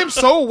fit him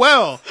so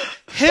well.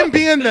 Him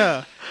being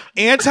the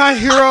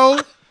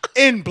anti-hero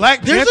in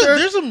Black Panther.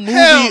 There's a movie.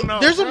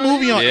 There's a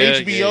movie on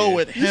HBO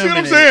with him. You see what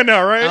I'm saying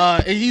now,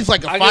 right? He's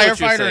like a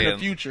firefighter in the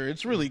future.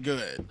 It's really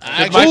good.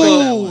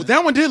 Ooh,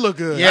 that one did look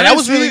good. Yeah, that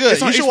was really good.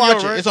 You should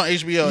watch it. It's on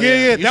HBO.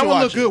 Yeah, that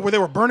one looked good. Where they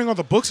were burning all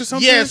the books or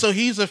something. Yeah, so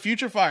he's a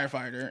future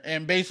firefighter,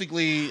 and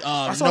basically,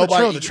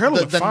 the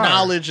trailer the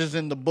knowledge is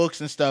in the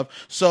books and stuff.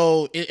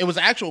 So it was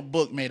an actual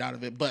book made out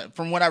of it. But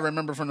from what I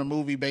remember from the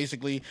movie,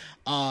 basically,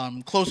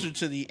 closer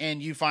to the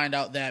end, you find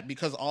out that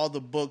because all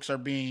the books are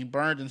being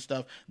burned and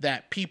stuff,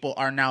 that people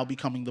are now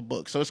becoming the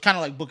book. So it's kind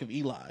of like Book of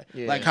Eli,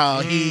 like how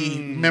he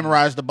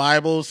memorized the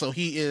Bible, so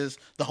he is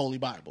the Holy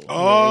Bible.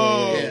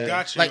 Oh,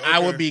 gotcha. Like I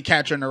would be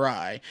Catcher in the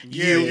Rye.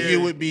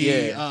 You would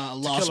be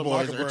Lost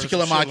Boys or To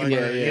Kill a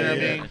Mockingbird. You know what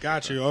I mean?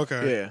 Got you.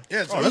 Okay.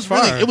 Yeah. So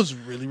it was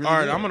really all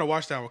right. good. I'm gonna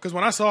watch that one because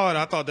when I saw it,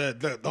 I thought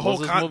that the whole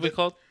movie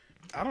called.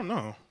 I don't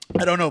know.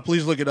 I don't know.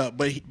 Please look it up.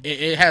 But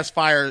it has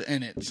fire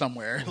in it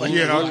somewhere. Like,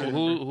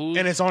 who?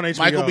 And it's on HBO.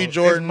 Michael B.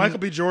 Jordan. Michael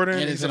B. Jordan.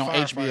 And it's on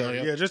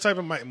HBO. Yeah, just type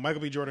in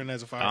Michael B. Jordan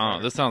as a firefighter. I don't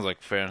know. This sounds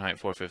like Fahrenheit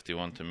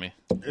 451 to me.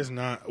 It's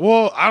not.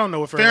 Well, I don't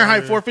know what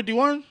Fahrenheit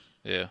 451?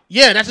 Yeah.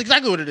 Yeah, that's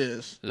exactly what it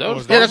is. Is that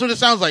what that's what it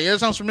sounds like. Yeah, it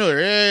sounds familiar.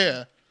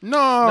 Yeah.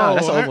 No,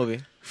 that's an old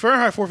movie.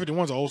 Fahrenheit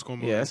 451 is an old school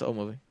movie. Yeah, that's an old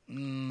movie.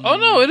 Oh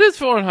no, it is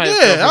Fahrenheit.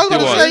 Yeah, I was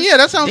gonna say, yeah,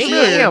 that sounds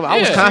familiar. Damn, I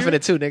was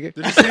confident too, nigga.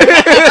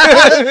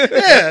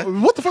 Yeah,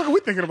 what the fuck are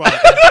we thinking about?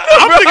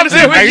 I'm thinking the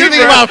same way. Are you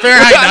thinking about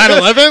Fahrenheit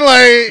 9/11?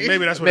 Like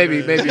maybe that's what maybe.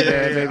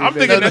 I'm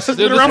thinking that's this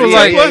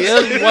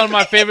was one of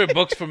my favorite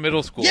books from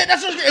middle school. Yeah,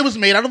 that's what it was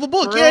made out of a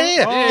book.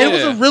 Yeah.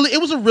 Oh. It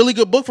was a really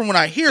good book from what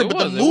I hear. But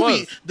the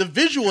movie, the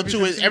visual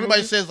to it,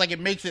 everybody says like it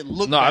makes it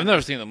look. No, I've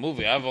never seen the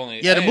movie.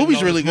 The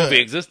movie's really good. The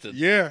movie existed.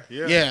 Yeah.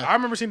 I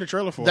remember seeing the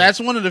trailer for it. That's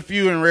one of the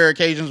few and rare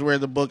occasions where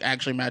the book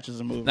actually matches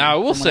the movie. Now I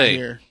will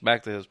say,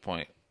 back to his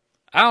point,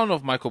 I don't know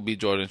if Michael B.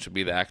 Jordan should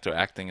be the actor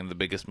acting in the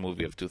biggest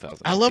movie of 2000.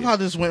 I love how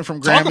this went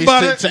from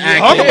Grammys to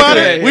acting. Talk about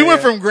it. We went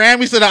from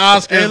Grammys to the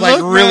Oscars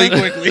really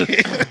quickly.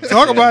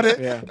 Talk about it.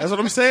 Yeah. That's what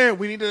I'm saying.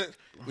 We need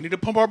to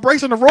pump our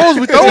brakes on the roles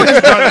we throw in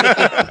this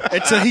brother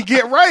until he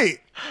get right.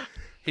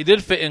 He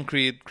did fit in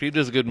Creed. Creed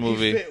is a good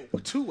movie. He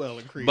fit too well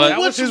in Creed. But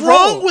what's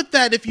wrong with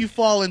that if you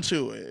fall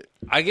into it?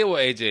 I get what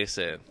AJ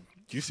said.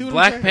 You see what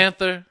Black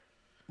Panther.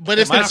 But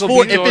if it's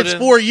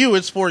for you,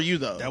 it's for you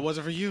though. That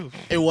wasn't for you.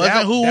 It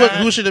wasn't.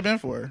 Who should have been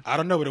for? I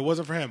don't know, but it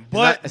wasn't for him.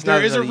 But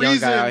there is a reason. Young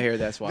guy out here,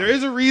 that's why. There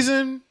is a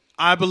reason.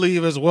 I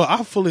believe as well.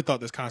 I fully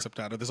thought this concept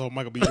out of this whole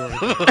Michael B. Jordan.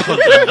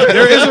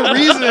 There is a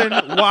reason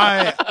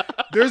why.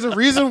 There's a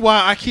reason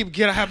why I keep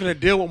having to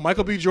deal with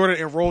Michael B. Jordan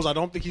in roles I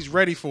don't think he's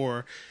ready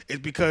for. Is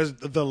because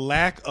the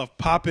lack of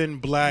popping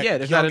black. Yeah,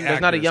 there's not a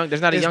young.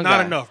 There's not a young. It's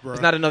not enough, bro.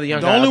 There's not another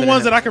young. The only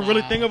ones that I can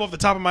really think of off the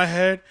top of my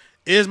head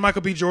is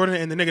Michael B. Jordan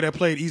and the nigga that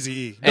played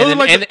Eazy-E. And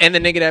the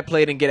nigga that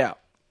played in Get Out.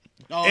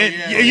 Oh,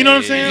 you know what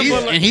I'm saying?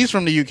 And he's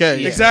from the UK.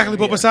 Exactly.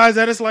 But besides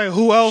that, it's like,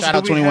 who else Shout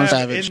out do we 21 have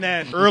Savage. in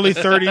that early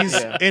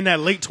 30s, in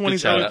that late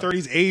 20s, early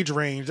 30s age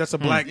range? That's a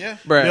black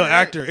male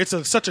actor. It's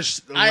such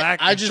a lack.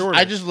 I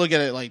just look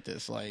at it like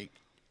this. Like,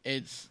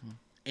 it's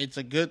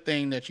a good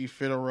thing that you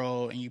fit a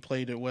role and you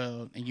played it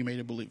well and you made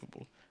it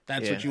believable.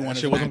 That's what you wanted.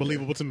 That shit wasn't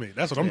believable to me.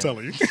 That's what I'm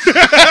telling you.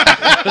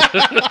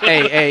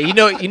 hey, you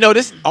know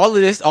this. All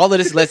of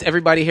this lets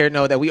everybody here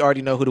know that we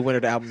already know who the winner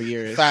of the album of the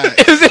year is.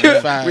 Fact.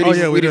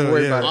 We didn't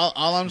worry about it.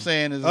 All I'm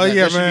saying is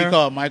that should be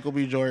called Michael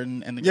B.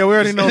 Jordan and the. Yeah, we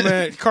already know,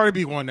 man. Cardi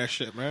B won that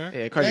shit, man.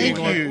 Yeah, Cardi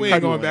B. We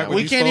ain't going back with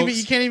these folks.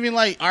 You can't even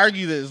like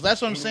argue this.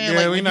 That's what I'm saying.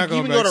 Yeah, like, we're not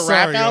going even back. go to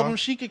rap album,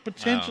 she could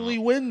potentially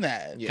win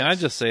that. Can I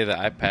just say that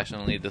I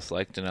passionately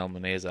disliked Janelle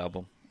Monáe's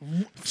album?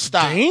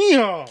 Stop.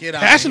 Damn. Get out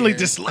passionately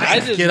disliked. I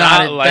did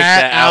not like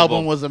that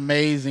album was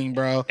amazing,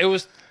 bro. It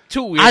was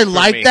too weird. I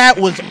like that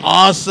was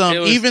awesome.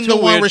 Even the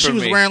one where she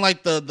was me. wearing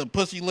like the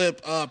pussy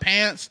lip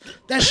pants.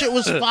 That shit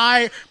was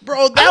fire,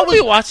 bro. That I was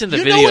be watching the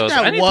videos.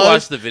 I need to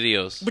watch the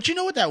videos. But you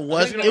know what that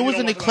was? It was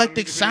an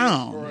eclectic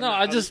sound. No,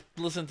 I just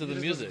listen to the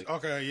music.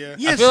 Okay, yeah.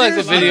 Yeah, I feel like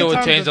the video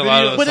would change a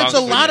lot of the but songs.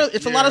 But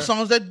it's a lot of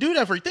songs that do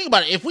that for you. Think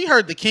about it. If we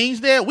heard the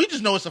Kings there, we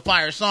just know it's a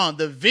fire song.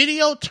 The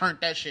video turned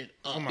that shit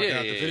up. Oh my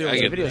god, the video. I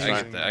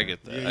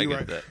get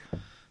that.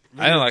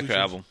 I don't like her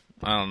album.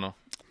 I don't know.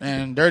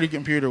 And Dirty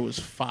Computer was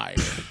fire.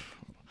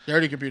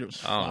 Dirty Computer was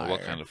fire. I don't know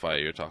what kind of fire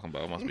you're talking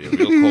about. It must be a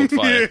real cold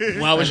fire.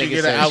 Why would she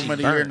get an album of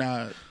the year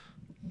now?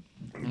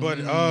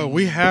 But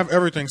we have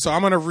everything. So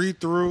I'm going to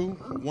read through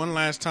one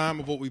last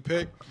time of what we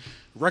picked.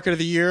 Record of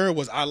the year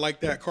was I Like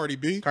That, Cardi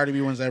B. Cardi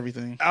B wins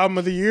everything. Album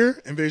of the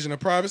year, Invasion of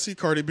Privacy,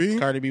 Cardi B.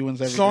 Cardi B wins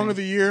everything. Song of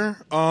the year,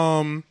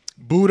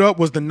 Boot Up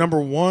was the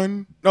number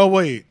one. No,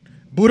 wait.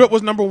 Boot Up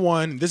was number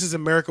one. This Is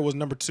America was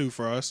number two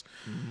for us.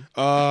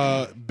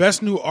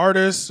 Best New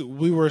Artist,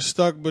 we were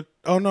stuck, but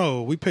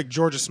we picked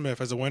Georgia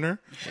Smith as a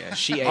winner. Yeah,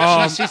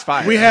 she's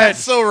fire. That's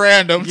so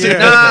random.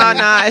 Yeah.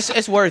 Nah,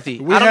 it's worthy.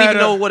 I don't even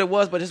know what it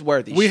was, but it's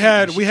worthy. We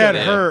had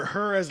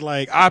her as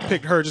like I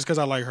picked her just because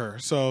I like her.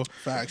 So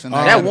facts.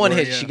 That one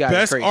hit she got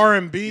best crazy.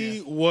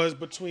 R&B was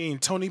between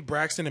Tony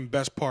Braxton and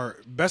Best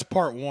Part. Best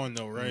Part won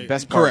though, right?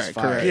 Best Part,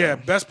 correct. Yeah,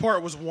 Best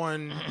Part was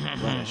one.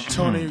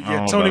 Tony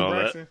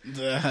Braxton.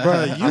 That.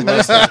 Bro, you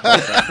missed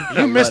it.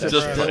 You missed it.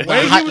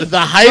 The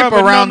hype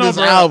around this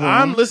album.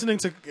 I'm listening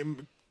to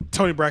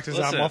Tony Braxton's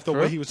album off the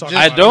way he was talking.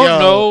 I don't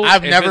know.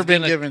 I've never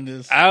been given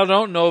this. I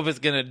don't know if it's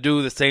gonna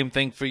do the same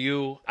thing for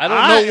you. I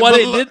don't know what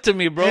it did to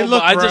me, bro.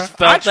 But I just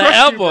felt the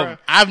album.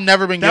 I've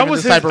never been given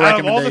this type of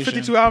recommendation. All the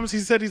 52 albums he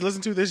said he's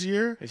listened to this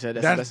year. He said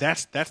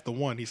that's the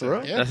one. He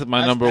said that's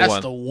my number one.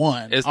 That's the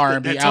one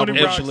R&B album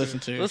you should listen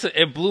to. Listen,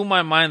 it blew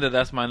my mind that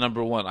that's my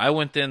number one. I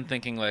went in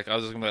thinking like I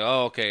was just gonna be like,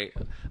 oh okay,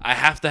 I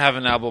have to have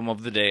an album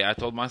of the day. I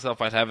told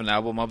myself I'd have an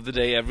album of the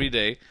day every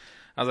day.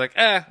 I was like,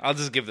 I'll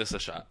just give this a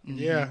shot.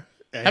 Yeah.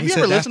 Have you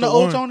ever listened to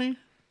Old Tony?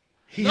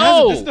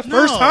 No, this is the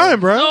first time,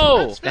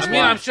 bro.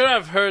 No, I'm sure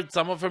I've heard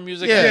some of her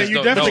music. Yeah,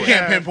 you definitely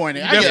can't pinpoint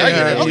it. I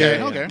get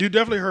it. Okay. You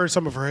definitely heard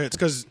some of her hits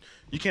because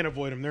you can't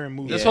avoid them. They're in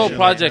movies. This whole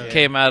project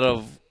came out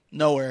of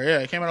nowhere. Yeah,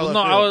 it came out of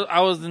I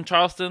was in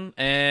Charleston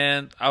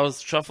and I was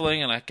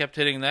shuffling and I kept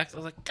hitting next. I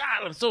was like,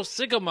 God, I'm so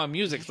sick of my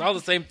music. It's all the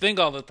same thing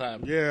all the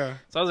time. Yeah.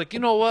 So I was like, you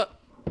know what?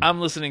 I'm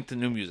listening to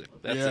new music.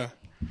 That's it.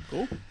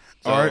 Cool.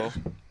 So, all right.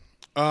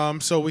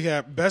 So we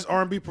have best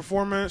R&B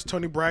performance,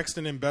 Tony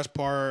Braxton, and best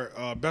part.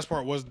 Best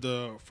part was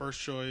the first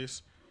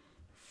choice.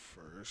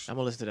 Waters. I'm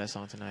gonna listen to that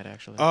song tonight,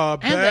 actually.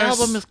 And the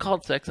album is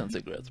called Sex and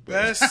Cigarettes, bro.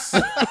 Best.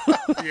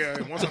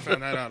 Yeah, once I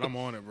found that out, I'm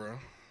on it, bro.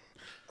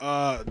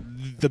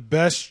 The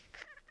best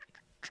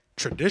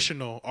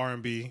traditional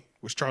R&B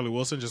was Charlie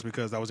Wilson, just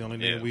because that was the only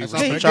name we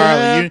respected. Uncle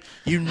Charlie.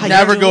 You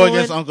never go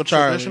against Uncle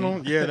Charlie.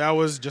 Traditional, yeah, that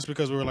was just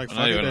because we were like,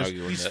 fuck it.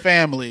 He's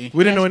family.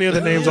 We didn't know any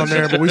other names on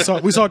there, but we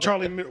saw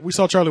Charlie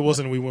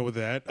Wilson, and we went with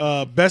that.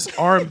 Best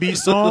R&B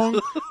song,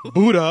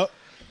 Boot Up.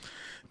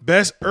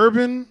 Best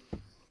urban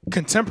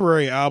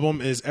contemporary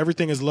album is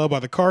Everything Is Love by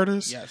the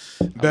Carters.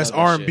 Yes. Best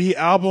R&B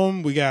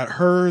album, we got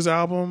Hers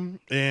album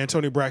and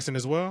Toni Braxton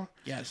as well.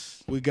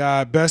 Yes. We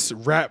got best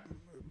rap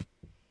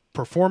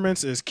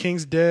performance is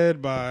King's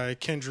Dead by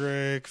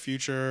Kendrick,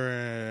 Future,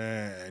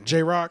 and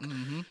J-Rock.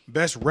 Mm-hmm.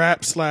 Best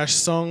rap /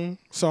 song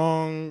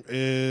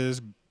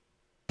is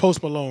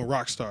Post Malone,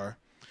 Rockstar.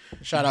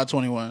 Shout out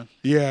 21.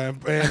 Yeah,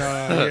 and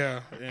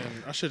and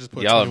I should just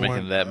put y'all 21. are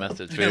making that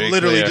message very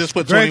literally clear. just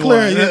put very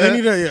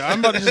 21. Clear. I'm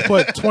about to just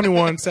put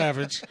 21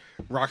 Savage,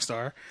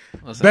 Rockstar.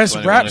 Listen, best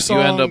 21. rap if song.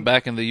 You end up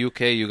back in the UK,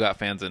 you got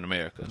fans in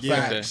America.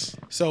 Yeah. Okay.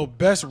 So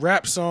best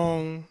rap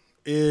song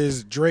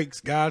is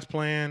Drake's God's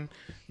Plan.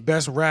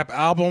 Best rap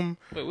album.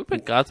 Wait, we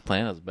picked God's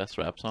Plan as best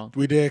rap song.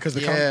 We did because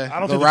I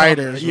don't think the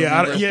writers.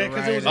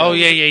 Because it was. Oh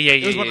yeah.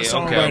 It was about the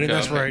songwriting. Okay.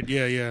 That's right.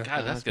 Yeah.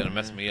 God, that's gonna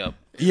mess me up.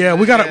 Yeah,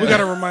 we got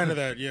a reminder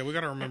that. Yeah, we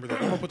got to remember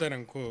that. I'm gonna put that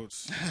in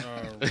quotes.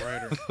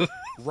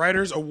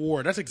 Writers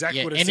Award. That's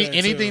exactly what it said.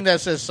 Anything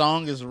that says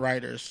song is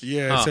writers.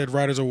 Yeah, it said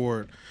Writers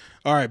Award.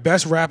 All right,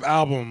 best rap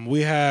album.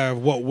 We have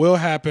What Will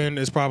Happen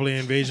is probably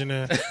Invasion.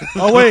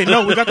 Oh wait,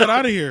 no, we got that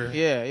out of here.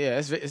 Yeah,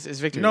 it's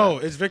Victory No,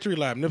 Lap. it's Victory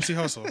Lap. Nipsey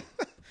Hussle.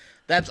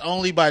 That's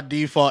only by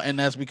default, and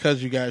that's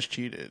because you guys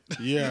cheated.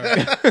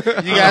 Yeah,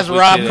 you guys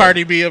robbed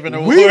Cardi B of an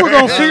award. We were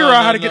gonna figure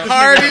out how to get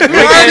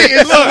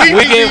this.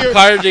 We gave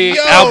Cardi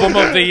Album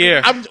of the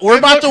Year. We're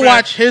about to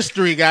watch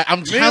history, guys.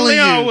 I'm telling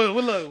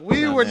you. Look,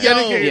 we were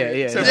dedicated.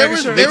 Yeah.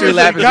 Victory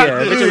Lap.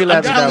 Victory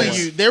Lap. I'm telling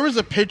you, there was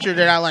a picture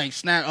that I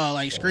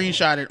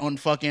screenshotted on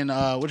fucking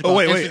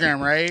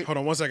Instagram, right? Hold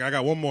on 1 second. I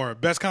got one more.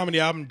 Best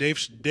comedy album, Dave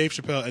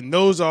Chappelle, and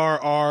those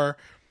are our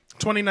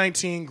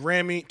 2019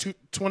 Grammy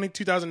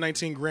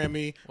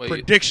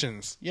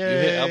predictions. You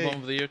hit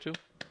Album of the Year too?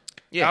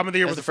 Yeah, Album of the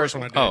Year was the first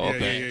one I did. Oh,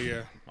 okay.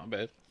 Yeah. My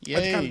bad. I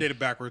just kind of did it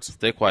backwards.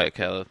 Stay quiet,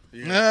 Khaled.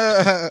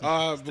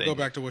 Yeah. We'll go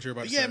back to what you're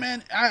about to say. Yeah,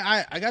 man.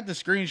 I got the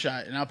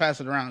screenshot, and I'll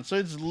pass it around. So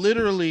it's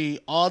literally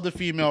all the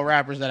female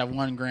rappers that have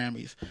won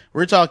Grammys.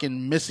 We're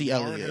talking Missy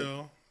Elliott,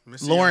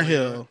 Lauryn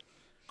Hill,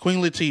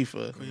 Queen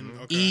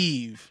Latifah,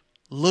 Eve,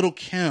 Lil'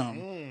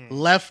 Kim,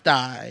 Left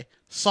Eye,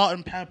 Salt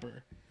and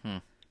Pepper.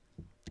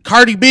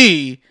 Cardi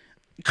B,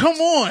 come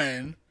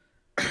on.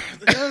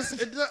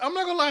 I'm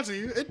not gonna lie to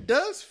you. It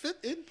does fit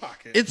in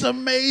pocket. It's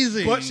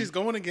amazing. But she's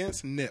going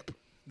against Nip,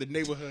 the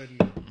neighborhood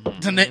Nip.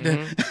 The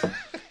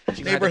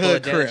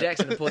neighborhood Janet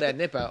Jackson to pull that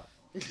nip out.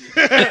 We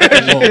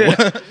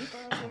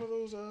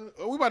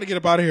about to get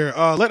up out of here.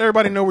 Let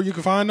everybody know where you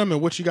can find them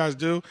and what you guys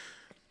do.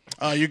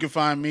 You can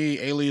find me,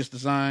 Alias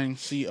Design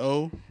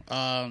CO,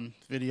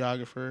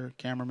 videographer,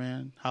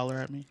 cameraman. Holler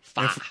at me.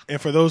 And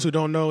for those who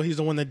don't know, he's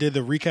the one that did the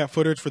recap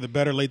footage for the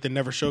Better Late Than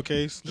Never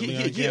showcase, the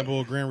Leon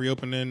Gamble grand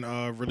reopening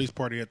release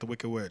party at the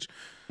Wicked Witch.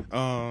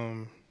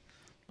 Y'all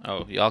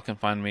can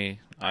find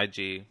me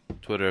IG,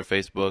 Twitter,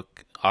 Facebook.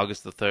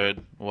 August the 3rd.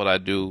 What I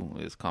do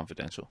is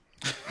confidential.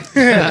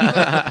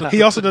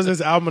 He also does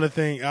this album of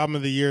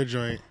the year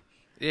joint.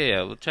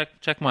 Yeah, well,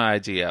 check my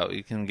IG out.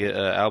 You can get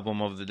an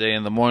album of the day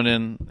in the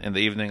morning. In the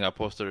evening, I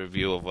post a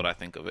review of what I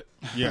think of it.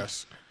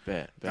 Yes.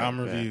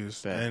 Album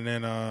reviews. And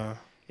then...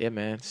 yeah,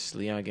 man. It's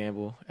Leon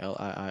Gamble,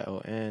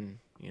 Lion.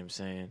 You know what I'm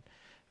saying?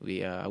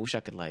 I wish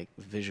I could,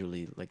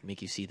 visually,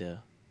 make you see the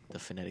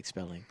phonetic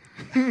spelling.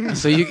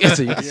 so you can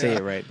say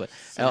it right. But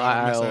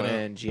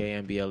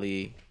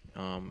LIONGAMBLE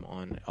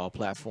on all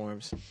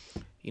platforms.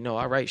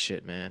 I write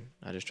shit, man.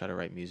 I just try to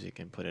write music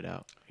and put it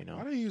out.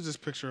 Why do you use this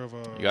picture of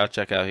You gotta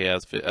check out. He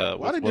has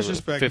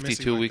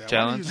 52-week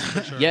challenge.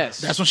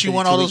 Yes, that's when she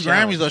won all those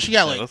Grammys. Though she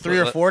got 3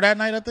 or 4 that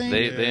night, I think.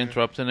 They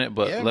interrupting it,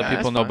 but let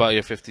people know about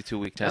your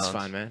 52-week challenge. That's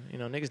fine, man.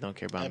 Niggas don't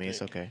care about me.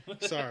 It's okay.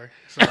 Sorry.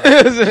 Sorry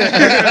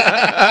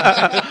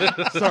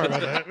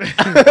about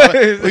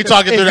that. We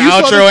talking through the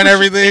outro and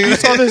everything.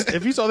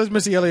 If you saw this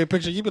Missy Elliott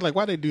picture, you'd be like,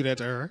 "Why they do that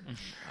to her?"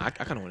 I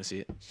kind of want to see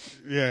it.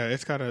 Yeah,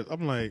 it's kind of.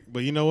 I'm like,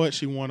 but you know what?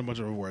 She won a bunch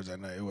of awards that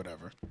night.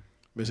 Whatever.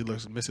 Missy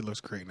looks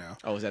great now.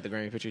 Oh, is that the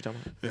Grammy picture you're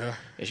talking about? Yeah.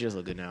 Yeah, she does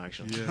look good now,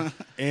 actually. Yeah.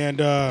 And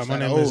my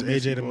name is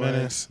AJ the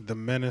Menace. The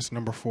Menace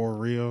 #4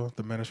 Real.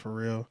 The Menace for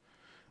Real.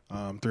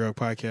 3 Oak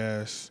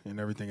Podcast and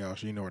everything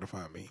else. You know where to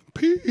find me.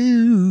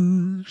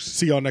 Peace.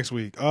 See y'all next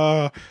week. We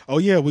got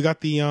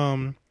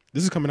the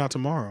this is coming out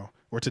tomorrow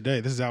or today.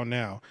 This is out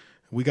now.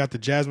 We got the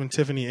Jasmine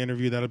Tiffany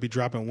interview that'll be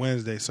dropping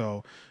Wednesday.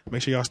 So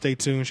make sure y'all stay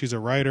tuned. She's a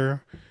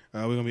writer.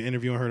 We're going to be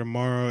interviewing her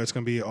tomorrow. It's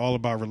going to be all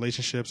about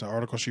relationships, an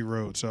article she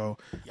wrote. So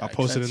I'll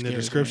post it in the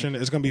description.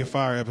 It's going to be a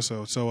fire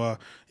episode. So,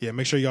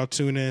 make sure y'all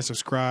tune in,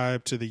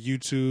 subscribe to the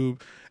YouTube,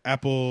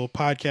 Apple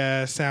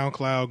Podcast,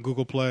 SoundCloud,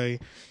 Google Play.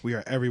 We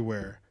are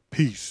everywhere.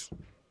 Peace.